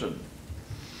 Discussion.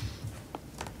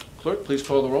 Clerk, please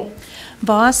call the roll.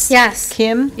 Voss? Yes.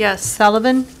 Kim? Yes.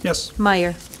 Sullivan? Yes.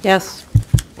 Meyer? Yes.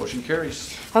 Motion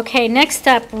carries. Okay, next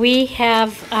up, we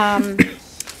have,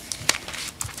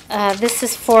 this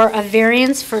is for a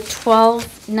variance for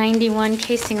 1291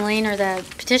 Casing Lane. Are the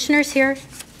petitioners here?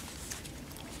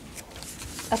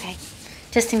 Okay,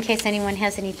 just in case anyone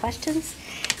has any questions.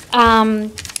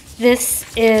 This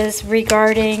is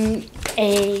regarding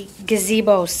a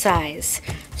gazebo size.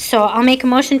 So I'll make a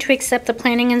motion to accept the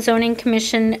Planning and Zoning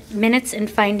Commission minutes and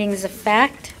findings of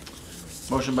fact.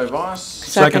 Motion by Voss.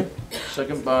 Second.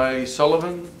 Second by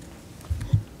Sullivan.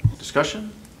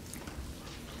 Discussion.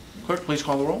 Clerk, please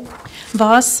call the roll.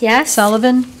 Voss? Yes.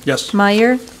 Sullivan? Yes.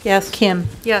 Meyer? Yes. Kim?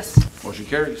 Yes. Motion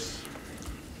carries.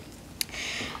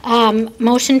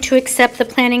 Motion to accept the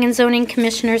Planning and Zoning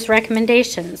Commissioner's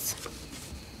recommendations.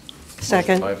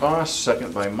 Second. Motion by Voss,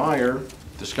 second by Meyer.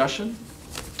 Discussion.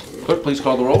 Clerk, please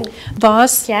call the roll.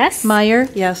 Voss? Yes. Meyer?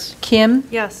 Yes. Kim?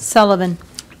 Yes. Sullivan?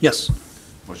 Yes.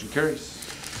 Motion carries.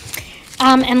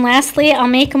 And lastly, I'll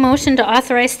make a motion to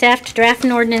authorize staff to draft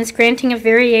an ordinance granting a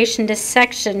variation to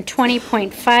section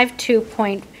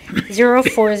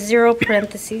 20.52.040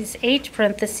 parentheses H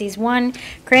parentheses 1,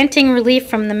 granting relief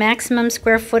from the maximum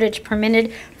square footage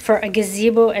permitted for a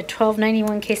gazebo at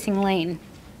 1291 Casing Lane.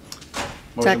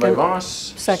 Motion by Second.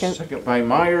 Voss. Second. Second by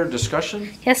Meyer.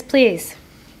 Discussion. Yes, please.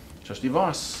 Trustee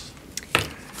Voss.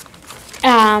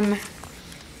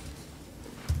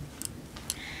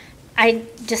 I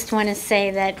just want to say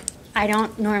that I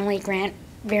don't normally grant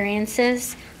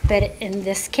variances, but in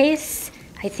this case,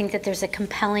 I think that there's a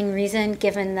compelling reason,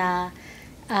 given the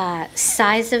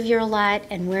size of your lot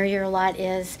and where your lot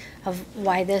is, of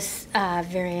why this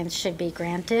variance should be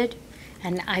granted,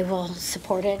 and I will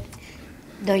support it,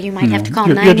 though you might have to call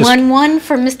You're just- 911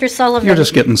 for Mr. Sullivan. You're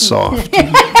just getting soft.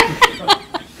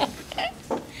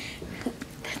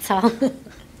 That's all.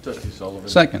 Trustee Sullivan.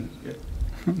 Second. Yeah.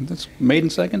 That's made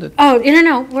and seconded. Oh,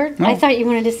 no, I No. thought you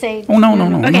wanted to say. Oh, no,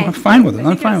 Okay. I'm fine with it.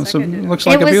 I'm fine with it. So it looks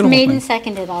like a It was beautiful made and thing.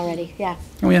 seconded already, yeah.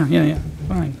 Oh, yeah,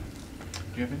 fine. Do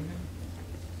you have anything?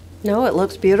 No, it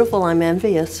looks beautiful. I'm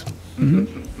envious.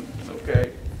 Okay.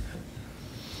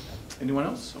 Anyone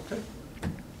else? Okay.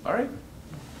 All right.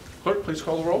 Clerk, please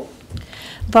call the roll.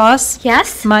 Voss?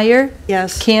 Yes? Meyer?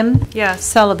 Yes. Kim? Yes.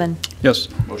 Sullivan? Yes.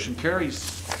 Motion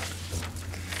carries.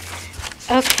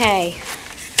 Okay.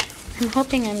 I'm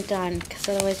hoping I'm done, because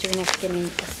otherwise you're going to have to give me a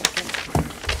second.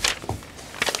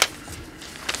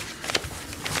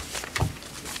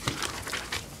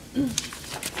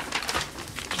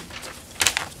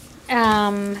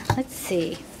 Let's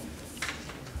see.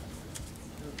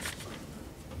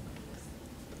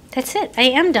 That's it. I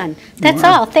am done. That's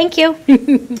all. Thank you.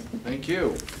 Thank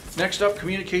you. Next up,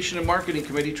 Communication and Marketing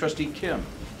Committee, Trustee Kim.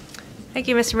 Thank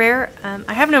you, Mr. Mayor.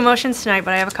 I have no motions tonight,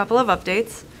 but I have a couple of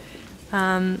updates.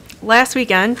 Last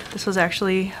weekend, this was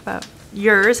actually about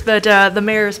yours, but the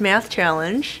Mayor's Math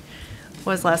Challenge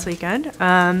was last weekend.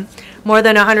 More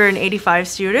than 185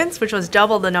 students, which was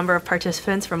double the number of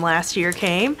participants from last year,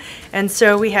 came. And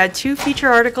so we had 2 feature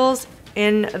articles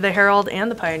in the Herald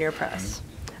and the Pioneer Press.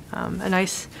 A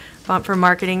nice bump for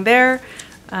marketing there.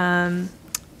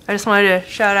 I just wanted to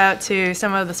shout out to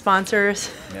some of the sponsors.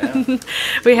 Yeah.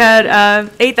 We had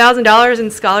 $8,000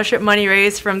 in scholarship money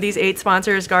raised from these 8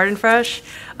 sponsors: Garden Fresh,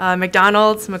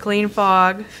 McDonald's, McLean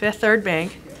Fogg, Fifth Third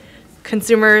Bank,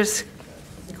 Consumers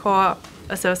Co-op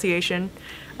Association,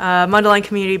 Mundelein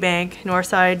Community Bank,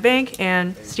 Northside Bank,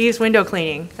 and Steve's Window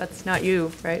Cleaning. That's not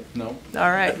you, right? No.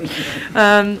 All right.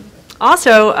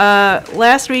 Also,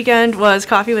 last weekend was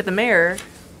Coffee with the Mayor.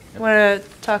 Want to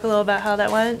talk a little about how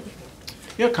that went?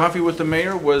 Yeah, Coffee with the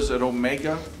Mayor was at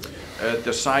Omega at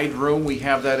the side room. We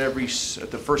have that at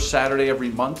the first Saturday every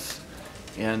month.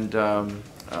 And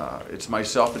it's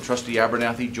myself and Trustee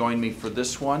Abernathy joined me for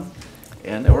this one.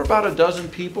 And there were about a dozen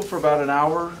people for about an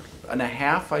hour and a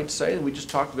half, I'd say. And we just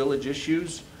talked village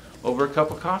issues over a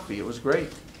cup of coffee. It was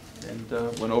great. And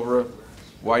went over a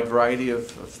wide variety of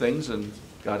things and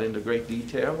got into great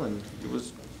detail. And it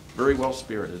was very well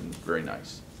spirited and very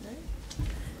nice.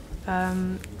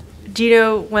 Do you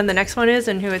know when the next one is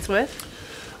and who it's with?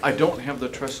 I don't have the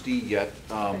trustee yet.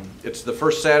 It's the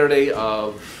first Saturday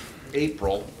of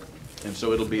April, and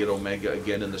so it'll be at Omega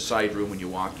again in the side room when you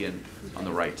walk in on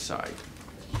the right side.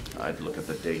 I'd look at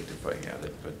the date if I had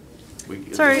it, but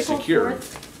it's secure.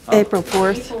 April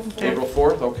 4th. April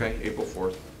 4th? Okay, April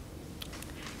 4th.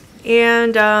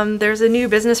 And there's a new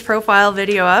business profile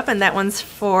video up, and that one's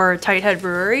for Tighthead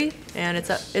Brewery. And it's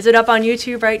up, is it up on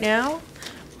YouTube right now?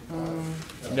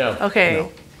 No. Okay.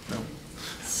 No.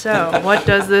 So what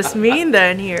does this mean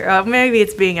then here? Maybe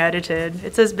it's being edited.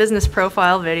 It says business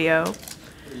profile video.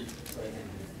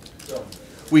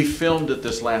 We filmed it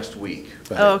this last week.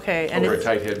 Oh, okay. And over at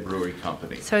Tighthead Brewery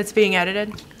Company. So it's being edited?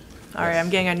 All right, I'm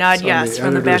getting a nod yes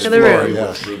from the back of the room.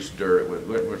 Bruce Durr, it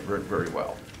went very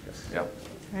well. Yep.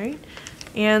 All right.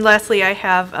 And lastly, I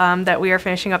have that we are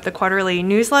finishing up the quarterly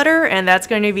newsletter, and that's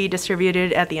going to be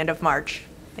distributed at the end of March.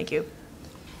 Thank you.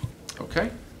 Okay.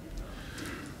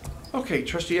 Okay,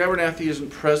 Trustee Abernathy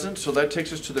isn't present, so that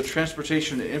takes us to the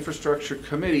Transportation and Infrastructure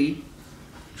Committee.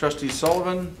 Trustee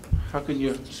Sullivan, how can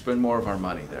you spend more of our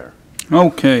money there?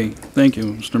 Okay, thank you,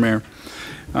 Mr. Mayor.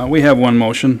 We have one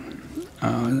motion.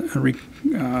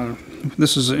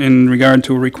 This is in regard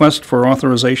to a request for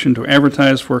authorization to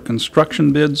advertise for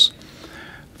construction bids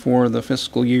for the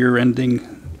fiscal year ending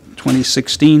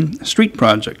 2016 street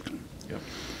project.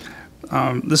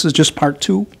 Yep. This is just part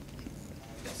 2?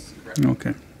 Yes, correct.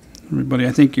 Okay. Everybody,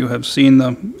 I think you have seen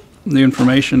the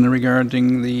information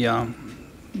regarding the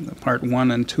part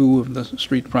 1 and 2 of the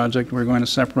street project. We're going to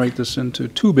separate this into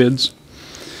 2 bids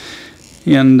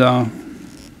and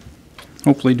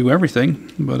hopefully do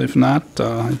everything. But if not,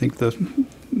 I think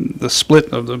the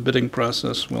split of the bidding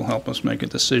process will help us make a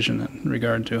decision in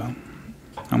regard to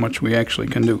how much we actually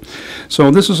can do. So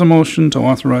this is a motion to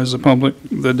authorize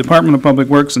the Department of Public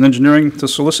Works and Engineering to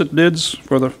solicit bids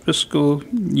for the fiscal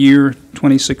year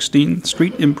 2016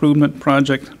 street improvement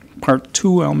project part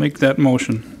 2. I'll make that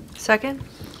motion. Second.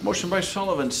 Motion by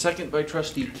Sullivan, second by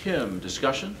Trustee Kim.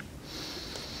 Discussion?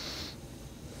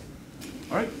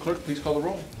 All right, clerk, please call the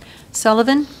roll.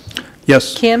 Sullivan?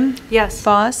 Yes. Kim? Yes.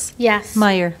 Voss? Yes.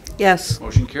 Meyer? Yes.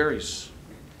 Motion carries.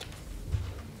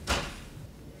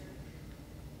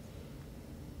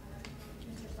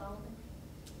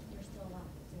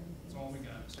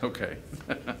 Okay,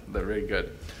 very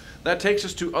good. That takes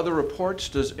us to other reports.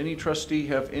 Does any trustee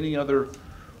have any other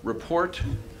report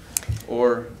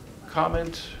or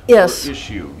comment Yes. or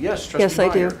issue? Yes, Trustee Yes,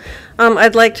 I do. Meyer.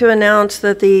 I'd like to announce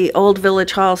that the Old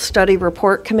Village Hall Study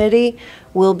Report Committee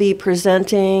will be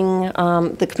presenting,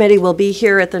 the committee will be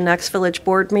here at the next village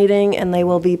board meeting, and they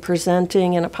will be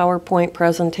presenting in a PowerPoint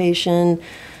presentation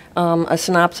a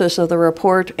synopsis of the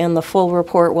report, and the full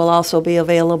report will also be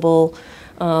available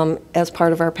as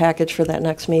part of our package for that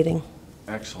next meeting.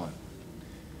 Excellent.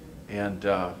 And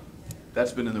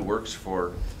that's been in the works for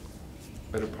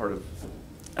a better part of...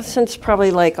 Since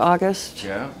probably like August.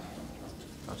 Yeah,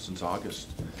 since August.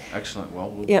 Excellent.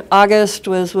 Well, Yeah, August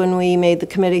was when we made the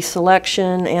committee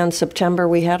selection, and September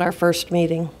we had our first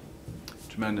meeting.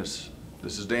 Tremendous.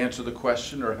 This is to answer the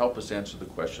question, or help us answer the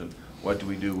question, what do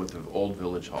we do with the old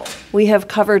village hall? We have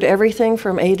covered everything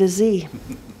from A to Z.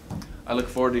 I look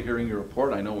forward to hearing your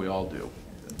report. I know we all do,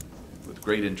 with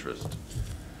great interest.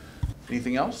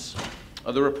 Anything else?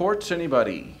 Other reports,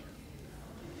 anybody?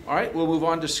 All right, we'll move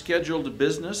on to scheduled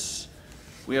business.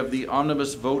 We have the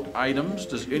omnibus vote items.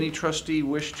 Does any trustee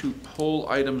wish to pull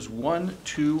items 1,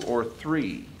 2, or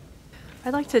 3?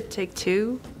 I'd like to take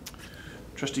 2.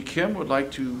 Trustee Kim would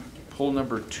like to pull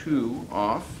number 2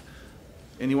 off.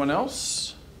 Anyone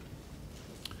else?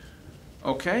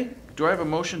 Okay, do I have a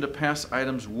motion to pass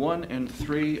items 1 and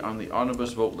 3 on the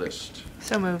omnibus vote list?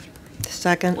 So moved.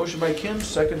 Second. Motion by Kim,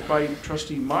 second by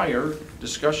Trustee Meyer.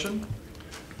 Discussion?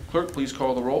 Clerk, please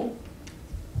call the roll.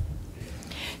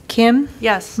 Kim?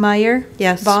 Yes. Meyer?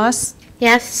 Yes. Voss?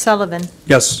 Yes. Sullivan?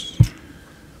 Yes.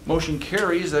 Motion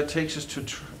carries. That takes us to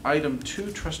item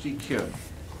 2, Trustee Kim.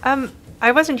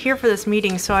 I wasn't here for this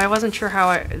meeting, so I wasn't sure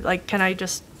how can I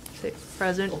just say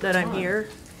present that I'm here?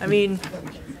 I mean,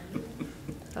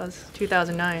 that was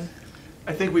 2009.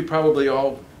 I think we probably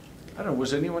all, I don't know,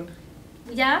 was anyone?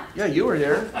 Yeah? Yeah, you were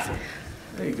there.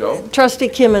 There you go. Trustee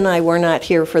Kim and I were not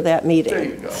here for that meeting. There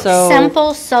you go. So,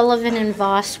 Semple, Sullivan, and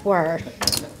Voss were.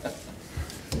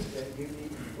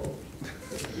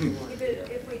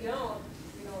 If we don't,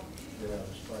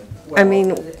 I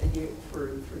mean-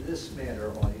 For this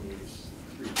matter, all you need is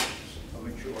 3 votes, a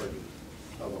majority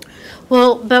of them.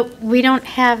 Well, but we don't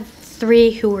have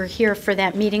 3 who were here for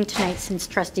that meeting tonight since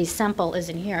trustee Semple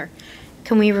isn't here.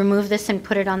 Can we remove this and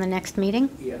put it on the next meeting?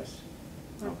 Yes.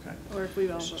 Okay. Or if we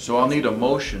all vote. So I'll need a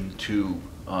motion to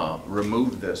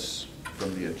remove this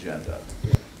from the agenda.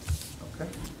 Okay.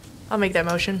 I'll make that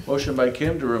motion. Motion by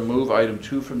Kim to remove item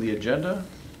 2 from the agenda.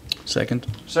 Second.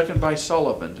 Second by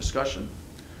Sullivan. Discussion.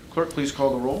 Clerk, please call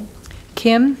the roll.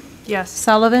 Kim? Yes.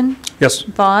 Sullivan? Yes.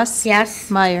 Voss? Yes.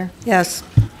 Meyer? yes.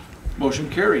 Motion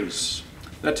carries.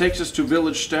 That takes us to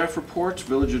village staff reports.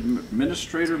 Village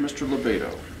Administrator, Mr.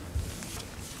 Lebedo.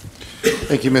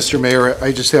 Thank you, Mr. Mayor.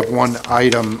 I just have one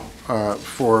item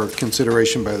for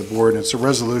consideration by the board. It's a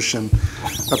resolution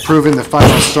approving the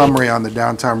final summary on the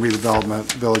downtown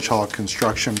redevelopment Village Hall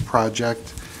construction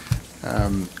project.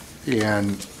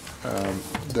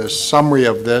 The summary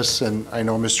of this, and I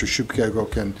know Mr. Schupkegel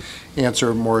can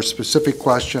answer more specific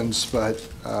questions, but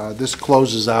this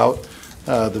closes out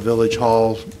the Village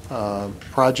Hall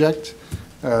project.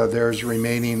 There's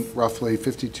remaining roughly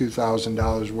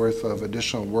 $52,000 worth of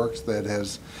additional work that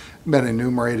has been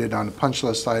enumerated on the punch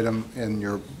list item in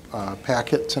your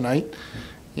packet tonight.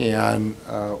 And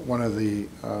one of the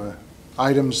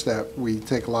items that we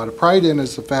take a lot of pride in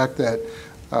is the fact that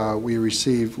we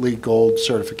received LEED Gold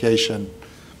certification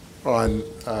on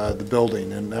the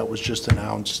building, and that was just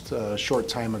announced a short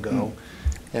time ago.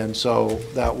 And so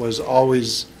that was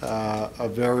always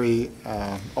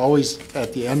always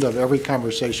at the end of every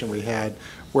conversation we had,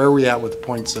 where are we at with the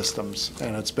point systems?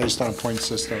 And it's based on a point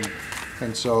system.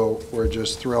 And so we're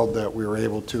just thrilled that we were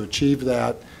able to achieve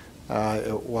that.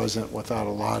 It wasn't without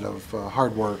a lot of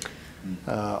hard work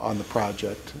on the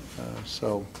project.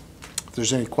 So if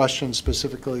there's any questions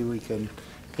specifically we can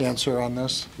answer on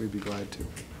this, we'd be glad to.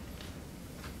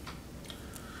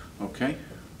 Okay.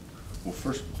 Well,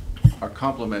 first, our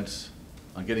compliments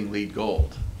on getting LEED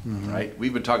Gold, right?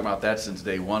 We've been talking about that since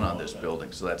day one on this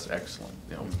building, so that's excellent.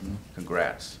 You know,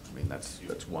 congrats. I mean,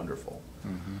 that's wonderful.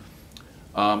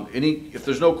 If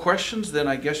there's no questions, then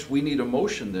I guess we need a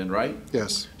motion then, right?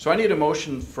 Yes. So I need a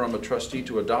motion from a trustee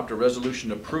to adopt a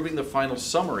resolution approving the final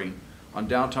summary on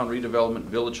downtown redevelopment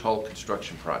Village Hall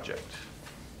construction project.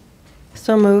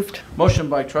 So moved. Motion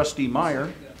by trustee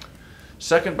Meyer,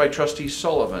 second by trustee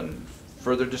Sullivan.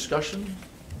 Further discussion?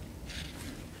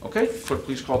 Okay, clerk,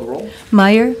 please call the roll.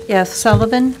 Meyer? Yes.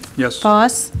 Sullivan? Yes.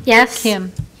 Voss? Yes.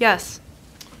 Kim? Yes.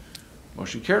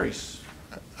 Motion carries.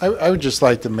 I would just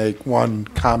like to make one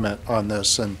comment on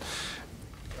this, and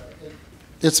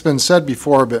it's been said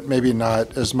before, but maybe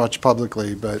not as much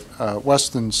publicly, but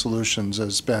Weston Solutions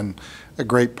has been a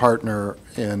great partner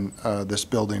in this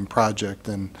building project,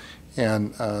 and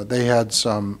they had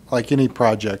some, like any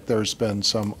project, there's been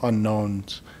some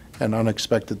unknowns and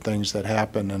unexpected things that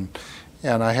happen,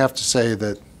 and I have to say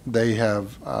that they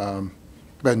have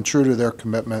been true to their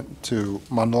commitment to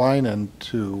Mundelein and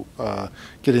to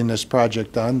getting this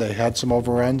project done. They had some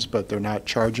overruns, but they're not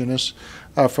charging us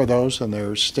for those, and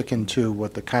they're sticking to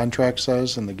what the contract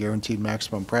says and the guaranteed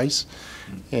maximum price.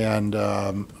 And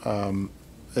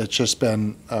it's just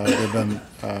been,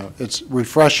 it's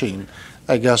refreshing,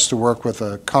 I guess, to work with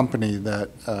a company that,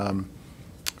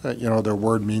 you know, their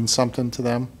word means something to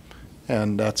them,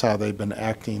 and that's how they've been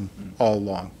acting all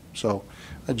along. So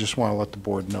I just want to let the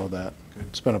board know that. Good.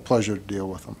 It's been a pleasure to deal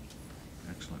with them.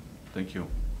 Excellent. Thank you.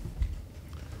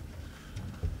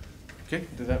 Okay,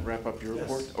 did that wrap up your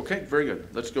report? Okay, very good.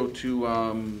 Let's go to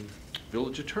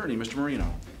Village Attorney, Mr.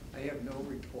 Marino. I have no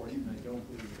report, and I don't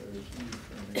believe there is need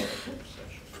for an executive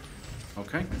session.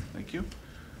 Okay, thank you.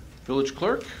 Village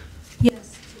clerk?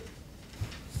 Yes.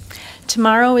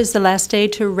 Tomorrow is the last day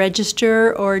to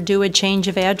register or do a change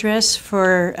of address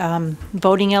for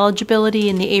voting eligibility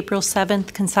in the April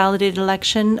 7th consolidated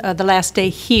election, the last day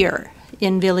here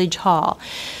in Village Hall.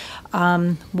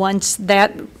 Once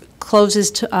that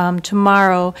closes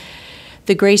tomorrow,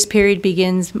 the grace period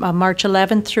begins March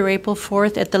 11th through April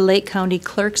 4th at the Lake County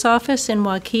Clerk's Office in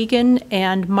Waukegan,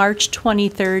 and March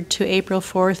 23rd to April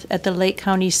 4th at the Lake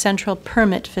County Central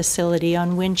Permit Facility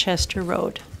on Winchester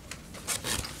Road.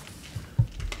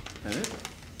 That it?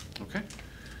 Okay.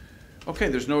 Okay,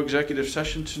 there's no executive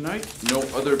session tonight, no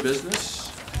other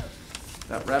business.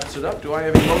 That wraps it up. Do I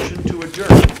have a motion to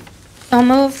adjourn? So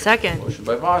moved. Second. Motion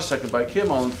by Voss, second by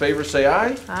Kim. All in favor, say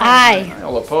aye. Aye.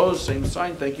 All opposed, same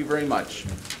sign. Thank you very much.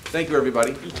 Thank you,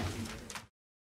 everybody.